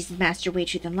this is Jesus' Master, Way,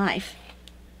 Truth, and Life.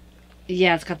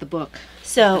 Yeah, it's got the book.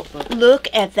 So look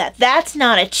at that. That's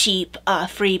not a cheap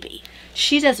freebie.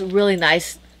 She does really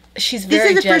nice. She's This very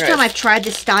is the generous. first time I've tried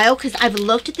this style because I've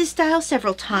looked at this style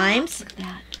several times. Look at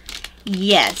that.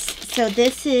 Yes. So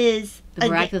this is The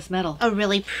miraculous medal. a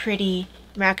really pretty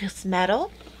miraculous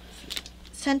medal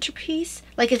centerpiece.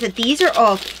 Like I said, these are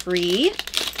all free.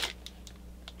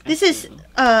 This is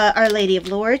Our Lady of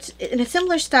Lourdes in a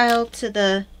similar style to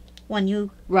the one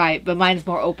you... Right, but mine is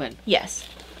more open. Yes.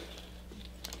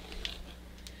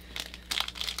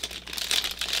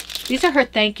 These are her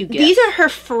thank you gifts. These are her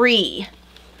free.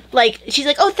 Like, she's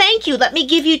like, oh, thank you. Let me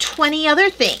give you 20 other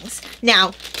things.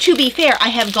 Now, to be fair, I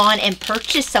have gone and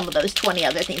purchased some of those 20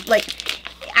 other things. Like,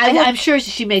 I'm sure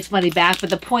she makes money back, but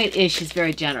the point is she's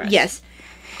very generous. Yes.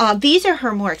 These are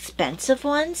her more expensive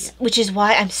ones, which is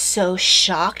why I'm so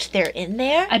shocked they're in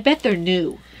there. I bet they're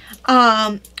new.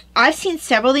 I've seen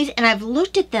several of these, and I've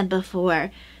looked at them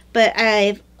before, but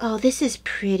oh, this is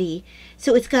pretty.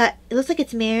 So it looks like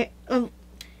it's Mary.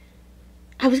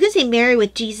 I was going to say Mary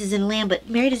with Jesus and a lamb, but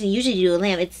Mary doesn't usually do a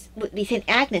lamb. It's the St.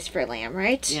 Agnes for a lamb,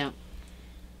 right? Yeah.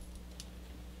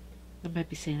 That might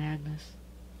be St. Agnes.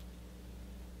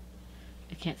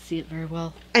 I can't see it very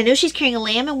well. I know she's carrying a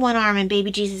lamb in one arm and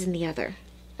baby Jesus in the other.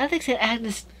 I think St.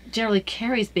 Agnes generally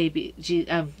carries baby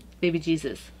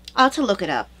Jesus. I'll have to look it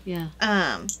up. Yeah.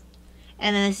 And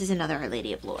then this is another Our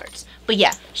Lady of Lourdes. But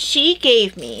yeah, she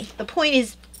gave me, the point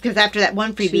is, because after that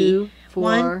one freebie. 2,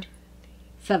 4,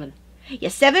 7. Yeah,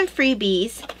 7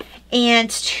 freebies, and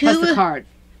 2 Plus the card.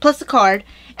 Plus the card,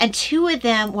 and 2 of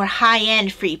them were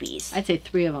high-end freebies. I'd say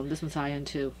 3 of them. This one's high-end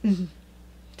too.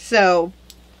 So,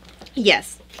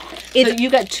 yes. So you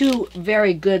got 2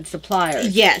 very good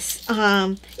suppliers. Yes.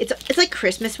 It's like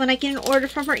Christmas when I get an order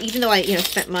from her, even though I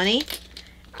spent money.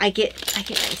 I get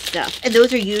nice stuff. And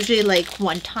those are usually like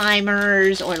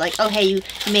one-timers, or like, oh hey, you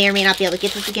may or may not be able to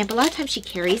get this again, but a lot of times she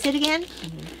carries it again.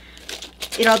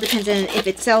 It all depends on if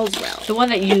it sells well. The one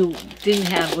that you didn't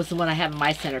have was the one I have in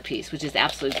my centerpiece, which is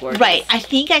absolutely gorgeous. Right. I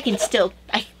think I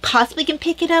possibly can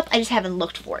pick it up. I just haven't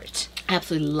looked for it.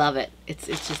 Absolutely love it. It's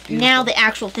just beautiful. Now the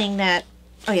actual thing that,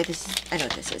 oh yeah, I know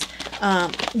what this is.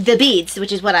 The beads,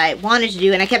 which is what I wanted to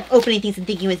do, and I kept opening things and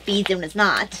thinking it was beads and it was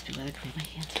not.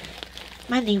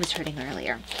 My knee was hurting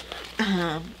earlier.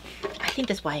 I think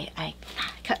that's why I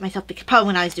cut myself, probably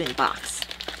when I was doing the box.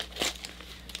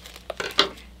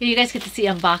 Yeah, you guys get to see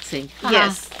unboxing.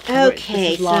 Yes.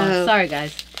 Okay, this is long. so Sorry,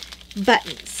 guys.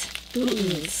 Buttons.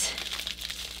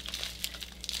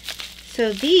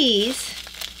 So these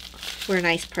were a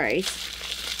nice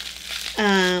price.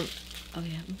 Oh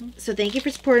yeah. So thank you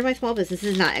for supporting my small business.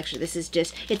 This is not actually. This is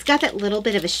just. It's got that little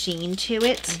bit of a sheen to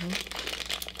it.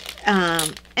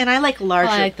 And I like larger.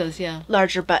 Oh, I like those. Yeah.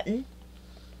 Larger button.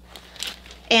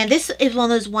 And this is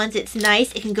one of those ones. It's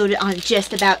nice. It can go on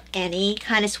just about any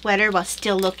kind of sweater while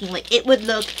still looking like it would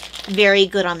look very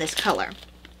good on this color.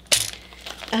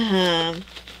 But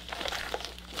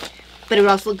it would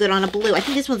also look good on a blue. I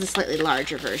think this one's a slightly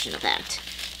larger version of that.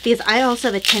 Because I also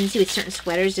have a tendency with certain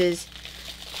sweaters is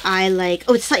I like...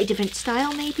 Oh, it's a slightly different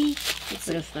style, maybe? It's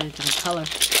a slightly different color.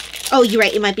 Oh, you're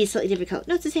right. It might be a slightly different color.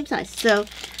 No, it's the same size. So,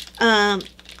 oh,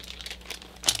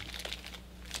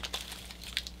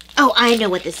 I know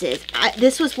what this is.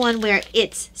 This was one where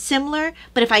it's similar,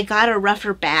 but if I got a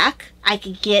rougher back, I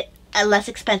could get a less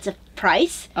expensive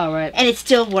price. Oh, right. And it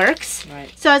still works.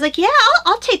 Right. So I was like, yeah,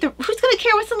 I'll take the... Who's going to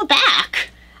care what's on the back?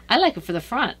 I like it for the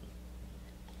front.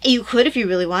 You could if you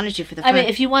really wanted to for the front. I mean,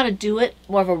 if you want to do it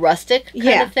more of a rustic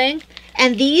kind of thing.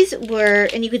 And these were,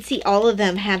 and you could see all of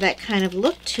them have that kind of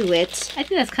look to it. I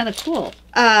think that's kind of cool.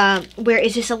 Where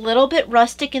it's just a little bit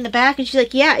rustic in the back. And she's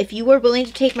like, yeah, if you were willing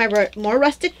to take my more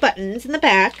rustic buttons in the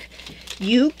back,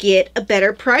 you get a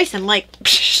better price. I'm like,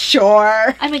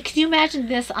 sure. I mean, can you imagine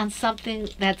this on something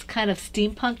that's kind of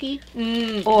steampunky?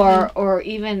 Or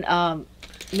even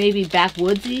maybe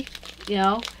backwoodsy, you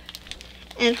know?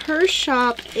 And her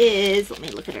shop is, let me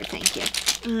look at her, thank you.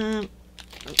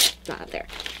 It's not up there.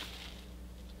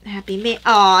 Happy Mail.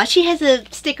 Aw, she has a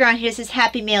sticker on here that says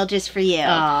Happy Mail just for you.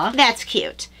 Aw. That's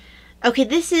cute. Okay,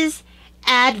 this is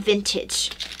Ad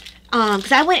Vintage.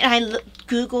 Because I went and I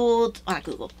Googled, not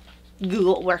Google.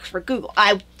 Google works for Google.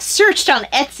 I searched on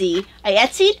Etsy. I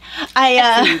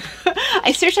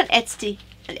searched on Etsy.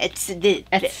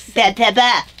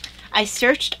 I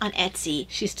searched on Etsy.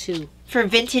 She's 2. For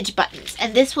vintage buttons.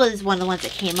 And this was one of the ones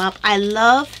that came up. I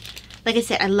love, like I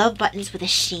said, I love buttons with a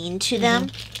sheen to them.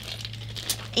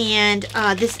 And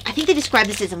this, I think they describe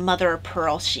this as a mother of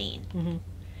pearl sheen.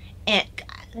 And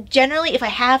generally, if I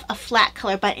have a flat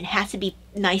color button, it has to be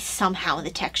nice somehow in the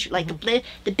texture. Like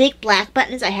the big black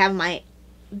buttons I have in my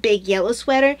big yellow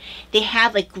sweater, they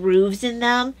have like grooves in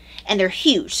them, and they're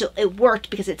huge. So it worked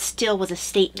because it still was a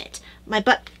statement. My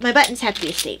buttons have to be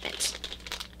a statement.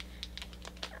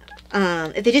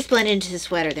 If they just blend into the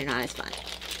sweater, they're not as fun.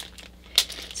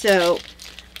 So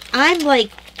I'm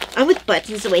with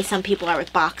buttons the way some people are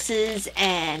with boxes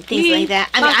and things like that.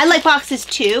 I mean, I like boxes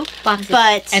too,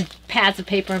 but... And pads of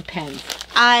paper and pens.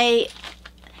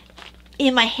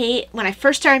 When I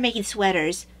first started making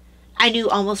sweaters, I knew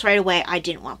almost right away I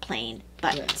didn't want plain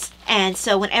buttons. Yeah. And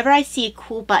so whenever I see a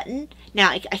cool button, now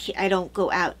I don't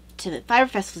go out to the fiber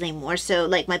festivals anymore, so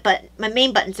like my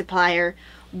main button supplier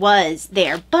was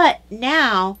there, but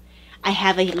now I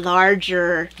have a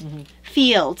larger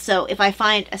field, so if I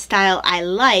find a style I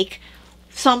like,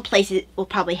 some places will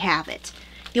probably have it.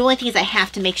 The only thing is I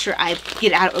have to make sure I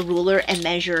get out a ruler and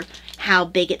measure how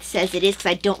big it says it is, because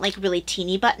I don't like really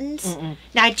teeny buttons.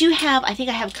 Now I think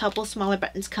I have a couple smaller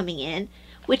buttons coming in,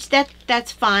 which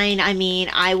that's fine. I mean,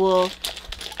 I will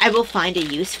find a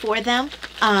use for them.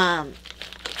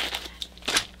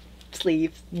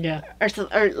 Sleeves. Yeah.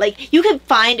 Or like, you can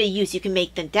find a use. You can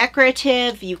make them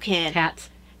decorative. You can... Hats.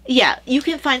 Yeah, you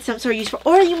can find some sort of use for,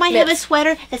 or you might have a Mitts.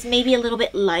 sweater that's maybe a little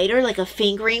bit lighter, like a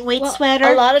fingering weight sweater.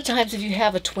 A lot of times, if you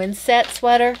have a twin set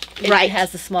sweater, Right. it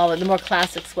has the smaller, the more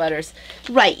classic sweaters.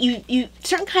 Right, you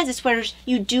certain kinds of sweaters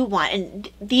you do want, and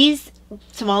these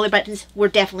smaller buttons were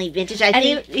definitely vintage. I And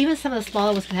think even some of the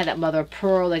smaller ones can have that mother of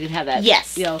pearl. They can have that.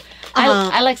 Yes. You know,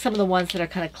 I like some of the ones that are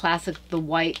kind of classic, the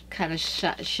white, kind of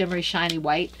shimmery, shiny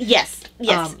white. yes.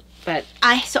 But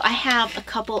I have a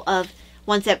couple of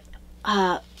ones that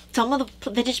some of the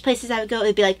vintage places I would go,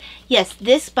 it'd be like, yes,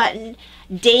 this button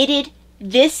dated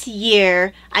this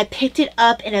year. I picked it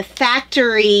up in a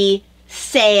factory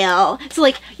sale. So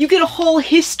like, you get a whole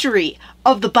history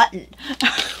of the button,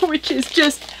 which is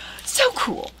just so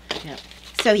cool. yeah.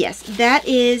 So yes, that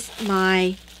is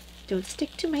my, don't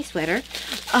stick to my sweater,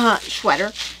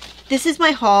 sweater. This is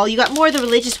my haul. You got more of the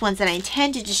religious ones that I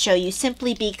intended to show you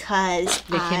simply because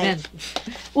They came in.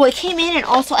 Well, it came in, and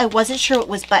also I wasn't sure what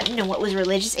was button and what was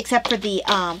religious, except for the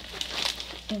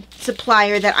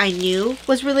supplier that I knew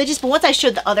was religious. But once I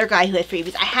showed the other guy who had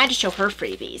freebies, I had to show her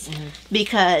freebies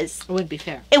because It wouldn't be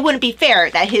fair. it wouldn't be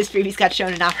fair that his freebies got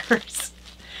shown and not hers.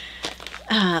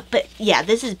 But yeah,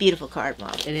 this is a beautiful card,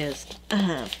 Mom. It is.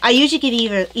 I usually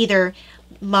give either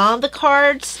Mom the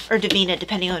cards or Davina,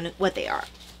 depending on what they are.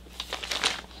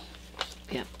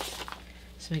 Yeah.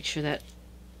 So make sure that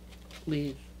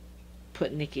we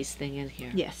put Nikki's thing in here.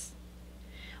 Yes.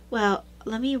 Well,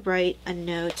 let me write a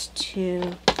note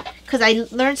to, because I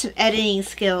learned some editing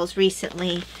skills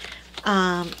recently.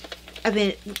 I've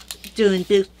been doing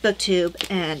BookTube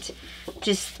and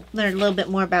just learned a little bit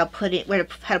more about how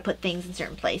to put things in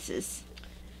certain places.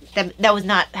 That was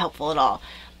not helpful at all.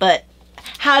 But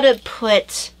how to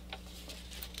put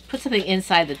something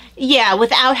inside the. Yeah,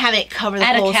 without having it cover the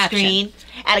Add a whole caption. screen.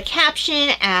 Add a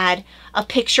caption, add a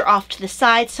picture off to the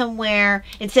side somewhere,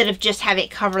 instead of just having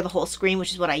it cover the whole screen,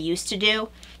 which is what I used to do,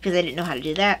 because I didn't know how to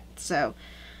do that. So,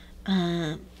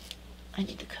 I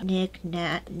need to Nick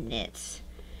Nat Knits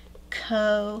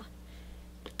Co.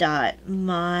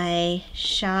 My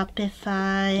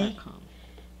Shopify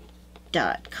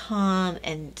 .com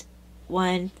and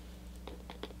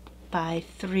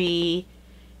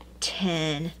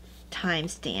 1/3/10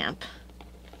 timestamp.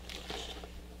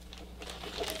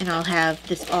 And I'll have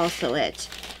this also at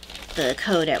the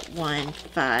code at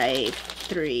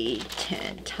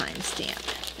 1/5/3/10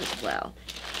 timestamp as well.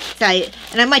 So I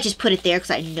might just put it there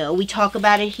because I know we talk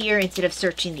about it here instead of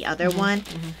searching the other one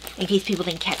in case people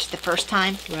didn't catch it the first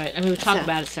time. Right. I mean, we talked So-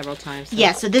 about it several times. So.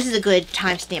 Yeah, so this is a good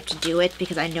timestamp to do it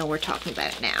because I know we're talking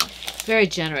about it now. Very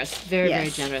generous. Very, very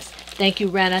Yes. generous. Thank you,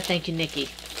 Rena. Thank you, Nikki.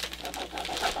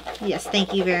 Yes,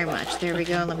 thank you very much. There we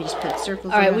go. Let me just put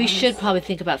circles All right, around we this. should probably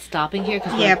think about stopping here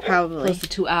because Yeah, we're probably. close to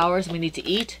 2 hours and we need to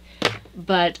eat.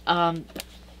 But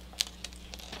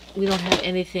we don't have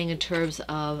anything in terms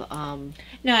of.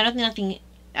 No, I don't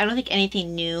think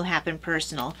anything new happened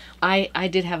personal. I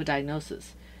did have a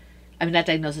diagnosis. I mean, not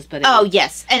diagnosis, but Oh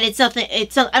yes, and it's nothing. I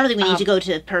don't think we need Um, to go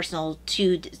to personal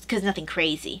too, because nothing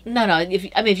crazy. no. If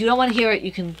you don't want to hear it,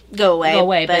 you can Go away. go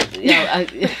away. But you know,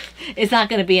 it's not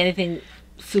going to be anything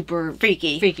super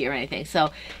Freaky. or anything.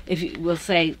 So we'll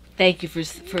say thank you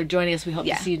for joining us. We hope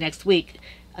Yeah. to see you next week.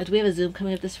 Do we have a Zoom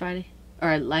coming up this Friday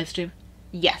or a live stream?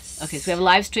 Yes. Okay, so we have a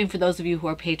live stream for those of you who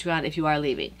are Patreon if you are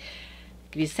leaving.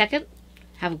 Give you a second.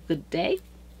 Have a good day.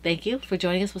 Thank you for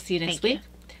joining us. We'll see you next Thank you. week,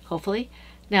 hopefully.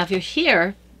 Now, if you're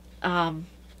here,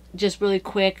 just really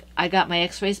quick, I got my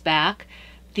x-rays back.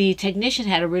 The technician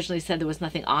had originally said there was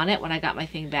nothing on it when I got my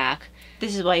thing back.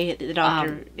 This is why the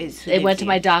doctor is. It went to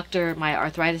my doctor, my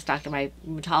arthritis doctor, my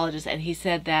rheumatologist, and he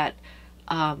said that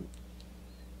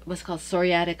what's called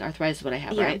psoriatic arthritis is what I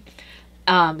have, Yeah. right?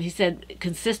 He said,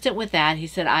 consistent with that, he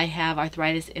said, I have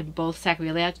arthritis in both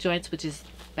sacroiliac joints, which is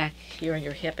back here in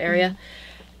your hip area,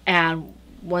 and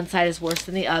one side is worse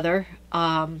than the other.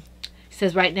 He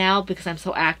says, right now, because I'm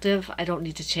so active, I don't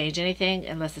need to change anything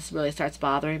unless this really starts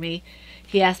bothering me.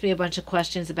 He asked me a bunch of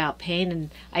questions about pain,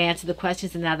 and I answered the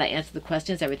questions, and now that I answered the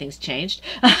questions, everything's changed.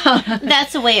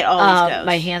 That's the way it always goes.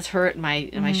 My hands hurt, and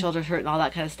my shoulders hurt, and all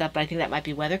that kind of stuff, but I think that might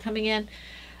be weather coming in.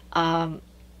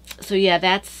 So yeah,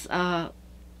 that's,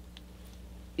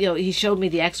 he showed me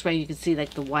the x-ray, you can see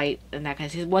like the white and that kind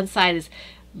of stuff. One side is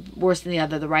worse than the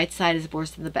other. The right side is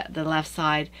worse than the left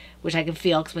side, which I can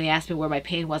feel, because when he asked me where my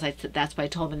pain was, I said that's what I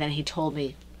told him, and then he told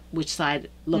me which side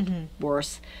looked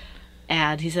worse.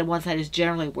 And he said one side is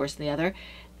generally worse than the other.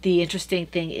 The interesting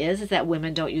thing is that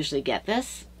women don't usually get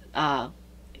this.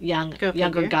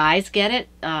 Younger guys get it.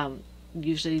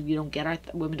 Usually you don't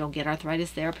get women don't get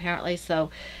arthritis there, apparently. So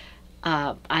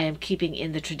I am keeping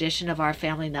in the tradition of our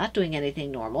family not doing anything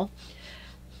normal.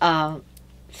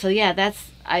 So yeah,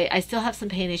 I still have some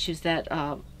pain issues that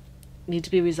need to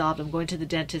be resolved. I'm going to the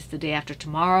dentist the day after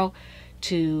tomorrow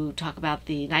to talk about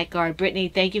the night guard. Brittany,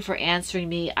 thank you for answering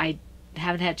me. I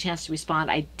haven't had a chance to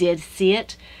respond. I did see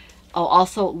it. Oh,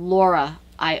 also, Laura,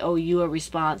 I owe you a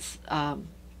response on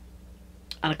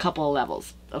a couple of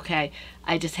levels, okay?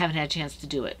 I just haven't had a chance to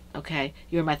do it, okay?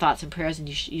 You're in my thoughts and prayers, and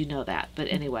you know that. But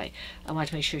anyway, I want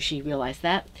to make sure she realized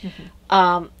that.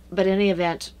 But in any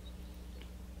event,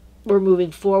 we're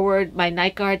moving forward. My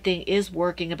night guard thing is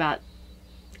working about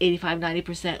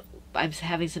 85-90%. I'm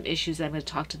having some issues that I'm going to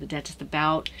talk to the dentist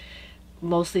about,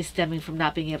 mostly stemming from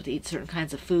not being able to eat certain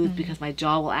kinds of foods because my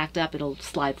jaw will act up. It'll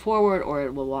slide forward, or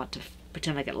it will want to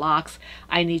pretend like it locks.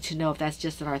 I need to know if that's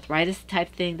just an arthritis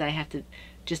type thing that I have to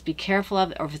just be careful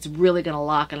of, or if it's really going to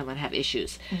lock and I'm going to have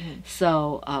issues.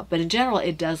 So, but in general,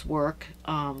 it does work.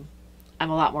 I'm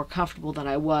a lot more comfortable than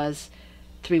I was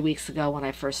 3 weeks ago when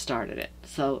I first started it.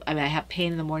 So, I mean, I have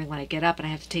pain in the morning when I get up, and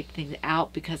I have to take the thing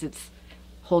out because it's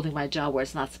holding my jaw where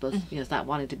it's not supposed to, it's not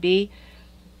wanting to be.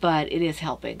 But it is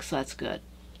helping, so that's good.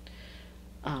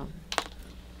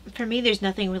 For me, there's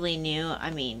nothing really new. I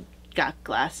mean, got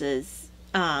glasses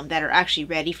that are actually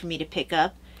ready for me to pick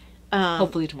up.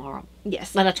 Hopefully tomorrow.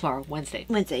 Yes. No, not tomorrow, Wednesday.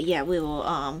 Wednesday, yeah. We will,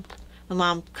 my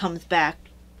mom comes back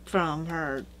from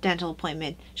her dental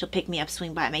appointment. She'll pick me up,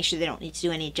 swing by, make sure they don't need to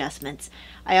do any adjustments.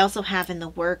 I also have in the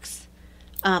works,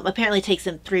 apparently it takes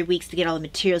them 3 weeks to get all the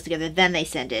materials together, then they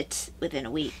send it within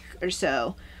a week or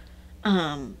so.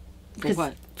 For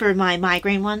what? For my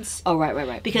migraine ones. Oh,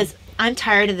 right. Because I'm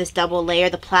tired of this double layer.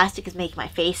 The plastic is making my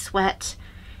face sweat.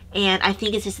 And I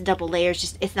think it's just a double layer.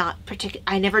 It's not particular.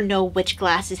 I never know which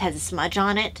glasses has a smudge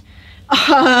on it.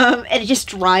 And it just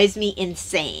drives me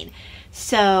insane.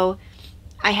 So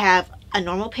I have a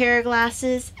normal pair of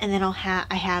glasses, and then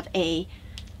I have a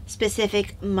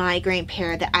specific migraine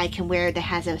pair that I can wear that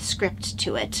has a script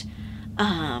to it.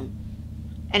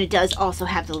 And it does also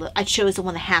have I chose the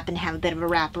one that happened to have a bit of a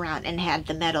wraparound and had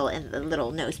the metal and the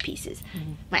little nose pieces.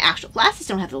 My actual glasses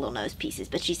don't have the little nose pieces,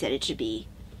 but she said it should be,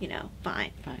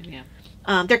 fine. Fine,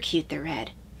 yeah. They're cute. They're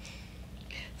red.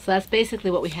 So that's basically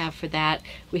what we have for that.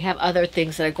 We have other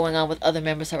things that are going on with other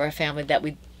members of our family that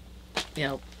we,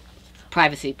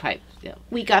 privacy.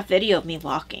 We got video of me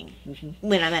walking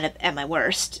when I'm at my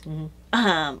worst.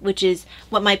 Which is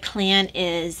what my plan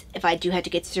is if I do have to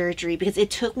get surgery, because it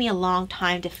took me a long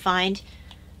time to find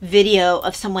video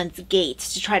of someone's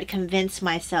gaits to try to convince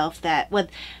myself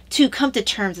to come to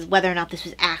terms with whether or not this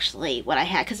was actually what I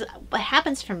had. Because what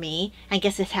happens for me, I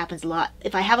guess this happens a lot,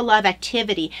 if I have a lot of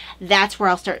activity, that's where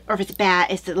I'll start, or if it's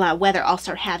bad, it's a lot of weather, I'll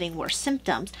start having worse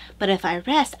symptoms. But if I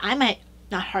rest, I might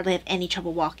not hardly have any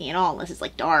trouble walking at all unless it's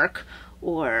like dark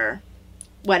or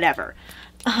whatever.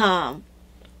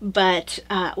 But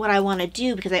what I want to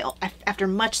do, because after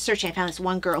much searching, I found this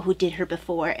one girl who did her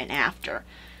before and after.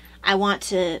 I want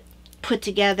to put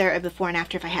together a before and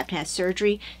after if I have to have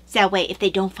surgery. So that way, if they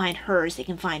don't find hers, they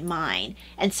can find mine,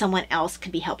 and someone else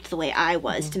can be helped the way I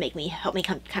was to help me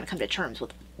come to terms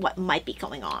with what might be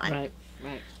going on.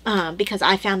 Right. Because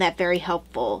I found that very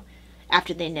helpful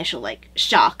after the initial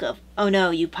shock of, oh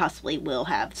no, you possibly will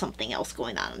have something else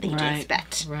going on that you didn't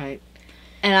expect. Right.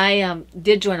 And I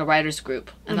did join a writers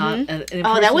group. Oh,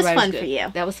 that was fun for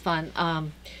you. That was fun.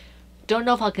 Don't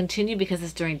know if I'll continue because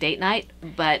it's during date night,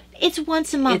 but it's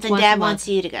once a month, and Dad wants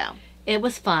you to go. It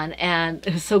was fun, and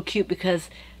it was so cute because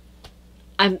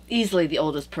I'm easily the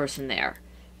oldest person there.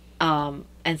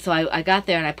 And so I got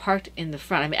there and I parked in the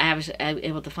front. I mean, I was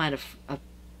able to find a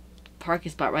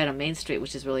parking spot right on Main Street,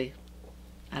 which is really,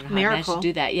 I don't know how I managed to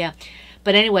do that. Yeah.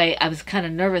 But anyway, I was kind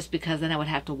of nervous because then I would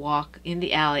have to walk in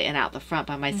the alley and out the front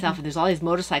by myself. And there's all these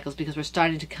motorcycles because we're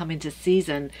starting to come into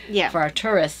season for our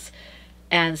tourists.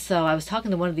 And so I was talking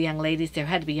to one of the young ladies there,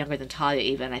 had to be younger than Talia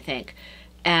even, I think.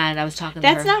 And I was talking to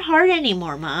her. That's not hard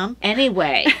anymore, Mom.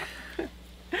 Anyway,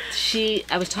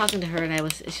 I was talking to her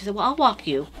and she said, well, I'll walk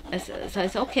you. So I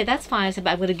said, okay, that's fine. I said,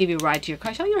 but I'm going to give you a ride to your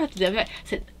car. She said, oh, you don't have to do that. I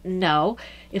said, no,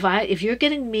 if you're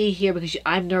getting me here because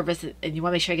I'm nervous and you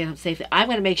want to make sure I get home safely, I'm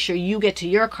going to make sure you get to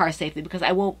your car safely because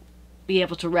I won't be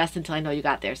able to rest until I know you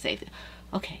got there safely.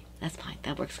 Okay, that's fine.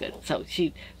 That works good. So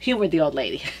she humored the old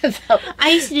lady. So, I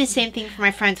used to do the same thing for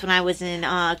my friends when I was in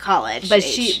college. but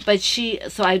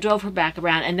age. so I drove her back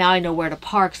around, and now I know where to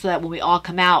park so that when we all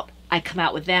come out, I come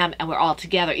out with them, and we're all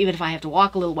together. Even if I have to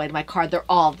walk a little way to my car, they're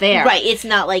all there. Right, it's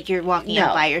not like you're walking out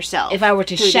No. by yourself. If I were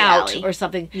to through the shout alley. or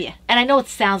something, Yeah. and I know it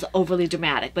sounds overly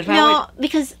dramatic, but if I No, were,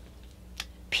 because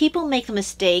people make the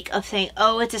mistake of saying,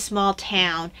 "Oh, it's a small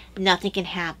town, nothing can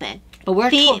happen." but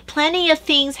we're Plenty of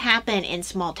things happen in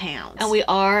small towns. and we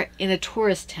are in a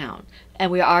tourist town, and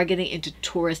we are getting into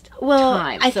tourist well,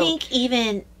 time. I So- think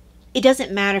even it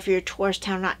doesn't matter if you're a tourist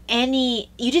town or not.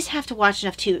 You just have to watch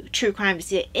enough true crime to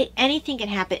see it. Anything can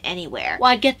happen anywhere.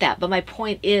 Well, I get that, but my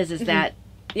point is Mm-hmm. that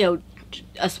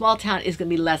a small town is going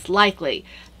to be less likely,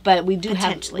 but we do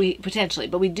Potentially.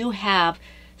 but we do have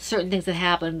certain things that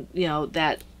happen.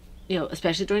 That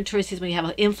especially during tourist season, when you have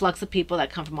an influx of people that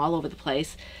come from all over the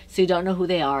place, so you don't know who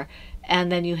they are,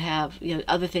 and then you have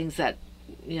other things that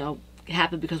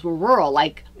happen because we're rural.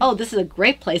 Like, oh, this is a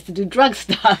great place to do drug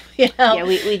stuff. Yeah,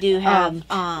 we do have.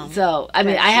 So, I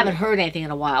mean, that's I haven't true. heard anything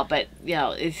in a while, but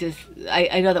it's just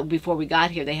I know that before we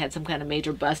got here, they had some kind of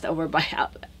major bust over by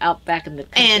out back in the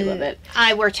country a little and bit.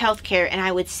 I worked healthcare, and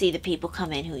I would see the people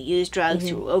come in who used drugs,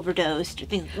 who overdosed, or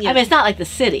things. I mean, it's not like the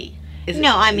city.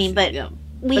 No, I mean, but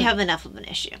we but- have enough of an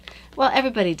issue. Well,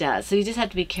 everybody does, so you just have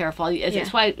to be careful. It's Yeah.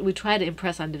 why we try to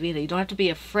impress on Davina. You don't have to be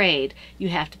afraid. You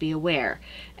have to be aware.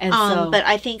 And so, But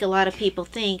I think a lot of people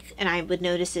think, and I would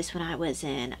notice this when I was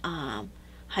in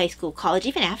high school, college,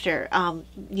 even after,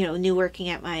 new working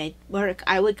at my work,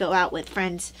 I would go out with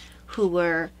friends who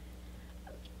were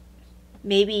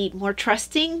maybe more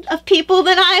trusting of people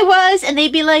than I was, and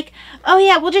they'd be like, "Oh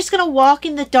yeah, we're just gonna walk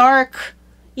in the dark,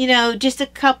 just a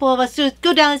couple of us, so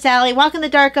go down this alley, walk in the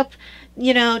dark up,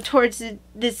 towards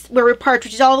this where we're parked,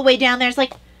 which is all the way down there." It's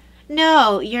like,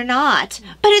 no, you're not.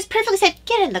 But it's perfectly said,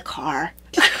 get in the car.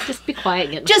 just be quiet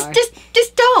and get in the car.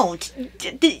 Just don't.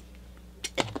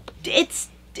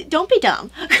 Don't be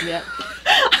dumb. Yeah.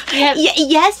 Yeah.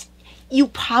 Yes, you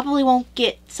probably won't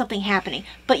get something happening,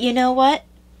 but you know what?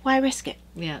 Why risk it?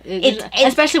 Yeah. It's-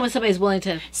 Especially when somebody's willing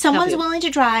to. Someone's help you. willing to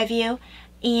drive you,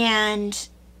 and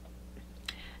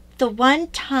the one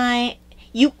time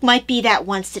you might be that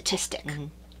one statistic. Mm-hmm.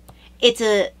 It's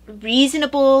a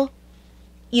reasonable,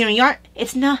 you aren't,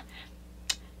 it's not,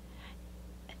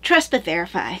 trust but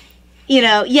verify.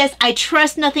 Yes, I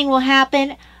trust nothing will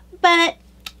happen, but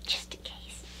just in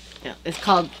case. Yeah. It's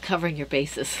called covering your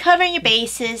bases. Covering your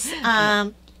bases.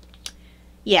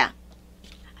 Yeah.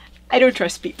 I don't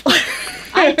trust people.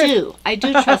 I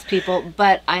do trust people,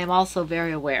 but I am also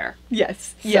very aware.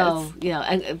 Yes. So,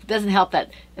 and it doesn't help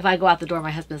that if I go out the door,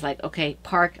 my husband's like, okay,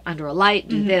 park under a light,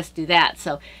 do this, do that.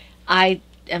 So I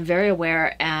am very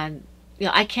aware, and,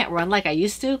 I can't run like I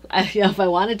used to, if I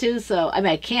wanted to. So, I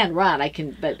mean, I can run,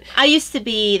 but I used to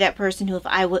be that person who, if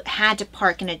I had to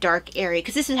park in a dark area,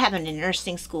 because this had happened in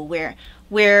nursing school,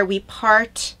 where we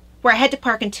parked, where I had to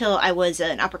park until I was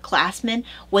an upperclassman,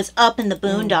 was up in the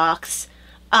boondocks,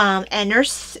 and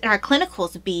our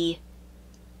clinicals would be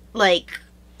like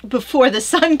before the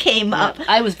sun came up.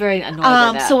 I was very annoyed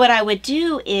by that. So what I would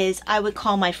do is I would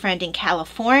call my friend in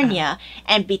California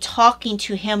and be talking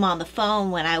to him on the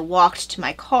phone when I walked to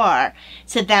my car,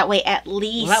 so that way at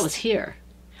least Well, that was here.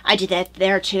 I did that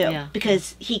there too, Yeah.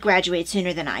 because he graduated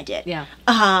sooner than I did. Yeah.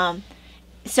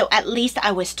 So at least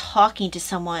I was talking to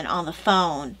someone on the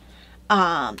phone.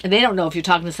 And they don't know if you're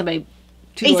talking to somebody.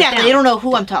 Two doors Exactly, down. they don't know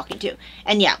who I'm talking to.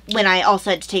 And yeah, when I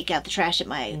also had to take out the trash at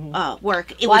my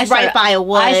work, it was right by a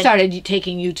wood. I started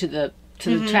taking you to the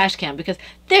trash can because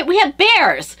we have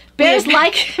bears. Bears we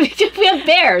have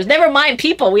bears. Never mind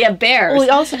people. We have bears. Well, we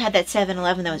also had that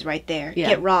 7-Eleven that was right there. Yeah.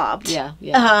 Get robbed.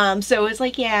 Yeah. So it was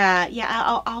like,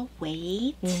 I'll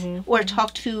wait, or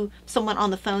talk to someone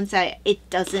on the phone so it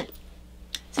doesn't.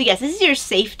 So yes, this is your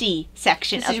safety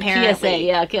section. This is your apparently. PSA.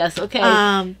 Yeah. Yes. Okay.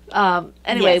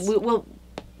 Anyway, yes.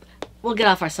 we'll get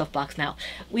off our soapbox now.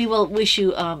 We will wish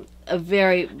you a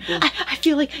very. I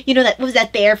feel like that was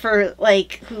that bear for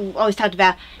who always talked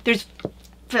about there's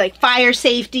for fire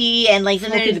safety and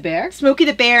Smokey the Bear? Smokey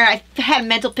the Bear. I had a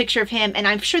mental picture of him, and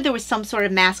I'm sure there was some sort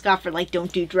of mascot for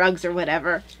don't do drugs or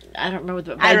whatever. I don't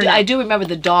remember. I do remember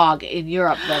the dog in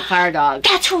Europe, the fire dog.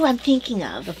 That's who I'm thinking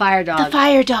of. The fire dog. The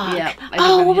fire dog. Yeah, I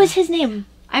Oh, remember what was him. his name?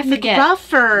 I forget.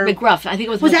 McGruff or McGruff. I think it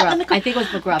was Was McGruff. that McGruff? I think it was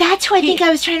McGruff. That's who I think I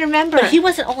was trying to remember. But he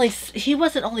wasn't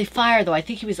only fire though. I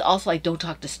think he was also don't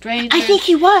talk to strangers. I think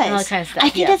he was. And all that kind of stuff. I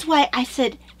think yeah. that's why I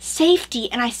said safety,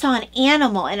 and I saw an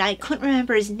animal, and I couldn't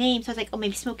remember his name, so I was like, oh,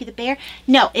 maybe Smokey the Bear?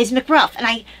 No, it's McGruff.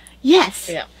 And yes.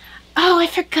 Yeah. Oh, I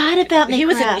forgot about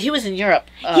McGruff. He was in Europe.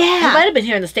 Yeah. He might have been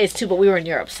here in the States too, but we were in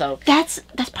Europe, so That's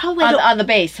probably on the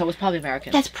base, so it was probably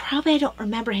American. that's probably I don't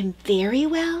remember him very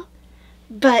well,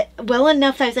 but well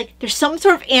enough that I was like, there's some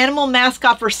sort of animal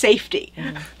mascot for safety.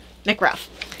 McGruff.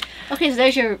 Okay, so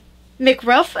there's your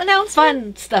McGruff announcement.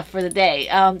 fun stuff for the day.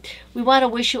 We want to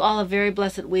wish you all a very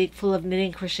blessed week full of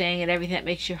knitting, crocheting, and everything that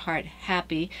makes your heart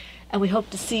happy. And we hope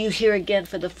to see you here again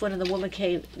for the Foot in the Woman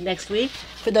Cave next week.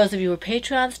 For those of you who are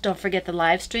Patrons, don't forget the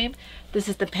live stream. This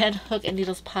is the Pen, Hook, and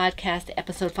Needles podcast,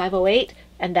 episode 508,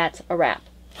 and that's a wrap.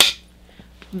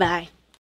 Bye.